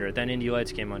came under it. Then Indy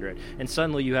Lights came under it, and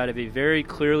suddenly you had a very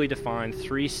clearly defined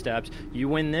 3 steps. You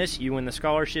win this, you win the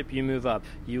scholarship, you move up.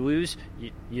 You lose,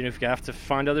 you have to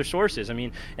find other sources. I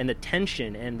mean, and the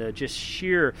tension and the just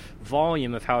sheer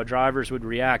volume of how drivers would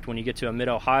react when you get to a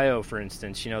Mid-Ohio, for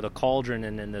instance, the cauldron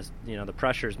and then the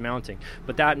pressure's mounting.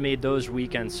 But that made those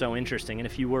weekends so interesting. And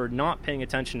if you were not paying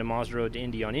attention to Mazda Road to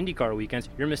Indy on IndyCar weekends,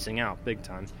 you're missing out big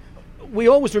time. We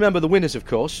always remember the winners, of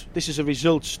course. This is a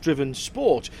results-driven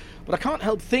sport. But I can't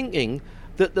help thinking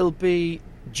that there'll be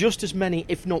just as many,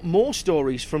 if not more,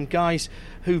 stories from guys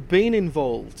who've been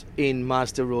involved in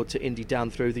Mazda Road to Indy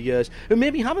down through the years, who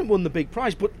maybe haven't won the big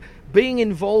prize, but being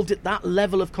involved at that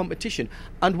level of competition,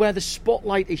 and where the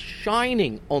spotlight is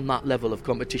shining on that level of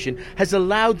competition, has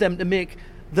allowed them to make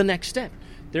the next step.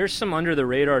 There's some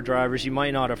under-the-radar drivers you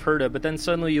might not have heard of, but then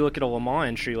suddenly you look at a Le Mans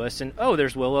entry list, and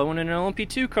there's Will Owen in an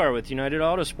LMP2 car with United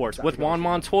Autosports, with Juan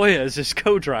Montoya as his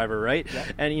co-driver, right? Yeah.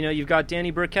 And you've got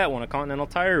Danny Burkett won a Continental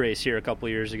Tire race here a couple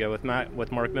of years ago with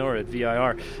Mark Miller at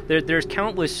VIR. There's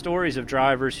countless stories of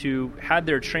drivers who had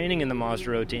their training in the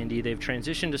Mazda Road to Indy. They've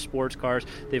transitioned to sports cars.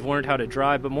 They've learned how to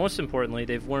drive, but most importantly,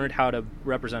 they've learned how to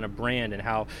represent a brand, and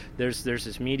how there's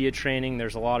this media training.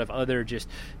 There's a lot of other just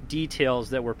details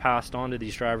that were passed on to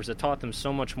these drivers that taught them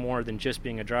so much more than just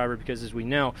being a driver, because as we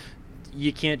know,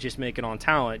 you can't just make it on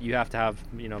talent. You have to have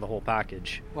the whole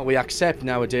package. Well, we accept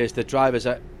nowadays that drivers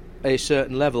at a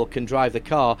certain level can drive the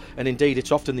car, and indeed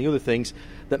it's often the other things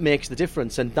that makes the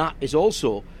difference, and that is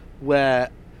also where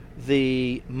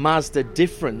the Mazda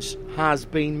difference has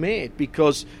been made,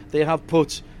 because they have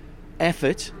put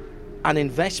effort and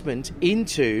investment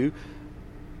into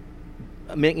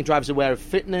making drivers aware of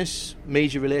fitness,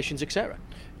 media relations, etc.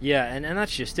 Yeah, and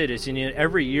that's just it. It's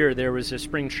every year there was a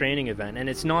spring training event, and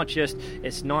it's not just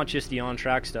the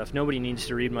on-track stuff. Nobody needs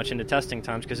to read much into testing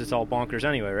times because it's all bonkers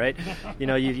anyway, right?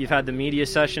 You've had the media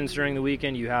sessions during the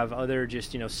weekend. You have other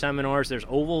just seminars. There's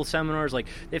oval seminars. Like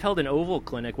they've held an oval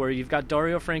clinic where you've got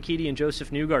Dario Franchitti and Joseph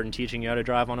Newgarden teaching you how to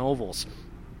drive on ovals.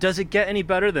 Does it get any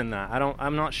better than that?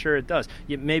 I'm not sure it does.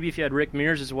 Maybe if you had Rick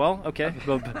Mears as well, okay.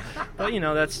 But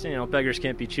that's beggars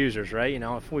can't be choosers, right?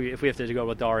 If we have to go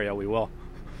with Dario, we will.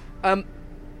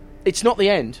 It's not the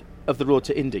end of the road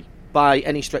to Indy by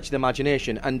any stretch of the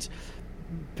imagination, and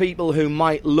people who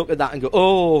might look at that and go,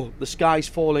 oh, the sky's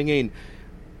falling in.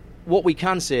 What we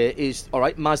can say is, all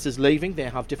right, Mazda's leaving, they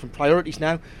have different priorities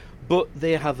now, but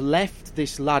they have left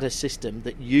this ladder system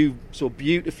that you so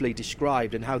beautifully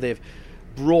described and how they've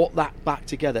brought that back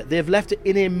together. They've left it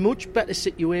in a much better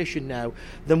situation now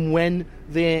than when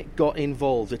they got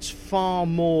involved. It's far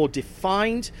more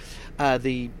defined.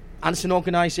 The Anderson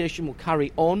organisation will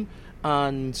carry on,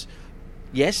 and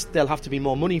yes, there'll have to be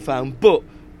more money found, but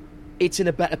it's in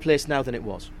a better place now than it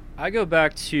was. I go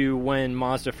back to when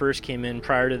Mazda first came in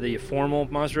prior to the formal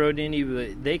Mazda Road to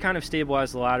Indy. They kind of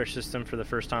stabilized the ladder system for the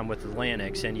first time with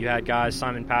Atlantics, and you had guys,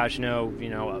 Simon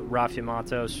Pagenaud, Rafa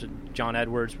Matos, John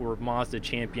Edwards were Mazda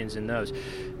champions in those.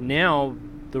 Now,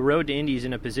 the Road to Indy is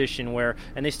in a position where,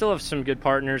 and they still have some good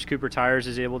partners, Cooper Tires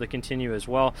is able to continue as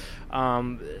well,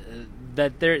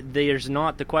 that there's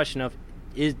not the question of,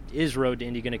 is Road to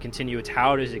Indy going to continue? It's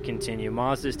how does it continue?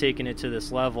 Mazda's taken it to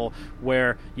this level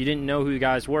where you didn't know who you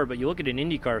guys were, but you look at an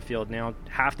IndyCar field now,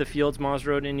 half the field's Mazda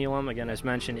Road to Indy alum. Again, as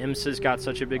mentioned, IMSA's got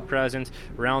such a big presence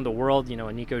around the world.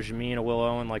 A Nico Jamin, a Will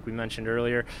Owen, like we mentioned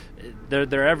earlier,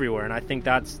 they're everywhere, and I think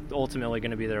that's ultimately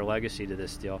going to be their legacy to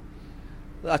this deal.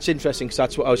 That's interesting, because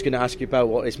that's what I was going to ask you about.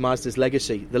 What is Mazda's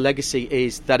legacy? The legacy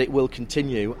is that it will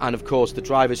continue, and of course the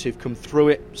drivers who've come through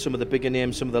it, some of the bigger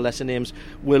names, some of the lesser names,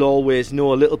 will always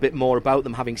know a little bit more about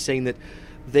them, having seen that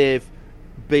they've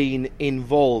been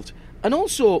involved. And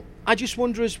also, I just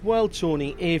wonder as well,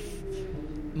 Tony, if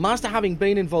Mazda, having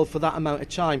been involved for that amount of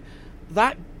time,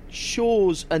 that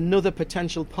shows another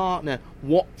potential partner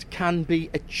what can be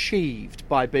achieved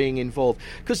by being involved.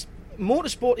 Because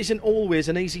motorsport isn't always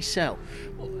an easy sell.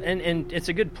 And it's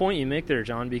a good point you make there,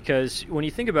 John, because when you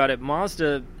think about it,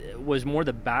 Mazda was more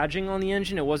the badging on the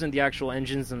engine. It wasn't the actual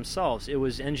engines themselves. It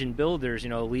was engine builders,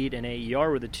 Elite and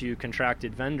AER were the two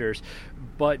contracted vendors.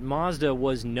 But Mazda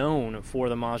was known for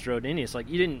the Mazda Road to Indy. It's like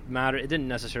it didn't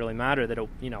necessarily matter that,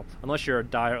 unless you're a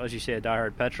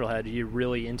diehard petrol head, you're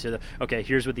really into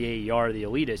here's what the AER, the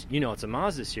Elite is. It's a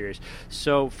Mazda series.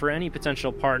 So for any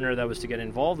potential partner that was to get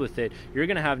involved with it, you're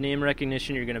going to have name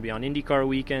recognition. You're going to be on IndyCar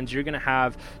weekends. You're going to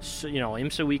have,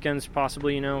 IMSA weekends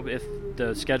possibly, if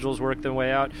the schedules work their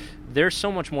way out. There's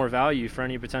so much more value for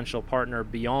any potential partner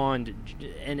beyond,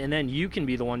 and then you can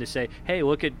be the one to say, hey,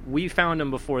 we found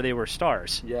them before they were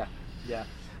stars. Yeah.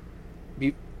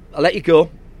 I'll let you go,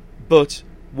 but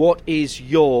what is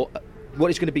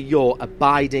going to be your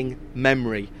abiding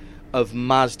memory of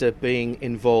Mazda being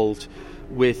involved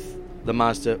with the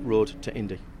Mazda Road to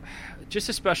Indy? Just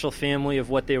a special family of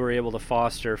what they were able to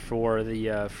foster for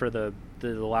the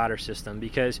ladder system,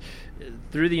 because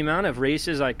through the amount of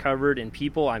races I covered and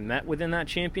people I met within that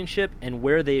championship and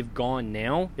where they've gone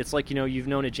now, it's like, you've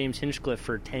known a James Hinchcliffe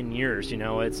for 10 years,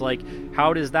 it's like,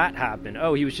 how does that happen?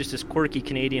 Oh, he was just this quirky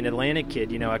Canadian Atlantic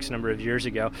kid, X number of years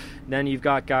ago. Then you've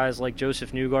got guys like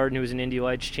Joseph Newgarden, who was an Indy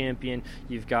Lights champion.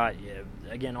 You've got,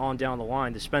 again, on down the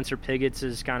line, the Spencer Pigotts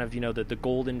is kind of, the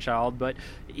golden child, but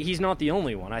he's not the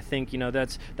only one. I think,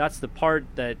 that's the part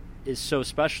that is so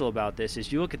special about this,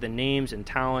 is you look at the names and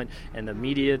talent and the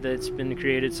media that's been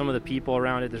created, some of the people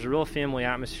around it. There's a real family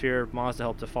atmosphere. Mazda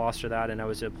helped to foster that, and it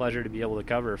was a pleasure to be able to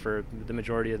cover for the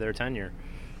majority of their tenure.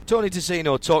 Tony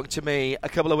Tassino talked to me a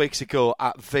couple of weeks ago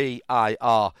at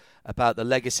VIR about the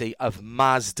legacy of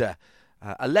Mazda.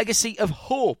 A legacy of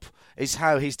hope is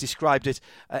how he's described it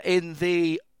in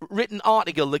the written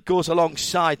article that goes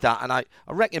alongside that, and I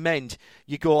recommend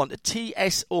you go on to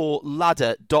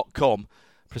tsoladder.com,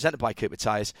 presented by Cooper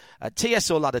Tires,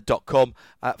 tsoladder.com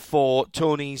for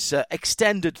Tony's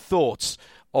extended thoughts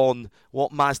on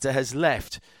what Mazda has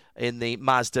left in the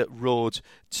Mazda Road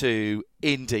to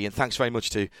Indy. And thanks very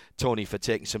much to Tony for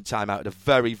taking some time out of a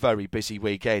very, very busy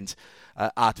weekend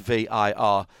at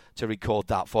VIR to record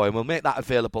that for him. We'll make that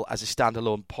available as a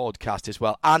standalone podcast as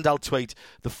well, and I'll tweet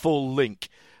the full link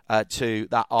to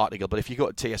that article. But if you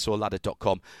go to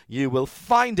tsoladder.com, you will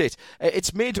find it.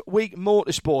 It's Midweek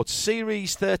Motorsport,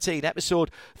 Series 13,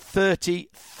 Episode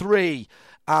 33.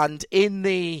 And in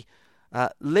the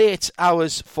late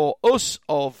hours for us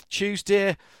of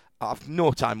Tuesday, I've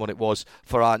no time what it was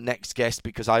for our next guest,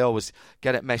 because I always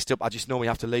get it messed up. I just know we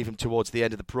have to leave him towards the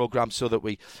end of the programme so that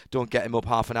we don't get him up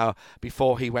half an hour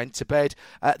before he went to bed.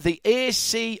 The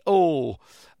ACO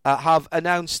have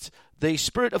announced the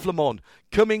Spirit of Le Mans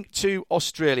coming to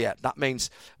Australia. That means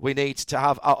we need to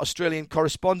have our Australian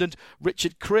correspondent,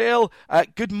 Richard Crail.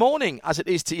 Good morning, as it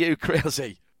is to you,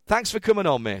 Crailsy. Thanks for coming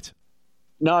on, mate.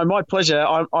 No, my pleasure.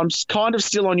 I'm kind of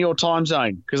still on your time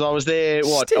zone, because I was there,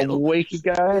 a week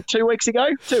ago? 2 weeks ago?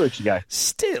 2 weeks ago.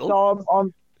 Still? So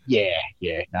I'm yeah.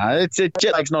 No,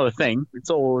 jet lag's not a thing.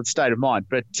 It's all a state of mind.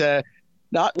 But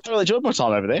no, I really enjoyed my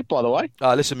time over there, by the way.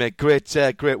 Listen, mate,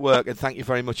 great work, and thank you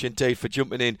very much indeed for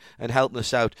jumping in and helping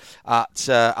us out at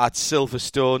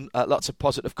Silverstone. Lots of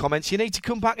positive comments. You need to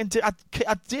come back and do.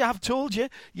 I've told you,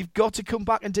 you've got to come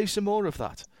back and do some more of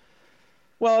that.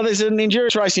 Well, there's an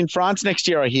endurance race in France next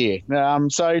year, I hear.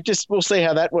 So we'll see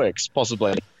how that works,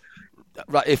 possibly.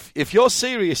 Right, if you're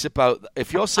serious about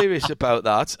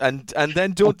that, and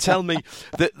then don't tell me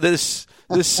that there's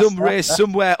some race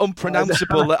somewhere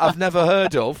unpronounceable that I've never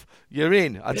heard of. You're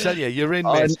in. I tell you, you're in,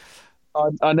 mate.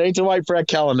 I need to wait for our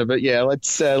calendar, but yeah,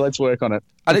 let's work on it.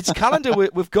 And it's calendar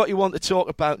we've got you on to talk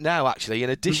about now, actually. In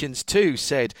addition to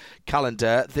said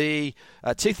calendar, the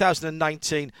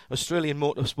 2019 Australian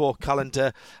Motorsport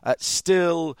calendar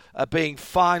still being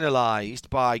finalised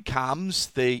by CAMS,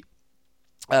 the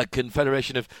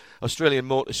Confederation of Australian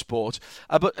Motorsport.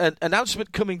 But an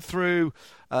announcement coming through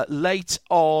late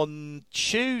on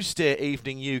Tuesday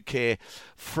evening UK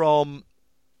from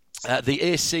the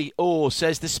ACO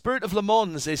says the Spirit of Le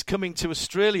Mans is coming to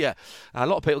Australia. A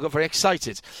lot of people got very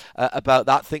excited about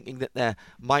that, thinking that there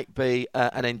might be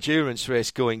an endurance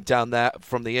race going down there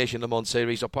from the Asian Le Mans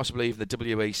Series or possibly even the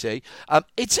WEC.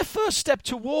 It's a first step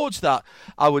towards that,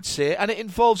 I would say, and it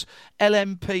involves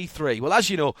LMP3. Well, as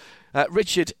you know,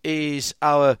 Richard is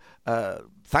our...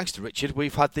 thanks to Richard,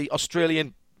 we've had the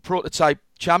Australian Prototype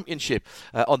Championship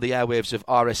on the airwaves of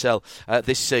RSL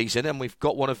this season, and we've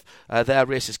got one of their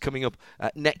races coming up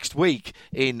next week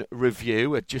in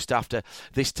review just after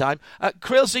this time.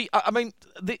 Crailsey, I mean,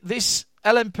 this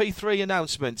LMP3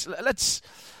 announcement, let's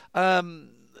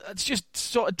just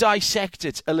sort of dissect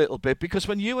it a little bit, because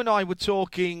when you and I were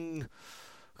talking...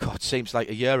 God, it seems like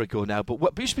a year ago now,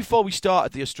 but just before we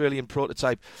started the Australian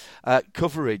Prototype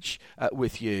coverage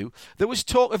with you, there was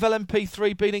talk of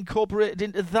LMP3 being incorporated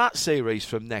into that series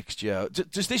from next year.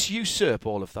 Does this usurp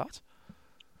all of that?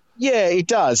 Yeah, it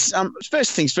does.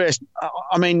 First things first,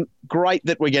 I mean, great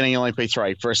that we're getting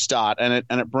LMP3 for a start, and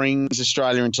it brings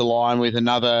Australia into line with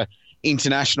another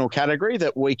international category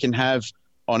that we can have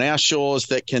on our shores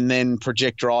that can then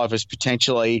project drivers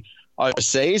potentially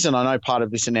overseas. And I know part of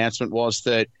this announcement was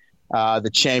that the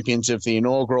champions of the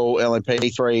inaugural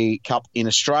LMP3 Cup in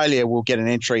Australia will get an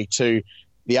entry to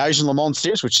the Asian Le Mans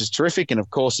Series, which is terrific. And,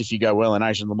 of course, if you go well in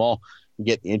Asian Le Mans, you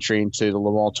get the entry into the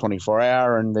Le Mans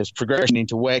 24-hour, and there's progression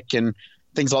into WEC and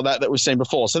things like that we've seen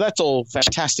before. So that's all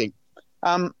fantastic.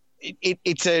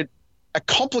 It's a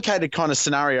complicated kind of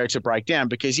scenario to break down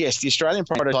because, yes, the Australian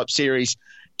Prototype Series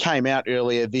came out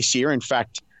earlier this year. In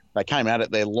fact, they came out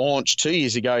at their launch 2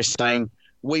 years ago saying,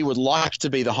 we would like to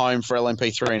be the home for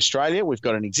LMP3 in Australia. We've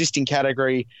got an existing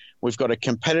category. We've got a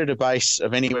competitor base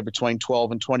of anywhere between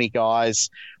 12 and 20 guys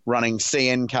running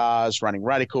CN cars, running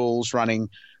radicals, running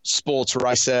sports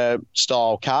racer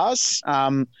style cars.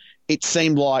 It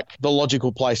seemed like the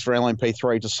logical place for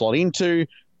LMP3 to slot into,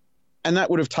 and that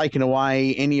would have taken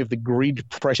away any of the grid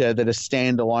pressure that a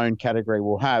standalone category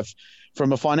will have.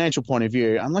 From a financial point of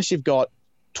view, unless you've got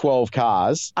 12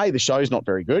 cars, A, the show's not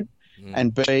very good,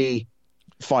 and B,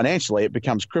 financially it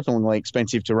becomes cripplingly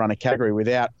expensive to run a category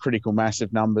without critical mass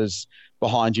of numbers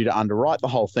behind you to underwrite the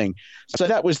whole thing. So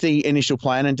that was the initial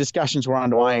plan, and discussions were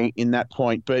underway in that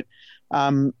point. But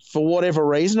for whatever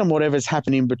reason and whatever's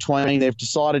happened in between, they've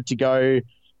decided to go,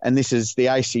 and this is the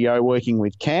ACO working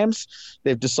with CAMS,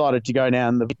 they've decided to go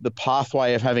down the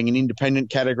pathway of having an independent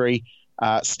category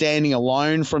standing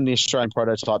alone from the Australian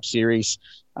Prototype Series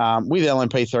with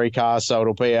LMP3 cars. So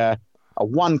it'll be a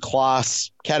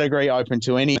one-class category open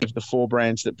to any of the four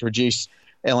brands that produce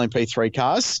LMP3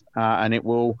 cars, and it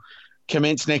will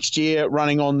commence next year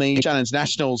running on the Shannon's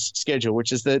Nationals schedule,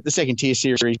 which is the second-tier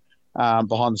series behind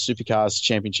the Supercars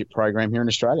Championship program here in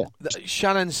Australia.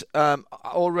 Shannon's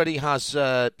already has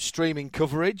streaming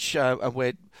coverage, and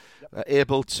we're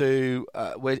able to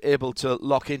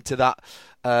lock into that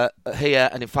here,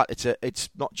 and in fact it's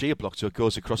not geo-blocked, so it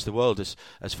goes across the world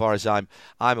as far as I'm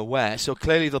aware. So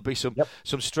clearly there'll be some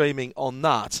streaming on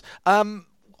that.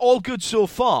 All good so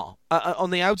far. On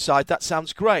the outside, that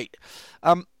sounds great.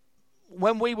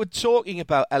 When we were talking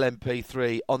about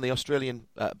LMP3 on the Australian,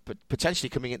 potentially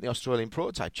coming in the Australian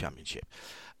Prototype Championship,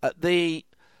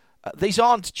 these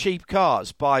aren't cheap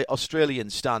cars by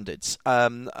Australian standards,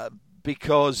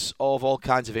 because of all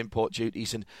kinds of import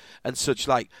duties and such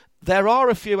like. There are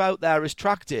a few out there as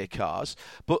track day cars,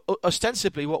 but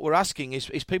ostensibly what we're asking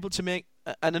is people to make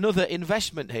another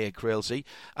investment here, Crailsey,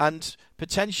 and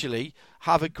potentially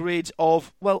have a grid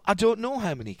of, well, I don't know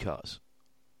how many cars.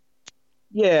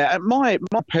 Yeah, my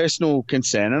personal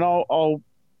concern, and I'll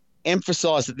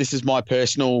emphasise that this is my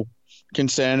personal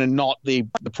concern and not the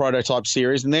Prototype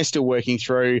Series, and they're still working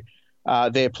through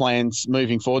their plans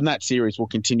moving forward, and that series will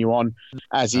continue on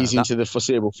as is into the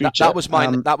foreseeable future. That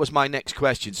was my next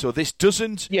question. So this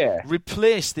doesn't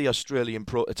replace the Australian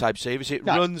Prototype Series. It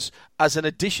runs as an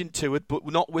addition to it, but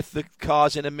not with the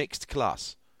cars in a mixed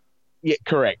class. Yeah,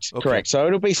 correct. So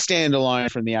it'll be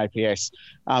standalone from the APS.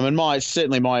 And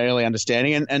certainly my early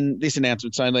understanding, and this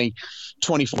announcement's only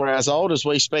 24 hours old as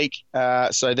we speak,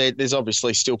 so there's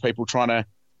obviously still people trying to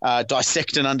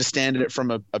dissect and understand it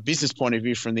from a business point of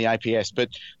view from the APS. But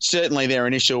certainly their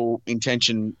initial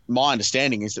intention, my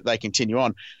understanding, is that they continue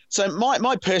on. So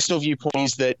my personal viewpoint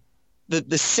is that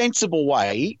the sensible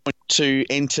way to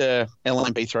enter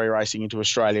LMP3 racing into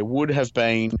Australia would have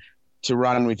been to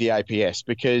run with the APS,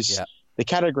 because the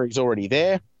category is already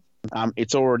there.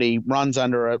 It's already runs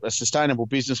under a sustainable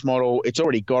business model. It's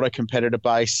already got a competitor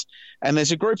base. And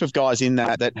there's a group of guys in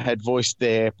that had voiced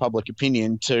their public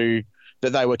opinion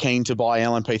that they were keen to buy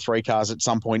LMP3 cars at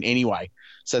some point anyway.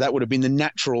 So that would have been the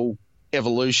natural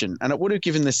evolution. And it would have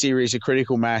given the series a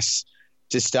critical mass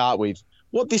to start with.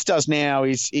 What this does now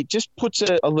is it just puts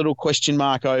a little question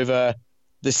mark over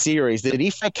the series, that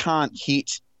if they can't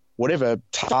hit whatever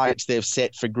targets they've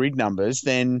set for grid numbers,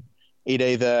 then it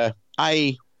either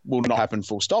A, will not happen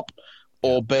full stop,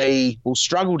 or B, will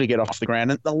struggle to get off the ground.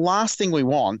 And the last thing we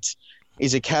want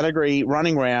is a category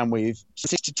running around with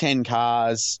 6 to 10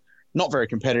 cars, not very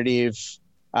competitive.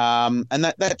 And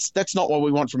that's not what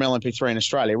we want from LMP3 in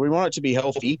Australia. We want it to be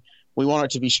healthy. We want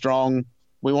it to be strong.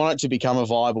 We want it to become a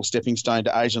viable stepping stone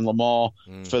to Asian Le Mans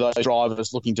for those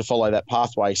drivers looking to follow that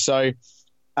pathway. So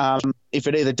if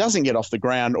it either doesn't get off the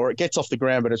ground, or it gets off the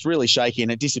ground but it's really shaky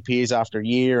and it disappears after a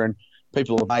year and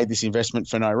people have made this investment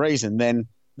for no reason, then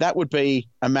that would be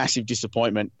a massive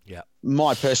disappointment. Yeah.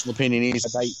 My personal opinion is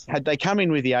had they come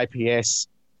in with the APS,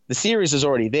 the series is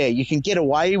already there. You can get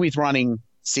away with running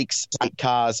 6, 8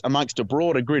 cars amongst a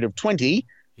broader grid of 20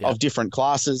 of different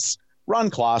classes, run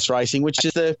class racing, which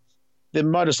is the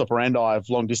modus operandi of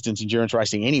long-distance endurance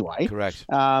racing anyway. Correct.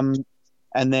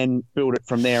 And then build it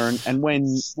from there. And when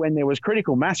there was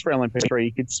critical mass for LMP3,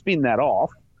 you could spin that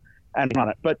off and run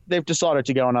it. But they've decided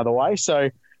to go another way. So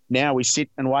now we sit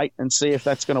and wait and see if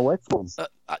that's going to work for them.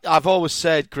 I've always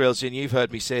said, Grills, and you've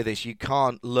heard me say this, you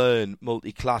can't learn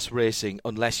multi-class racing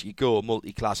unless you go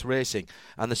multi-class racing.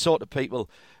 And the sort of people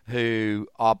who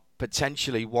are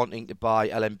potentially wanting to buy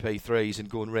LMP3s and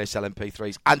go and race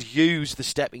LMP3s and use the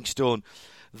stepping stone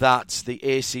that the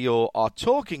ACO are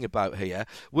talking about here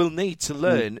will need to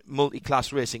learn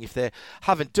multi-class racing if they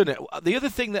haven't done it. The other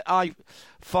thing that I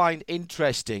find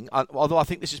interesting, although I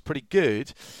think this is pretty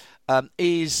good,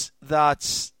 is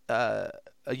that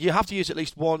you have to use at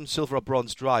least one silver or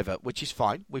bronze driver, which is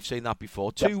fine. We've seen that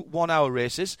before. 2 1-hour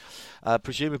races,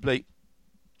 presumably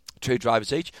 2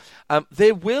 drivers each.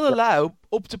 They will allow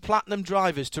up to platinum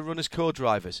drivers to run as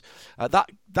co-drivers.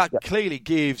 That clearly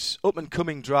gives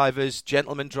up-and-coming drivers,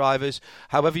 gentleman drivers,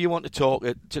 however you want to talk,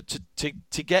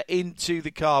 to get into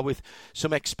the car with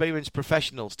some experienced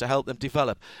professionals to help them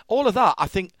develop. All of that, I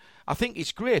think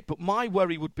it's great, but my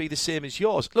worry would be the same as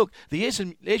yours. Look, the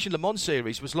Asian Le Mans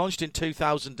Series was launched in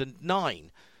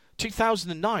 2009.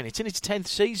 2009, it's in its 10th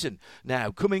season now,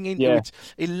 coming into its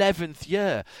 11th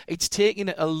year. It's taken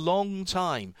it a long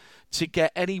time to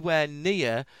get anywhere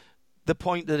near the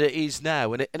point that it is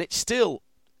now, and it still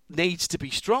needs to be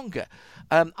stronger.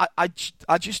 I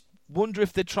just wonder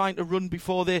if they're trying to run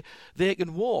before they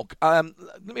can walk.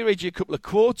 Let me read you a couple of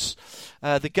quotes.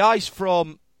 The guys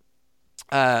from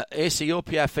ACO,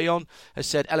 Pierre Fillon, has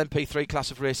said LMP3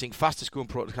 class of racing, fastest growing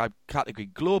prototype category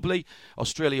globally.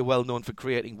 Australia well known for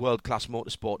creating world-class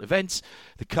motorsport events.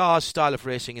 The cars, style of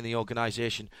racing in the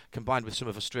organisation, combined with some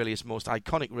of Australia's most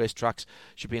iconic racetracks,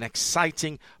 should be an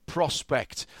exciting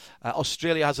prospect.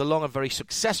 Australia has a long and very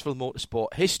successful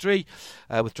motorsport history,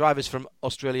 with drivers from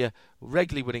Australia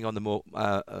regularly winning on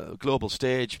the global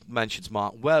stage. Mentions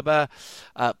Mark Webber.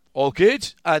 All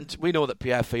good, and we know that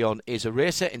Pierre Fillon is a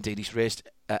racer. Indeed, he's raced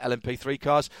LMP3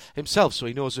 cars himself, so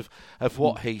he knows of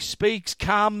what he speaks.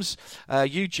 CAMS,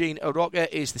 Eugene Oroka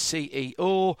is the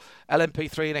CEO.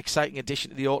 LMP3, an exciting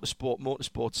addition to the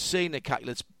motorsport scene, a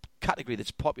category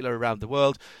that's popular around the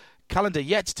world. Calendar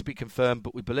yet to be confirmed,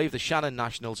 but we believe the Shannon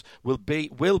Nationals will be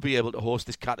able to host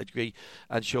this category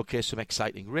and showcase some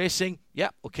exciting racing.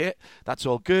 Yeah, okay, that's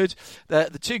all good.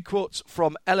 The 2 quotes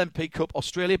from LMP Cup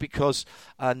Australia, because,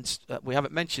 and we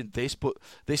haven't mentioned this, but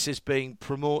this is being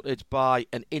promoted by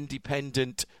an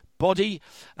independent body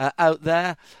out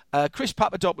there. Chris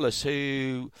Papadopoulos,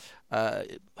 who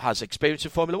has experience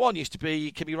in Formula 1, used to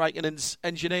be Kimi Raikkonen's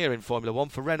engineer in Formula 1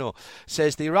 for Renault,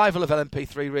 says the arrival of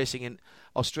LMP3 racing in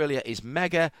Australia is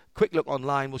mega. Quick look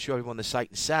online will show everyone the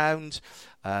sight and sound.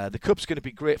 The Cup's going to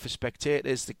be great for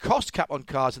spectators. The cost cap on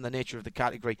cars and the nature of the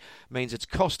category means it's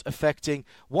cost affecting.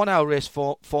 1-hour race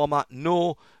format,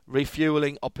 no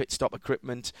refuelling or pit stop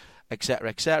equipment, etc.,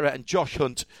 etc. And Josh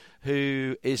Hunt,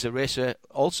 who is a racer,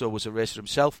 also was a racer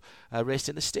himself, raced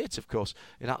in the States, of course,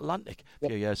 in Atlantic a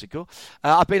few years ago.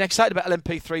 I've been excited about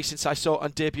LMP3 since I saw it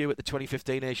on debut at the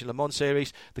 2015 Asian Le Mans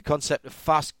Series. The concept of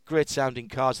fast, great-sounding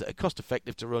cars that are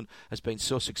cost-effective to run has been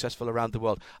so successful around the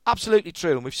world. Absolutely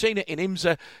true, and we've seen it in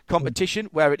IMSA competition,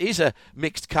 where it is a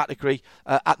mixed category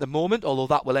at the moment, although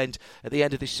that will end at the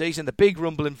end of this season. The big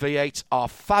rumbling V8s are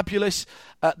fabulous.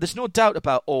 There's no doubt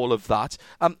about all of that.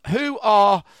 Who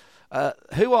are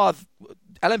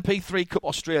LMP3 Cup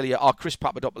Australia are Chris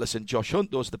Papadopoulos and Josh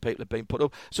Hunt. Those are the people that have been put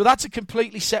up. So that's a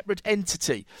completely separate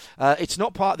entity. It's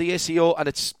not part of the ACO and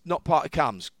it's not part of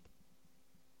CAMS.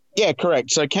 Yeah,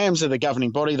 correct. So CAMS are the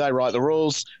governing body. They write the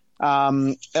rules.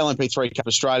 LMP3 Cup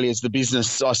Australia is the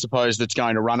business, I suppose, that's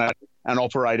going to run it and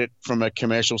operate it from a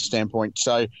commercial standpoint.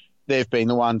 So they've been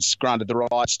the ones granted the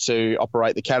rights to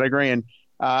operate the category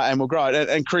and will grow it.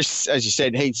 And Chris, as you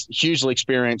said, he's hugely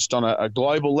experienced on a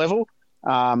global level.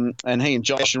 And he and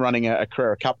Josh are running a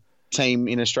Carrera Cup team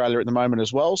in Australia at the moment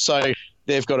as well. So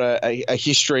they've got a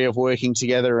history of working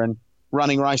together and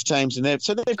running race teams, and they've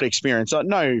got experience.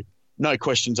 No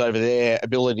questions over their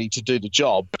ability to do the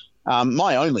job.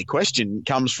 My only question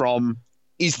comes from,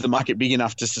 is the market big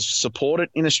enough to support it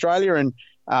in Australia, and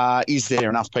is there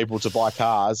enough people to buy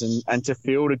cars and to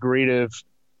field a grid of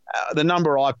the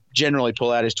number I generally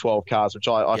pull out is 12 cars, which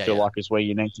I feel like is where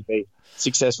you need to be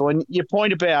successful. And your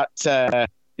point about the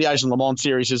Asian Le Mans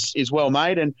Series is well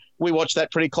made, and we watch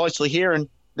that pretty closely here, and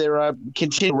there are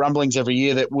continual rumblings every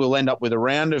year that we'll end up with a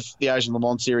round of the Asian Le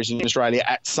Mans Series in Australia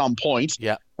at some point.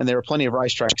 Yeah. And there are plenty of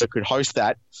racetracks that could host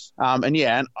that.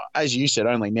 And as you said,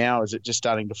 only now is it just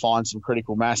starting to find some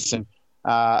critical mass and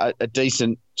a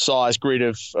decent size grid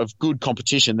of good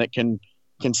competition that can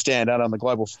stand out on the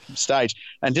global stage.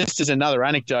 And just as another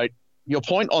anecdote, your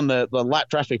point on the lap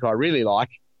traffic I really like,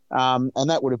 and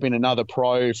that would have been another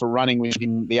pro for running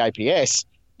within the APS.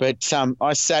 But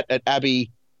I sat at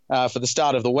Abbey for the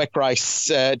start of the WEC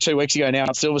race 2 weeks ago now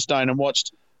at Silverstone and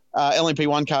watched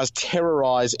LMP1 cars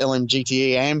terrorise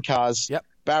LMGTE AM cars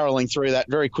barreling through that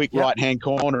very quick right-hand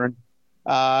corner. And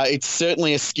it's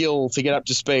certainly a skill to get up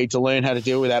to speed, to learn how to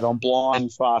deal with that on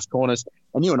blind, fast corners.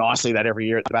 And you and I see that every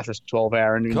year at the Bathurst 12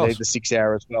 hour and indeed the 6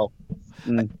 hour as well.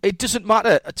 It doesn't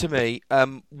matter to me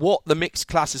what the mixed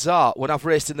classes are. When I've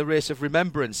raced in the Race of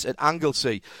Remembrance at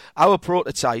Anglesey, our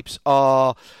prototypes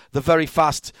are the very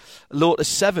fast Lotus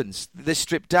 7s. They're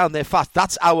stripped down, they're fast.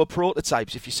 That's our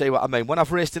prototypes, if you see what I mean. When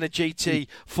I've raced in a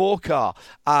GT4 car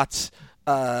at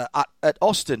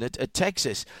Austin, at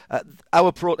Texas,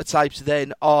 our prototypes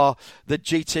then are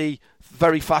the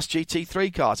very fast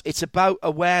GT3 cars. It's about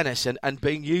awareness and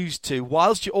being used to,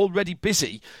 whilst you're already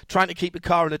busy trying to keep a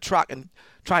car on a track and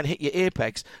try and hit your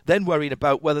apex, then worrying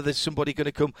about whether there's somebody going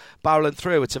to come barreling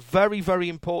through. It's a very, very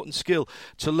important skill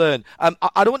to learn.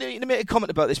 I don't want you to make a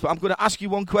comment about this, but I'm going to ask you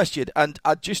one question. And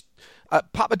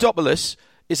Papadopoulos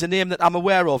is a name that I'm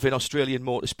aware of in Australian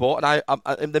motorsport,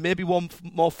 and there may be one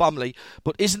more family,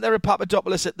 but isn't there a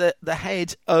Papadopoulos at the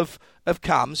head of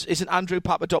CAMS? Isn't Andrew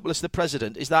Papadopoulos the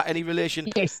president? Is that any relation?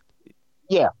 Yes.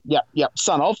 Yeah,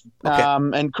 son of. Okay.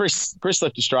 And Chris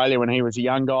left Australia when he was a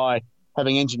young guy,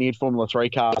 having engineered Formula 3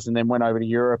 cars, and then went over to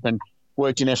Europe and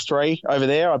worked in F3 over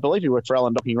there. I believe he worked for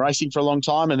Alan Docking Racing for a long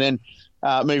time, and then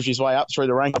moved his way up through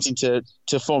the ranks into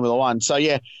Formula 1. So,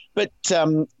 yeah. But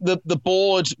the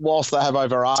board, whilst they have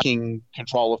overarching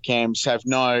control of CAMS, have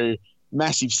no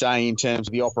massive say in terms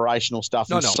of the operational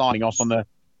stuff and signing off on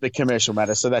the commercial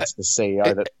matter. So that's the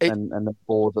CEO and the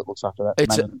board that looks after that.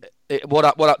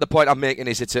 The point I'm making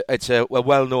is it's a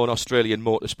well-known Australian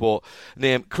motorsport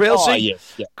name. Crailsey,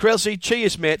 Crailsey,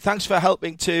 cheers, mate. Thanks for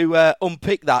helping to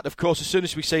unpick that. Of course, as soon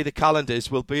as we see the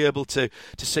calendars, we'll be able to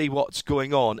see what's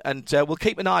going on, and we'll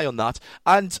keep an eye on that.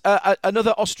 And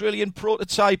another Australian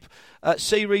prototype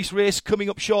series race coming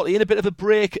up shortly, in a bit of a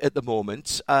break at the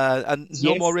moment, and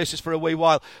no more races for a wee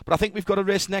while. But I think we've got a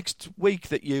race next week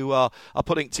that you are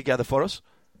putting together for us.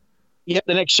 Yep,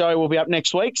 the next show will be up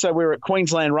next week. So we were at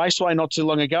Queensland Raceway not too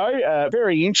long ago. A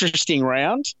very interesting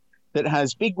round that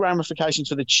has big ramifications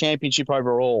for the championship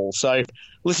overall. So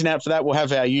listen out for that. We'll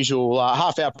have our usual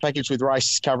half-hour package with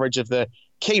race coverage of the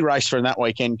key race from that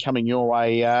weekend coming your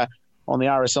way on the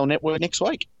RSL network next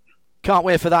week. Can't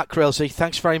wait for that, Crailsey.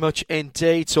 Thanks very much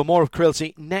indeed. So more of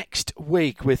Crailsey next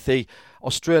week with the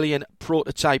Australian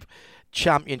Prototype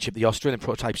Championship, the Australian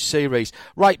Prototype Series.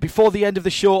 Right, before the end of the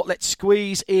show, let's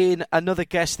squeeze in another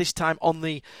guest, this time on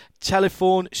the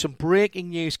telephone. Some breaking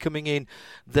news coming in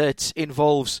that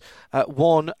involves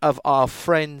one of our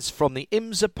friends from the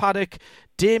IMSA paddock,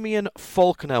 Damien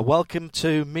Faulkner. Welcome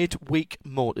to Midweek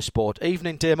Motorsport.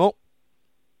 Evening, Damo.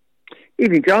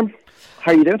 Evening, John.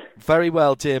 How are you doing? Very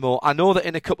well, Damo. I know that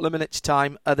in a couple of minutes'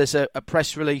 time there's a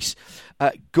press release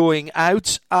going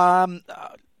out.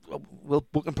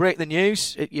 We can break the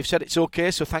news. You've said it's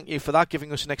okay, so thank you for that,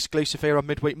 giving us an exclusive here on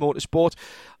Midweek Motorsport.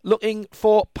 Looking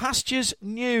for pastures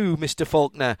new, Mr.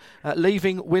 Faulkner,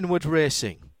 leaving Winwood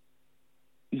Racing.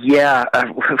 Yeah,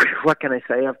 what can I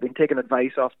say? I've been taking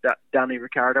advice off Danny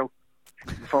Ricciardo,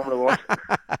 Formula One.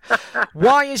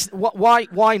 Why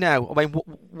now? I mean,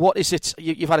 what is it?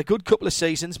 You've had a good couple of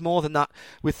seasons, more than that,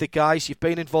 with the guys. You've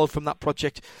been involved from that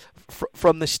project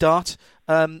from the start.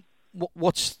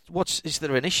 Is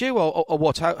there an issue or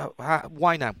what?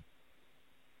 Why now?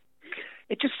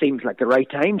 It just seems like the right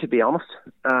time, to be honest.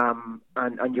 And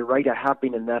you're right. I have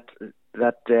been in that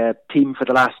team for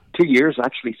the last 2 years,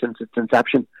 actually, since its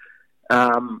inception,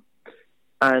 and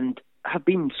have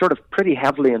been sort of pretty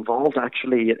heavily involved,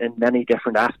 actually, in many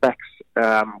different aspects,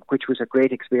 which was a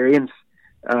great experience,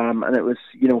 and it was,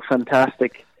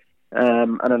 fantastic,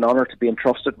 and an honour to be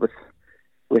entrusted with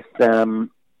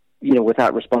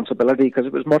that responsibility, because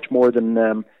it was much more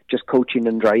than just coaching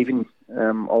and driving,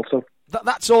 also.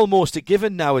 That's almost a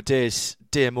given nowadays,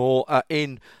 Damo,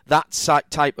 in that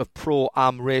type of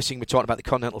Pro-Am racing. We're talking about the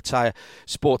Continental Tire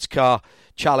Sports Car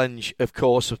Challenge, of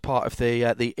course, as part of the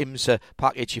IMSA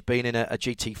package. You've been in a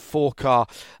GT4 car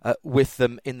with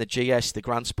them in the GS, the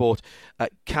Grand Sport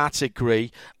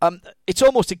category. It's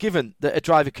almost a given that a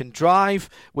driver can drive.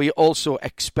 We also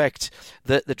expect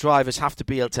that the drivers have to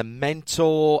be able to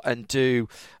mentor and do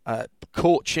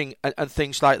coaching and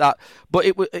things like that. But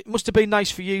it must have been nice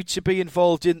for you to be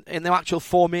involved in the actual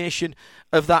formation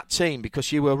of that team,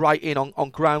 because you were right in on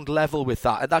ground level with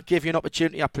that. And that gave you an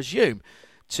opportunity, I presume,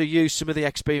 to use some of the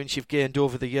experience you've gained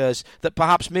over the years that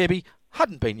perhaps maybe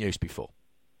hadn't been used before.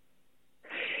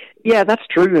 Yeah, that's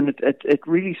true, and it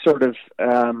really sort of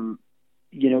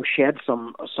shed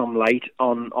some light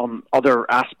on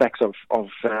other aspects of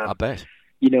I bet.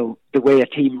 The way a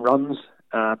team runs.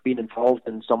 Being involved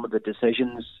in some of the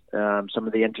decisions, some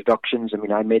of the introductions. I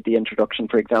mean, I made the introduction,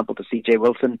 for example, to CJ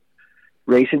Wilson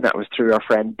Racing. That was through our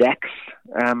friend Dex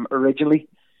originally.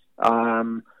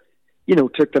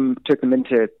 Took them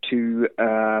into to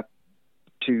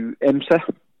IMSA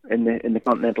in the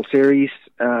Continental Series,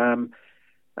 it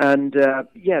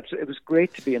was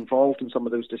great to be involved in some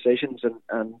of those decisions,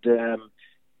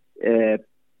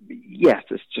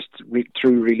 it's just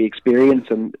through really experience,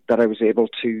 and that I was able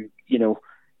to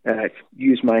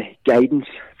use my guidance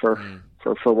for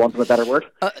want of a better word,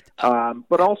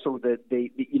 but also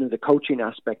the coaching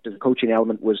aspect of the coaching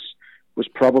element was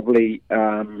probably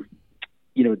the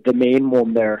main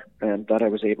one there, and that I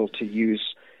was able to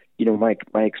use my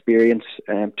experience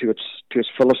to its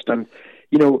fullest. And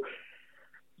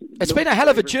it's been a hell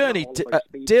of a journey,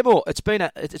 Damo. It's been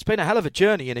a hell of a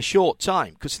journey in a short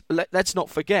time, because let's not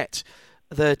forget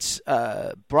that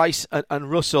Bryce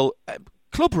and Russell,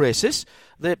 club races,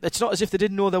 it's not as if they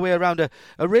didn't know their way around a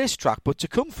racetrack, but to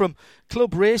come from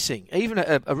club racing, even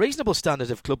a reasonable standard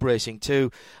of club racing,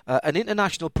 to an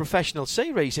international professional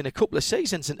series in a couple of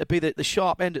seasons, and to be the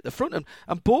sharp end at the front.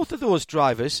 And both of those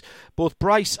drivers, both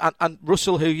Bryce and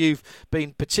Russell, who you've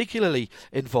been particularly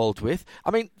involved with,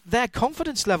 I mean, their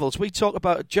confidence levels, we talk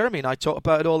about, Jeremy and I talk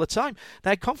about it all the time,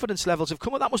 their confidence levels have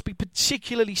come up. That must be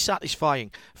particularly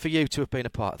satisfying for you to have been a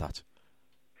part of that.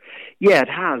 Yeah, it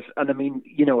has, and I mean,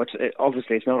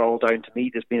 obviously it's not all down to me.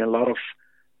 There's been a lot of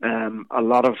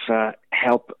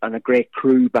help and a great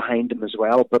crew behind them as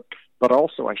well. But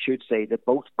also, I should say that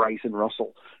both Bryce and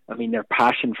Russell, I mean, their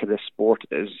passion for this sport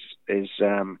is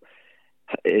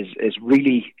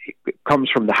really, it comes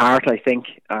from the heart, I think.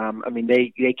 I mean,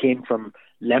 they came from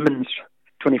Lemons,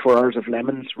 24 Hours of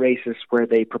Lemons races, where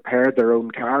they prepared their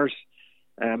own cars.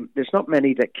 There's not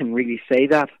many that can really say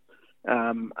that,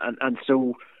 and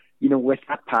so. With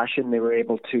that passion, we were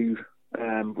able to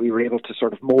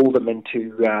sort of mold them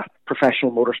into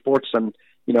professional motorsports, and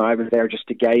I was there just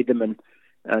to guide them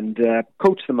and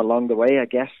coach them along the way, I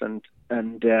guess. I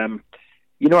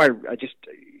just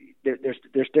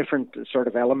there's different sort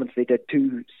of elements. They did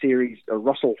 2 series, or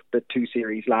Russell did 2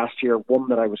 series last year. One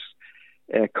that I was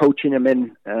coaching him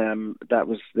in, that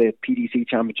was the PDC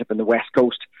Championship in the West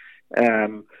Coast.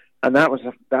 And that was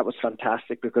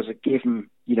fantastic, because it gave him,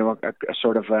 a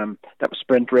sort of that was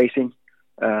sprint racing,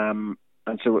 and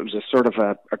so it was a sort of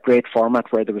a great format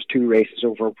where there was 2 races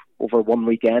over one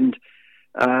weekend,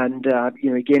 and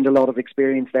he gained a lot of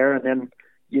experience there. And then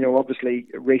obviously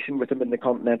racing with him in the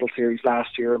Continental Series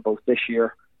last year and both this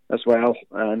year as well.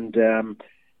 And so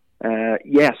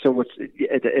it's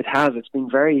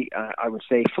been very I would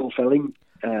say fulfilling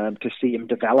to see him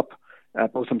develop.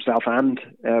 Both himself and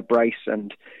Bryce,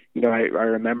 and I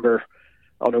remember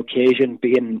on occasion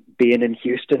being in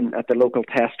Houston at the local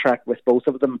test track with both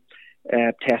of them,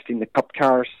 testing the Cup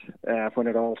cars when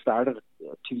it all started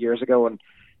 2 years ago. And,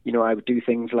 you know, I would do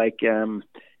things like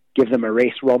give them a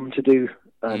race run to do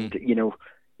and, you know,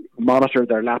 monitor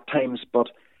their lap times. But,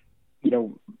 you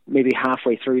know, maybe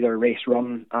halfway through their race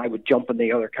run, I would jump in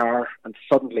the other car and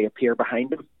suddenly appear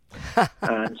behind them.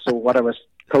 And so what I was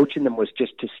coaching them was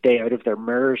just to stay out of their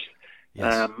mirrors.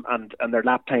 Yes. And their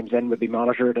lap times then would be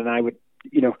monitored, and I would,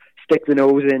 you know, stick the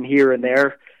nose in here and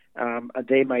there. And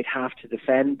they might have to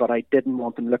defend, but I didn't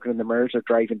want them looking in the mirrors or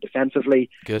driving defensively.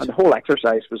 Good. And the whole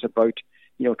exercise was about,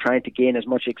 you know, trying to gain as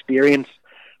much experience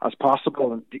as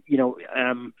possible, and, you know,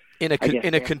 in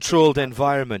a controlled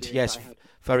environment. Yes.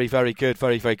 Very, very good.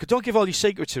 Very, very good. Don't give all your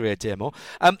secrets away, Damo.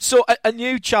 So a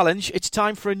new challenge. It's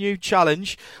time for a new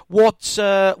challenge. What's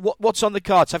on the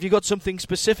cards? Have you got something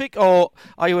specific, or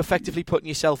are you effectively putting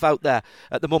yourself out there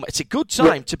at the moment? It's a good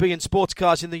time to be in sports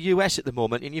cars in the US at the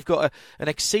moment, and you've got an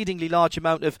exceedingly large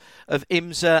amount of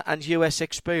IMSA and US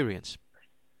experience.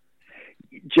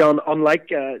 John,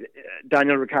 unlike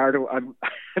Daniel Ricciardo, I'm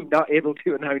not able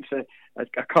to announce a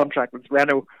contract with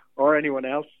Renault or anyone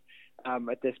else.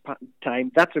 At this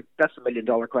time, that's a $1 million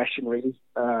question, really.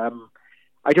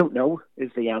 I don't know is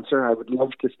the answer. I would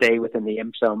love to stay within the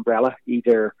IMSA umbrella,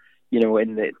 either, you know,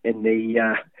 in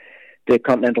the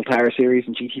Continental Tire Series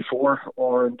and GT4,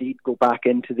 or indeed go back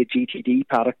into the GTD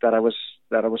paddock that I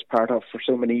was part of for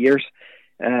so many years.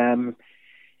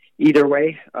 Either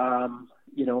way,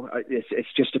 you know,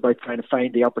 it's just about trying to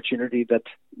find the opportunity that,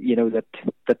 you know,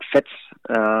 that fits.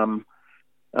 And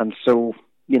so,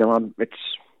 you know,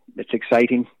 it's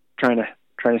exciting trying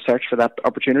to search for that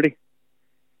opportunity.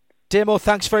 Damo,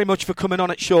 thanks very much for coming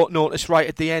on at short notice right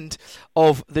at the end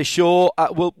of the show.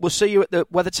 We'll see you at the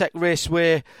WeatherTech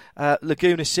Raceway,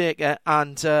 Laguna Seca,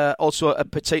 and also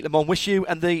at Petit Le Mans. Wish you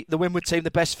and the Winwood team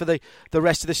the best for the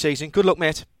rest of the season. Good luck,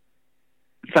 mate.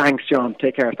 Thanks, John.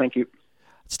 Take care. Thank you.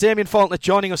 It's Damien Faulkner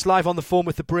joining us live on the phone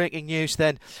with the breaking news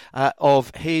then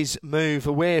of his move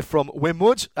away from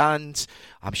Winwood, and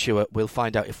I'm sure we'll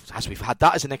find out, as we've had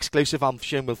that as an exclusive, I'm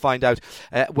sure we'll find out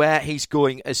where he's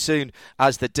going as soon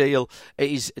as the deal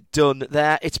is done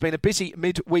there. It's been a busy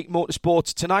midweek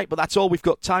motorsport tonight, but that's all we've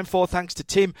got time for. Thanks to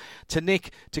Tim, to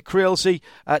Nick, to Creelsey,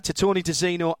 to Tony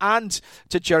DeZino and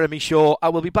to Jeremy Shaw. I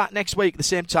will be back next week at the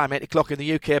same time, 8 o'clock in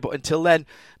the UK, but until then,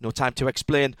 no time to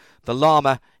explain. The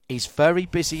llama is very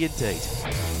busy indeed.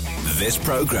 This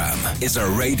programme is a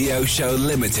Radio Show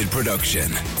Limited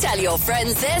production. Tell your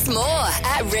friends there's more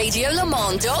at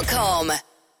radiolemans.com.